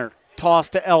center. Toss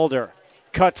to Elder.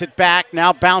 Cuts it back.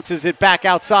 Now bounces it back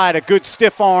outside. A good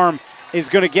stiff arm is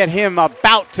going to get him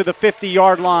about to the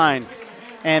 50-yard line.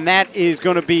 And that is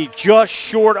going to be just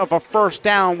short of a first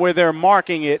down where they're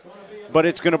marking it. But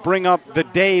it's going to bring up the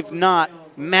Dave Knott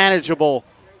manageable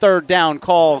 3rd down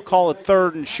call. Call it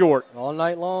 3rd and short. All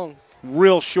night long.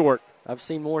 Real short. I've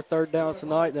seen more 3rd downs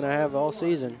tonight than I have all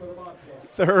season.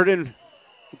 We'll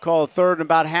call it 3rd and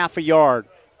about half a yard.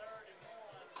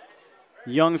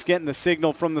 Young's getting the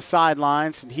signal from the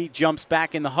sidelines, and he jumps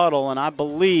back in the huddle, and I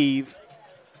believe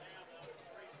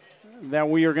that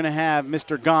we are going to have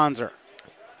Mr. Gonzer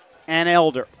and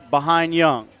Elder behind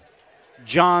Young.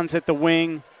 Johns at the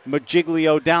wing,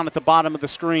 Magiglio down at the bottom of the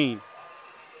screen.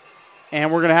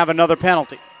 And we're going to have another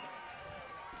penalty.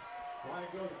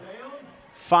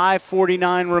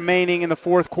 5:49 remaining in the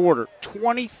 4th quarter.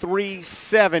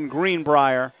 23-7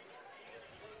 Greenbrier.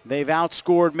 They've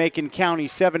outscored Macon County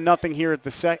 7-0 here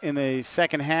at in the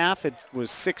second half. It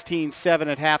was 16-7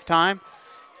 at halftime.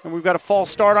 And we've got a false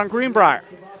start on Greenbrier.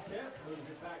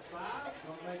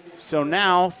 So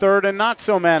now 3rd and not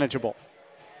so manageable.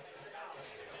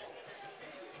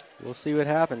 We'll see what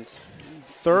happens.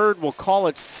 3rd, we'll call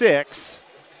it 6.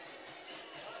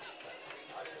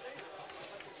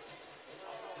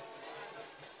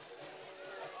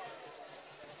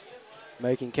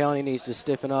 Macon County needs to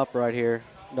stiffen up right here.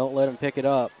 Don't let them pick it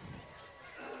up.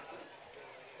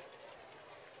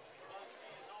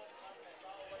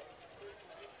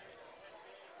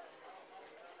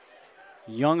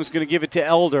 Young's going to give it to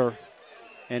Elder,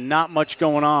 and not much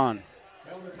going on.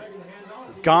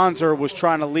 Gonzer was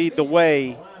trying to lead the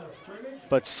way,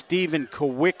 but Stephen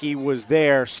Kowicki was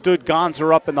there, stood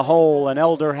Gonzer up in the hole, and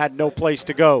Elder had no place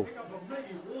to go.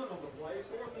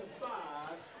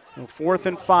 4th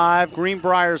and 5.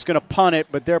 Greenbrier's going to punt it,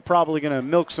 but they're probably going to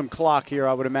milk some clock here,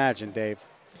 I would imagine, Dave.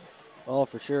 Oh,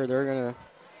 for sure. They're going to.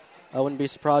 I wouldn't be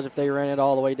surprised if they ran it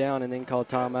all the way down and then called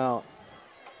timeout.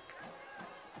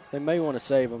 They may want to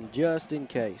save them just in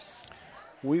case.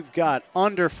 We've got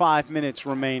under 5 minutes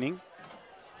remaining.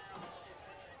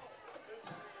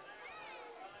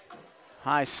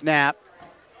 High snap,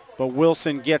 but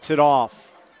Wilson gets it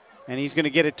off. And he's going to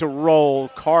get it to roll.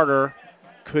 Carter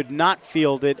could not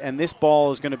field it, and this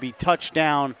ball is going to be touched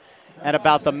down at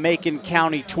about the Macon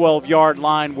County 12-yard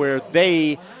line, where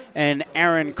they and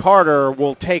Aaron Carter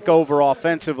will take over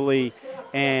offensively,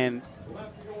 and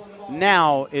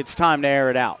now it's time to air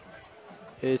it out.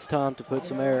 It's time to put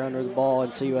some air under the ball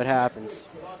and see what happens.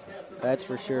 That's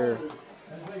for sure. As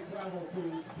they travel to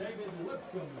David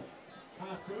Lipscomb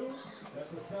High School.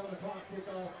 That's a 7 o'clock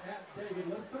kickoff at David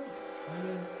Lipscomb. And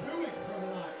then 2 weeks from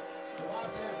tonight, the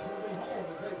Bobcats will be home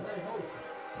as they play host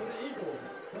to the Eagles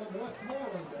from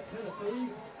Westmoreland, Tennessee.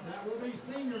 That will be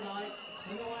senior night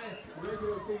in the last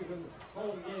regular season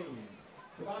home game.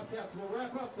 The Bobcats will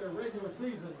wrap up their regular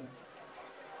season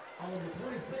on the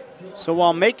 26th. So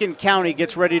while Macon County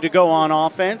gets ready to go on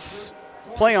offense,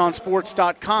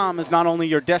 PlayOnSports.com is not only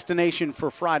your destination for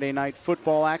Friday night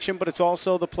football action, but it's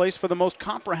also the place for the most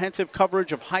comprehensive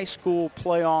coverage of high school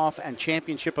playoff and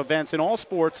championship events in all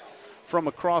sports from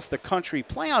across the country.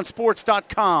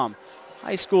 PlayOnSports.com.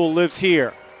 High school lives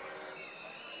here.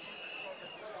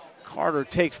 Carter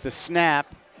takes the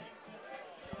snap,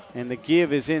 and the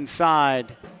give is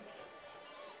inside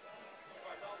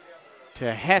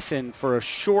to Hessen for a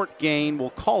short gain.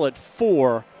 We'll call it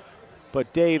 4.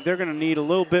 But, Dave, they're going to need a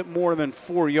little bit more than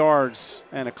 4 yards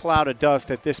and a cloud of dust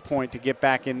at this point to get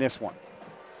back in this one.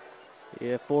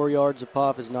 Yeah, 4 yards a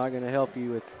pop is not going to help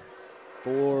you with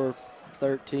 4,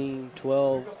 13,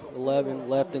 12, 11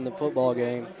 left in the football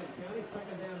game.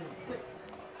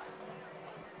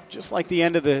 Just like the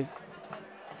end of the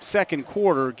second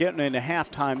quarter, getting into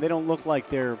halftime, they don't look like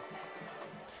they're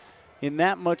in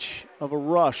that much of a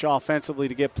rush offensively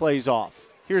to get plays off.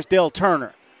 Here's Dale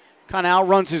Turner. Kind of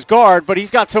outruns his guard, but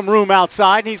he's got some room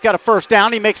outside, and he's got a first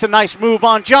down. He makes a nice move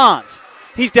on Johns.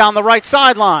 He's down the right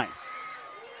sideline.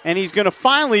 And he's going to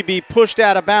finally be pushed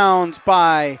out of bounds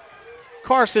by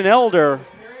Carson Elder.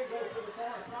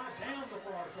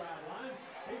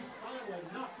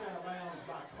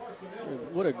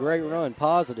 What a great run.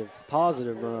 Positive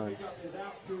run.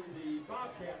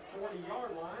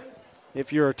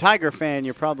 If you're a Tiger fan,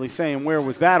 you're probably saying, where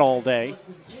was that all day?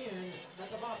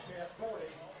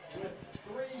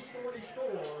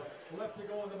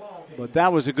 But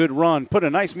that was a good run. Put a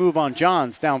nice move on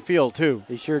Johns downfield, too.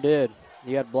 He sure did.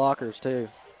 He had blockers, too.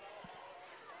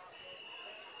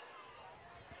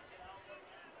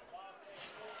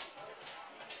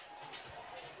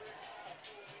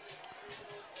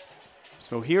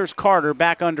 So here's Carter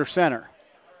back under center.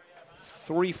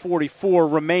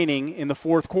 3:44 remaining in the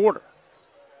fourth quarter.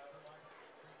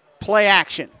 Play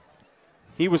action.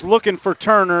 He was looking for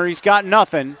Turner. He's got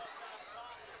nothing.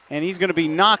 And he's going to be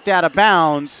knocked out of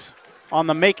bounds on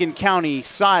the Macon County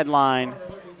sideline.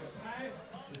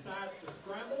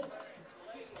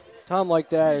 Time like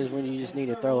that is when you just need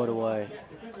to throw it away.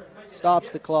 Stops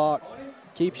the clock,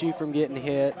 keeps you from getting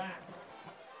hit,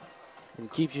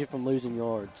 and keeps you from losing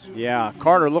yards. Yeah,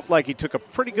 Carter looked like he took a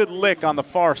pretty good lick on the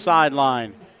far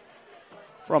sideline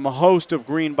from a host of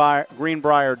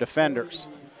Greenbrier defenders.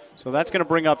 So that's going to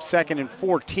bring up 2nd and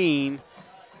 14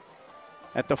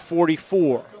 at the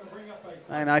 44.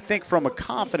 And I think from a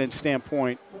confidence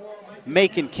standpoint,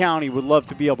 Macon County would love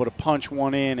to be able to punch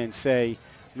one in and say,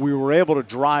 we were able to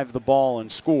drive the ball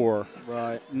and score,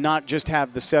 right? Not just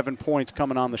have the 7 points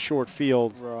coming on the short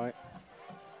field, right,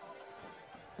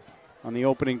 on the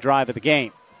opening drive of the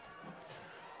game.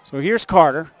 So here's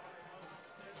Carter.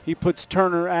 He puts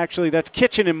Turner, actually, that's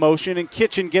Kitchen in motion, and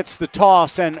Kitchen gets the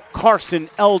toss, and Carson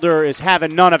Elder is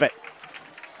having none of it.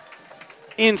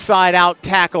 Inside-out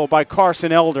tackle by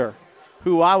Carson Elder,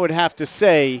 who I would have to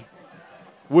say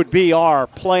would be our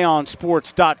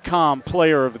PlayOnSports.com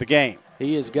player of the game.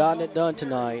 He has gotten it done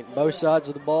tonight. Both sides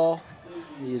of the ball,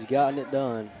 he has gotten it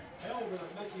done.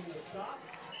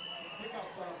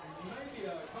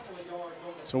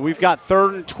 So we've got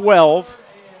 3rd and 12,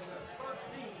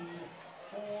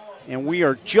 and we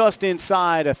are just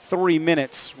inside of 3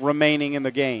 minutes remaining in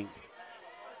the game.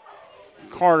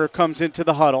 Carter comes into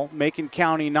the huddle. Macon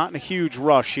County not in a huge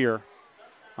rush here.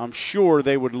 I'm sure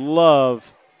they would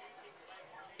love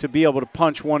to be able to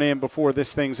punch one in before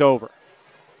this thing's over.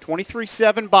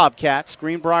 23-7 Bobcats.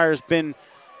 Greenbrier's been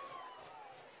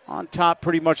on top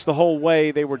pretty much the whole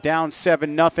way. They were down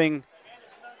 7-0.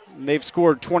 They've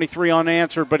scored 23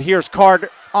 unanswered, but here's Carter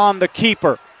on the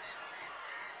keeper.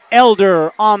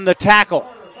 Elder on the tackle.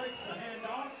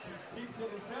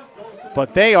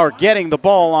 But they are getting the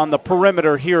ball on the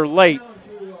perimeter here late.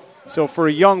 So for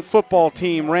a young football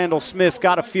team, Randall Smith's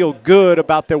got to feel good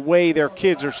about the way their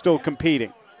kids are still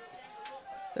competing.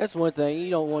 That's one thing you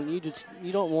don't want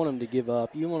them to give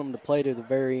up. You want them to play to the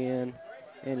very end,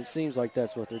 and it seems like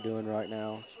that's what they're doing right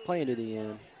now. Just playing to the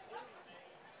end.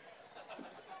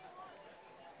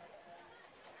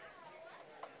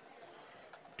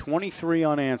 .23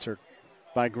 unanswered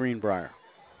by Greenbrier.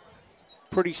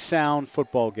 pretty sound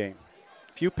football game.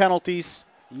 Few penalties.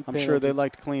 I'm sure they'd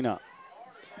like to clean up.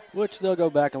 Which they'll go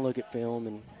back and look at film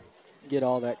and get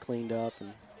all that cleaned up.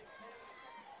 And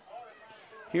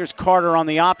here's Carter on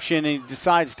the option, and he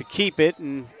decides to keep it,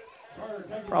 and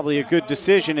probably a good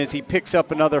decision as he picks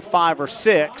up another 5 or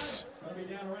 6.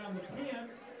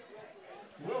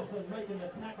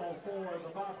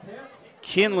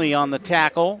 Kinley on the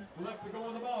tackle.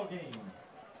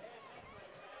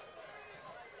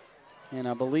 And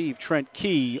I believe Trent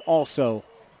Key also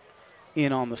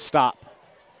in on the stop.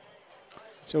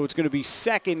 So it's going to be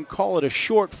second, call it a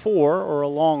short 4 or a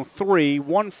long 3,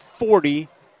 1:40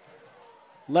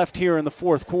 left here in the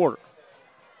fourth quarter.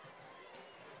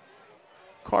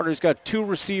 Carter's got 2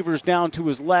 receivers down to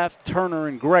his left, Turner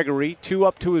and Gregory, 2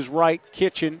 up to his right.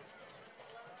 Kitchen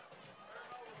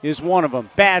is one of them.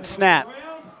 Bad snap.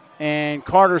 And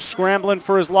Carter scrambling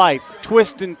for his life.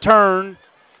 Twist and turn.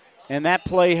 And that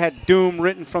play had doom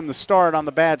written from the start on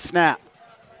the bad snap.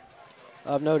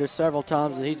 I've noticed several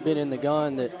times that he's been in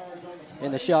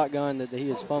the shotgun that he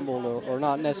has fumbled, or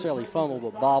not necessarily fumbled,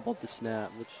 but bobbled the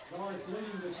snap, which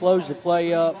slows the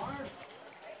play up,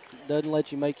 doesn't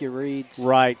let you make your reads.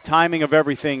 Right. Timing of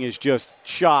everything is just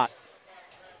shot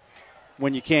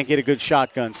when you can't get a good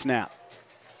shotgun snap.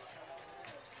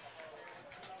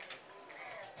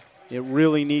 It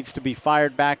really needs to be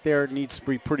fired back there. It needs to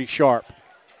be pretty sharp.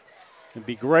 It'd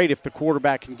be great if the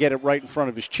quarterback can get it right in front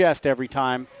of his chest every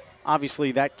time.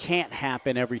 Obviously, that can't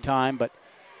happen every time, but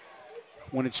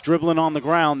when it's dribbling on the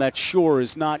ground, that sure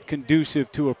is not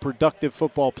conducive to a productive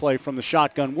football play from the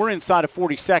shotgun. We're inside of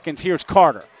 40 seconds. Here's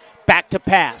Carter. Back to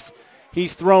pass.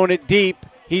 He's throwing it deep.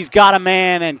 He's got a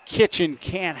man, and Kitchen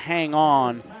can't hang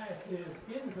on.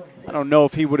 I don't know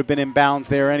if he would have been in bounds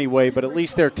there anyway, but at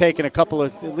least they're taking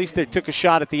at least they took a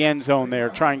shot at the end zone there,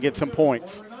 try and get some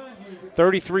points.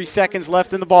 33 seconds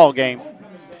left in the ball game.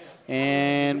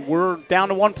 And we're down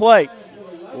to 1 play.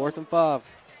 4th and 5.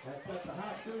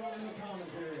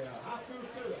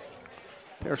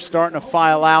 They're starting to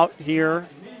file out here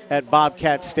at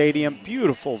Bobcat Stadium.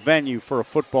 Beautiful venue for a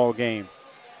football game.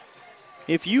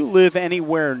 If you live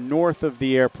anywhere north of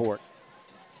the airport,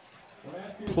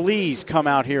 please come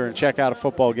out here and check out a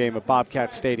football game at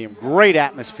Bobcat Stadium. Great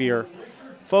atmosphere.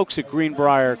 Folks at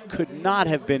Greenbrier could not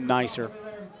have been nicer.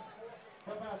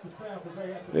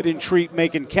 They didn't treat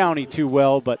Macon County too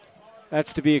well, but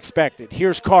that's to be expected.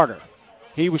 Here's Carter.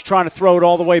 He was trying to throw it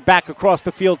all the way back across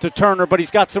the field to Turner, but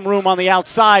he's got some room on the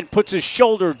outside, puts his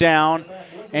shoulder down,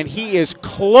 and he is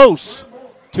close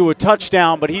to a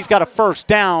touchdown, but he's got a first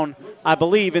down, I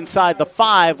believe, inside the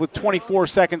 5 with 24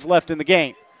 seconds left in the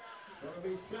game.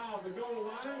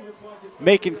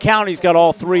 Macon County's got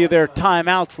all 3 of their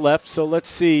timeouts left, so let's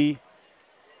see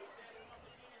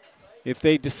if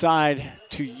they decide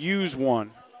to use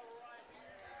one.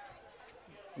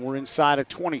 We're inside of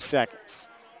 20 seconds.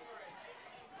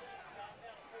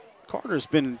 Carter's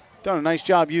done a nice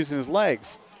job using his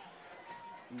legs.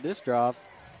 This drive,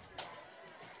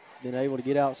 been able to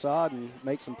get outside and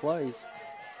make some plays.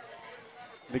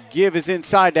 The give is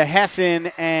inside to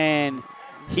Hessen, and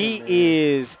he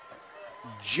is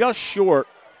just short.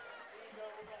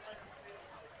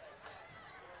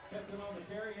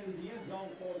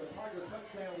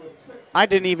 I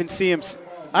didn't even see him.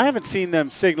 I haven't seen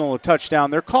them signal a touchdown.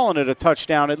 They're calling it a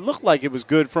touchdown. It looked like it was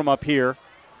good from up here.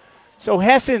 So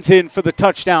Hessen's in for the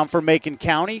touchdown for Macon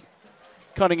County,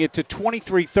 cutting it to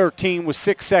 23-13 with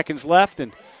 6 seconds left.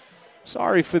 And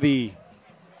sorry for the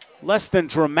less than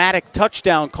dramatic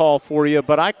touchdown call for you,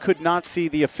 but I could not see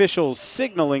the officials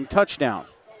signaling touchdown.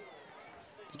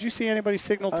 Did you see anybody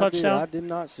signal touchdown? I did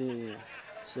not see a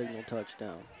signal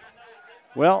touchdown.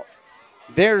 Well,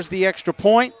 there's the extra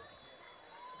point.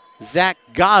 Zach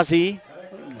Ghazi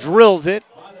drills it.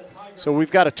 So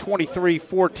we've got a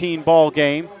 23-14 ball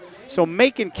game. So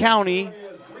Macon County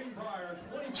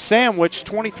sandwiched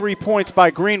 23 points by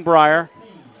Greenbrier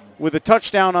with a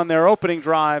touchdown on their opening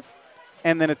drive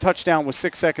and then a touchdown with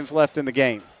 6 seconds left in the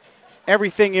game.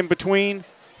 Everything in between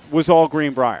was all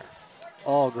Greenbrier.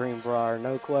 All Greenbrier,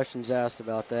 no questions asked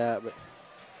about that. But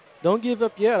don't give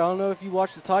up yet. I don't know if you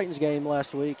watched the Titans game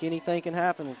last week. Anything can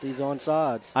happen with these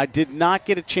onside. I did not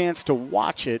get a chance to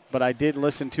watch it, but I did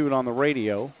listen to it on the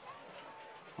radio.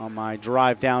 On my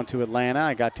drive down to Atlanta,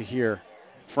 I got to hear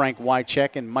Frank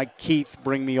Wycheck and Mike Keith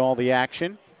bring me all the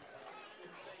action.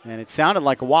 And it sounded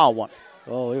like a wild one.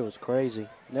 Oh, it was crazy.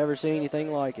 Never seen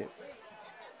anything like it.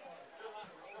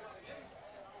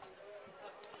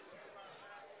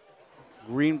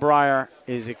 Greenbrier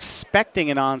is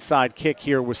expecting an onside kick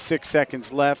here with 6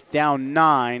 seconds left. Down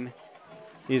 9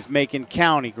 is Macon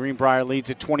County. Greenbrier leads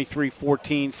at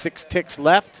 23-14, 6 ticks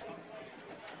left.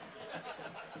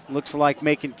 Looks like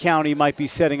Macon County might be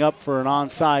setting up for an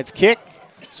onside kick.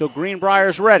 So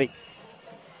Greenbrier's ready.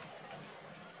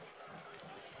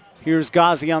 Here's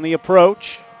Ghazi on the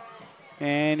approach.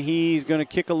 And he's going to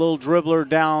kick a little dribbler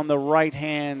down the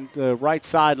right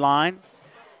sideline.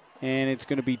 And it's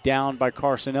going to be down by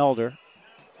Carson Elder.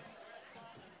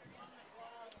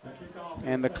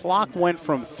 And the clock went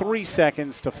from 3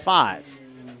 seconds to 5.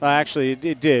 Actually,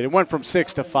 it did. It went from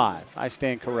 6 to 5. I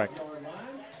stand corrected.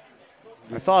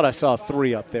 I thought I saw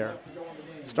 3 up there.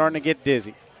 Starting to get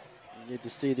dizzy. Good to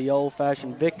see the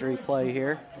old-fashioned victory play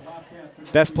here.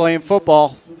 Best play in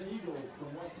football.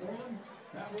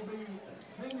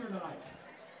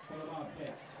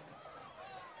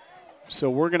 So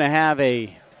we're going to have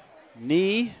a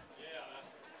knee,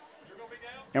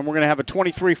 and we're going to have a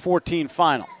 23-14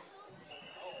 final.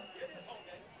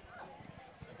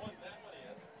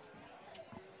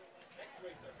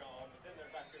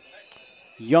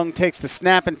 Young takes the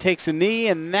snap and takes a knee,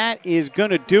 and that is going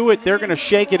to do it. They're going to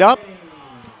shake it up.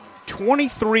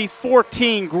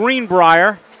 23-14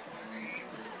 Greenbrier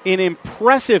in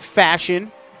impressive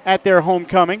fashion at their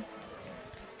homecoming.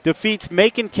 Defeats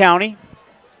Macon County.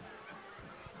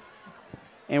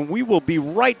 And we will be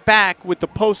right back with the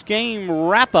post-game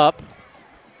wrap-up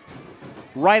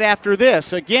right after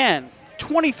this. Again,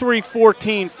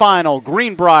 23-14 final.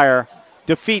 Greenbrier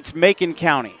defeats Macon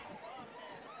County.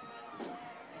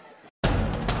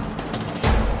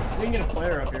 We can get a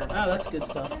player up here. Oh, that's good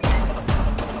stuff. All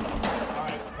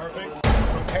right, perfect.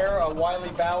 Prepare a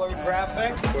Wiley Ballard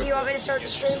graphic. Do you want me to start the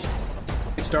stream?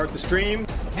 Start the stream.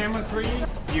 Camera 3.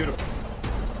 Beautiful.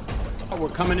 We're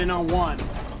coming in on 1.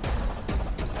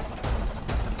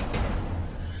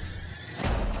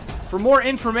 For more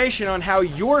information on how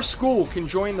your school can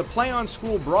join the Play on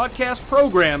School broadcast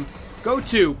program, go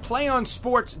to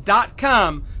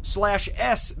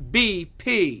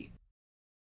playonsports.com/SBP.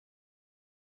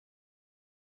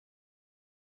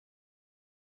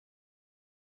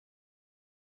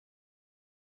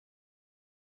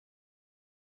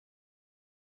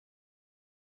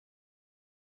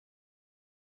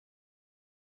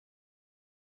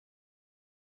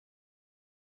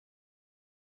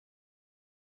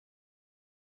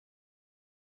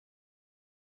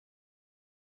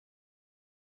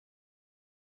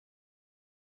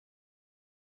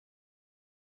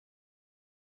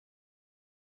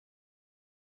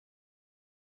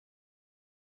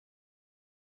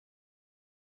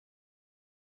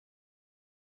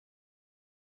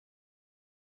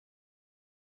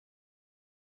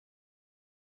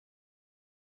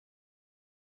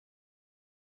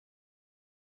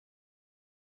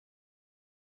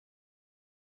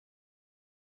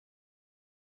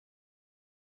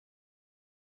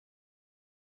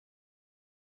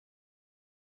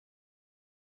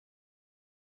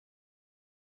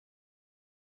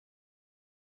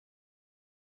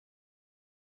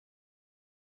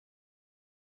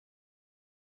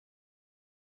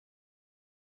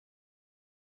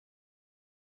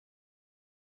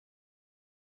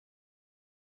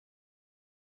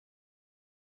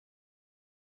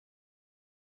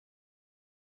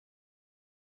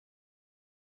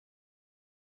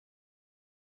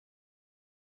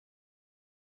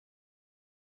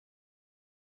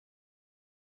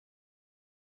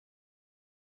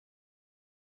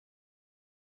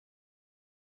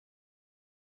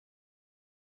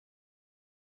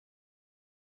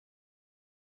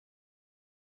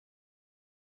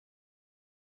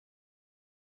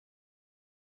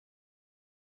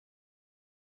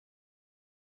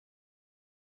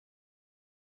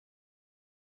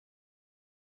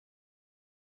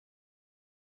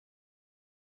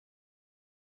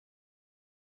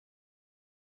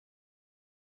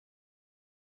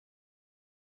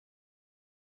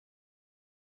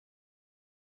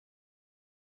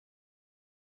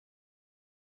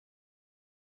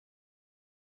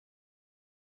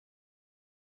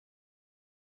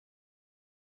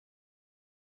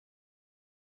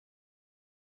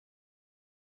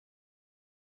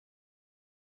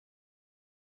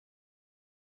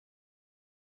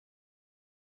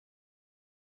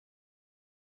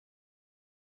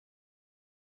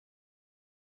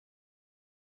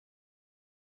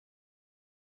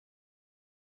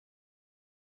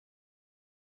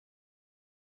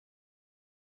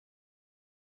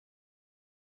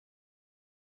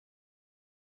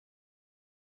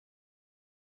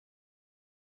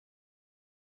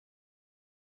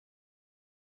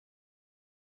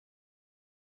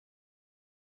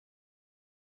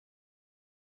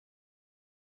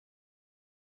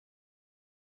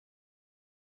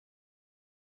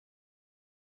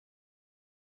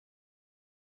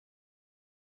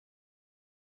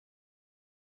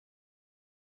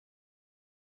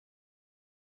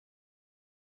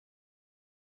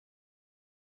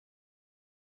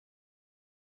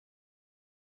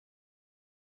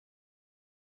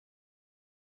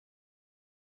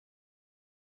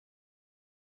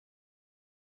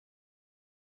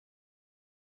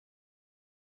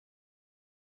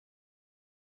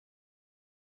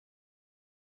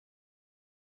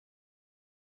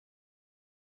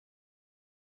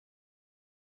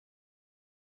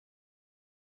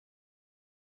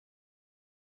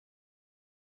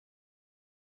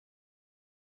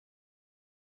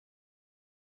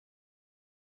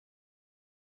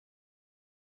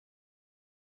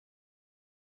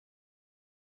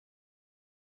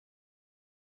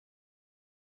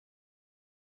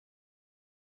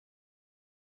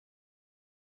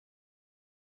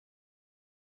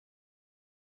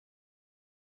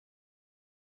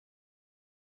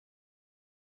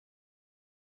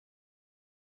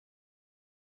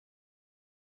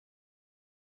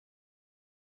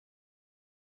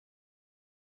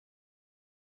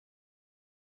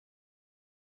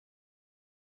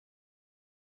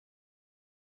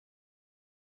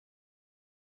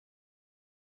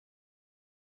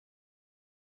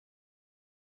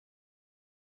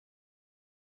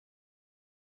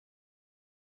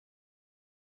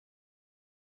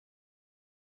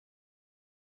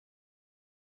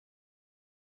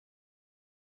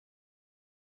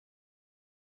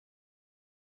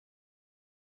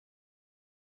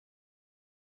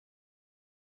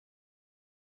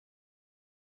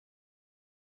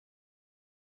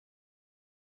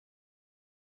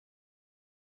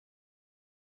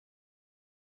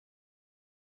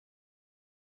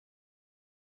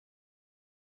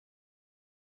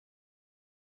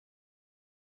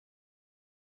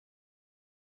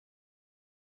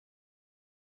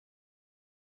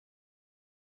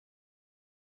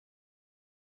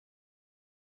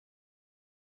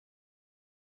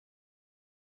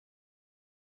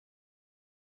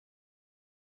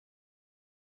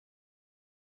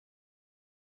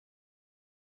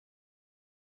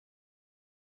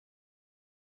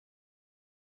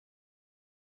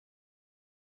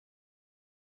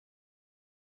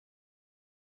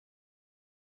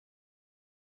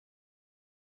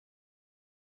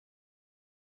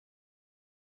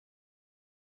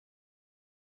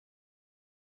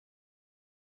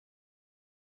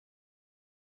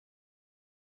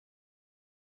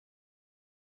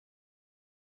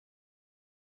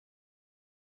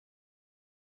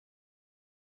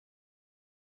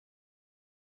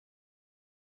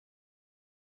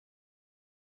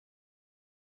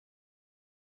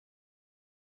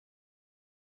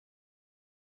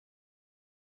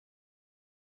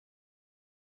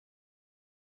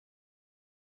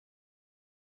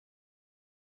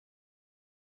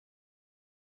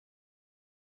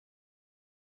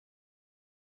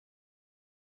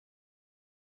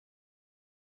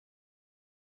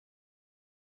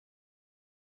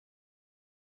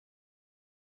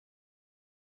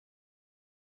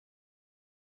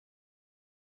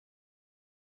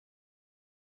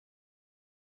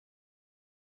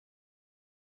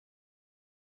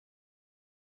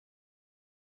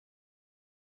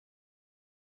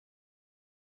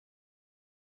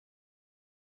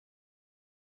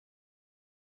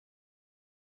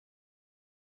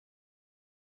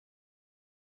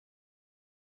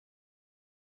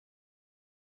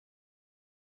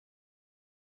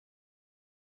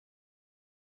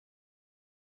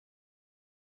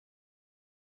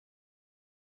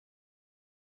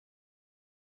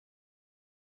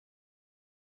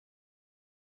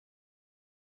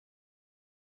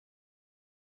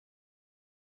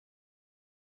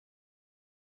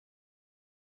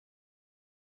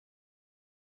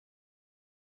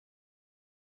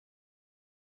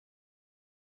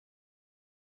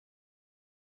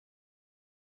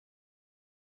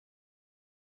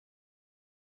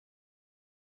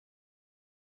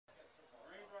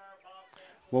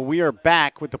 Well, we are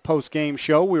back with the post-game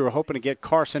show. We were hoping to get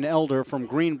Carson Elder from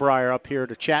Greenbrier up here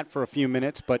to chat for a few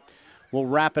minutes, but we'll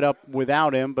wrap it up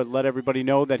without him, but let everybody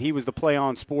know that he was the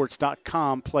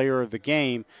PlayOnSports.com player of the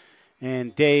game.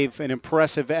 And, Dave, an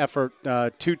impressive effort.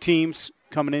 Two teams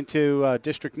coming into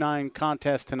District 9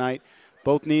 contest tonight,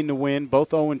 both needing to win,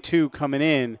 both 0-2 coming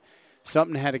in.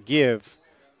 Something had to give,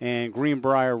 and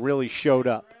Greenbrier really showed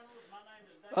up.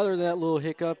 Other than that little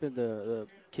hiccup in the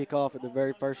kickoff at the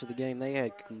very first of the game, they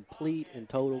had complete and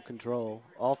total control.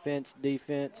 Offense,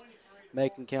 defense.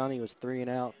 Macon County was 3 and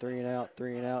out, 3 and out,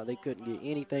 3 and out. They couldn't get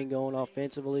anything going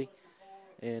offensively.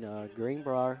 And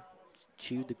Greenbrier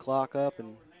chewed the clock up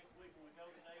and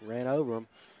ran over them.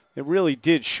 It really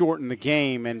did shorten the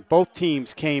game, and both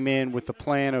teams came in with the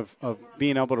plan of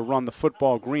being able to run the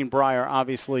football. Greenbrier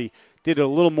obviously did it a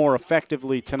little more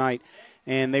effectively tonight,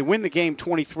 and they win the game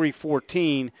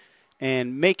 23-14,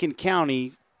 and Macon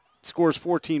County scores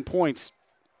 14 points.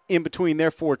 In between their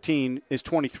 14 is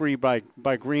 23 by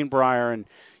Greenbrier, and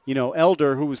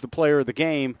Elder, who was the player of the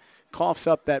game, coughs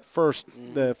up that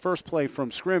the first play from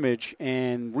scrimmage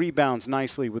and rebounds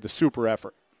nicely with a super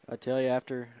effort. I tell you,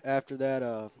 after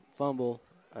that fumble,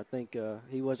 I think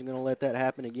he wasn't going to let that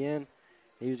happen again.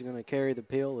 He was going to carry the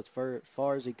pill as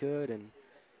far as he could and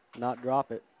not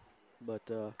drop it. But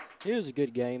it was a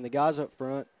good game. The guys up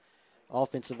front,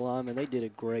 offensive linemen, they did a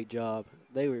great job.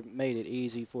 They made it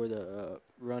easy for the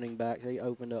running back. They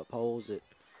opened up holes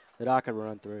that I could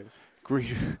run through.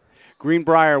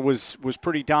 Greenbrier was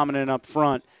pretty dominant up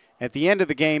front. At the end of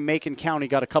the game, Macon County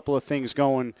got a couple of things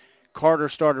going. Carter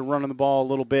started running the ball a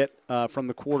little bit from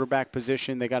the quarterback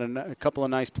position. They got a couple of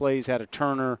nice plays out of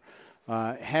Turner.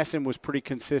 Hessen was pretty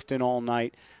consistent all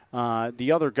night.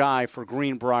 The other guy for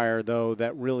Greenbrier, though,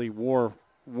 that really wore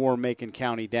Macon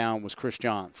County down was Chris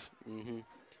Johns. Mm-hmm.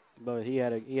 But he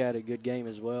had a good game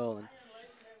as well. And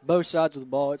both sides of the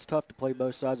ball, it's tough to play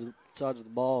both sides of the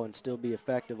ball and still be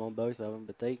effective on both of them.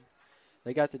 But they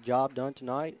got the job done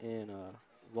tonight and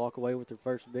walk away with their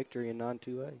first victory in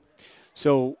 9-2A.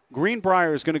 So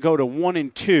Greenbrier is going to go to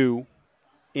 1-2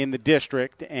 in the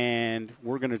district, and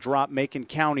we're going to drop Macon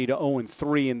County to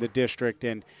 0-3 in the district.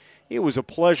 And it was a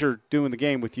pleasure doing the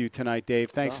game with you tonight, Dave.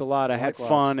 Thanks a lot. I had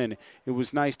fun, and it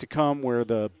was nice to come where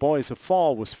the Boys of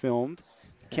Fall was filmed,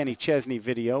 Kenny Chesney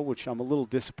video, which I'm a little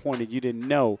disappointed you didn't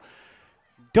know.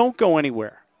 Don't go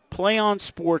anywhere.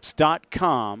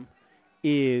 PlayOnSports.com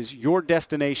is your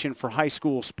destination for high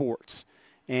school sports.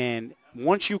 And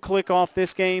once you click off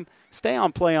this game, stay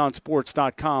on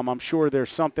PlayOnSports.com. I'm sure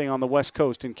there's something on the West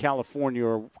Coast in California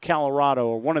or Colorado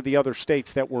or one of the other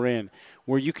states that we're in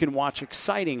where you can watch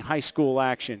exciting high school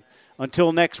action.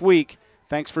 Until next week,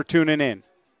 thanks for tuning in.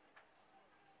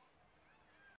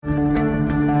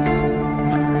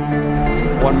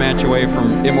 One match away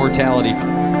from immortality.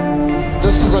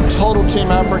 This is a total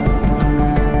team effort.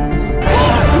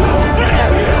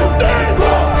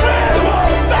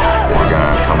 We're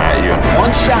gonna come at you.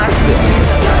 One shot at this.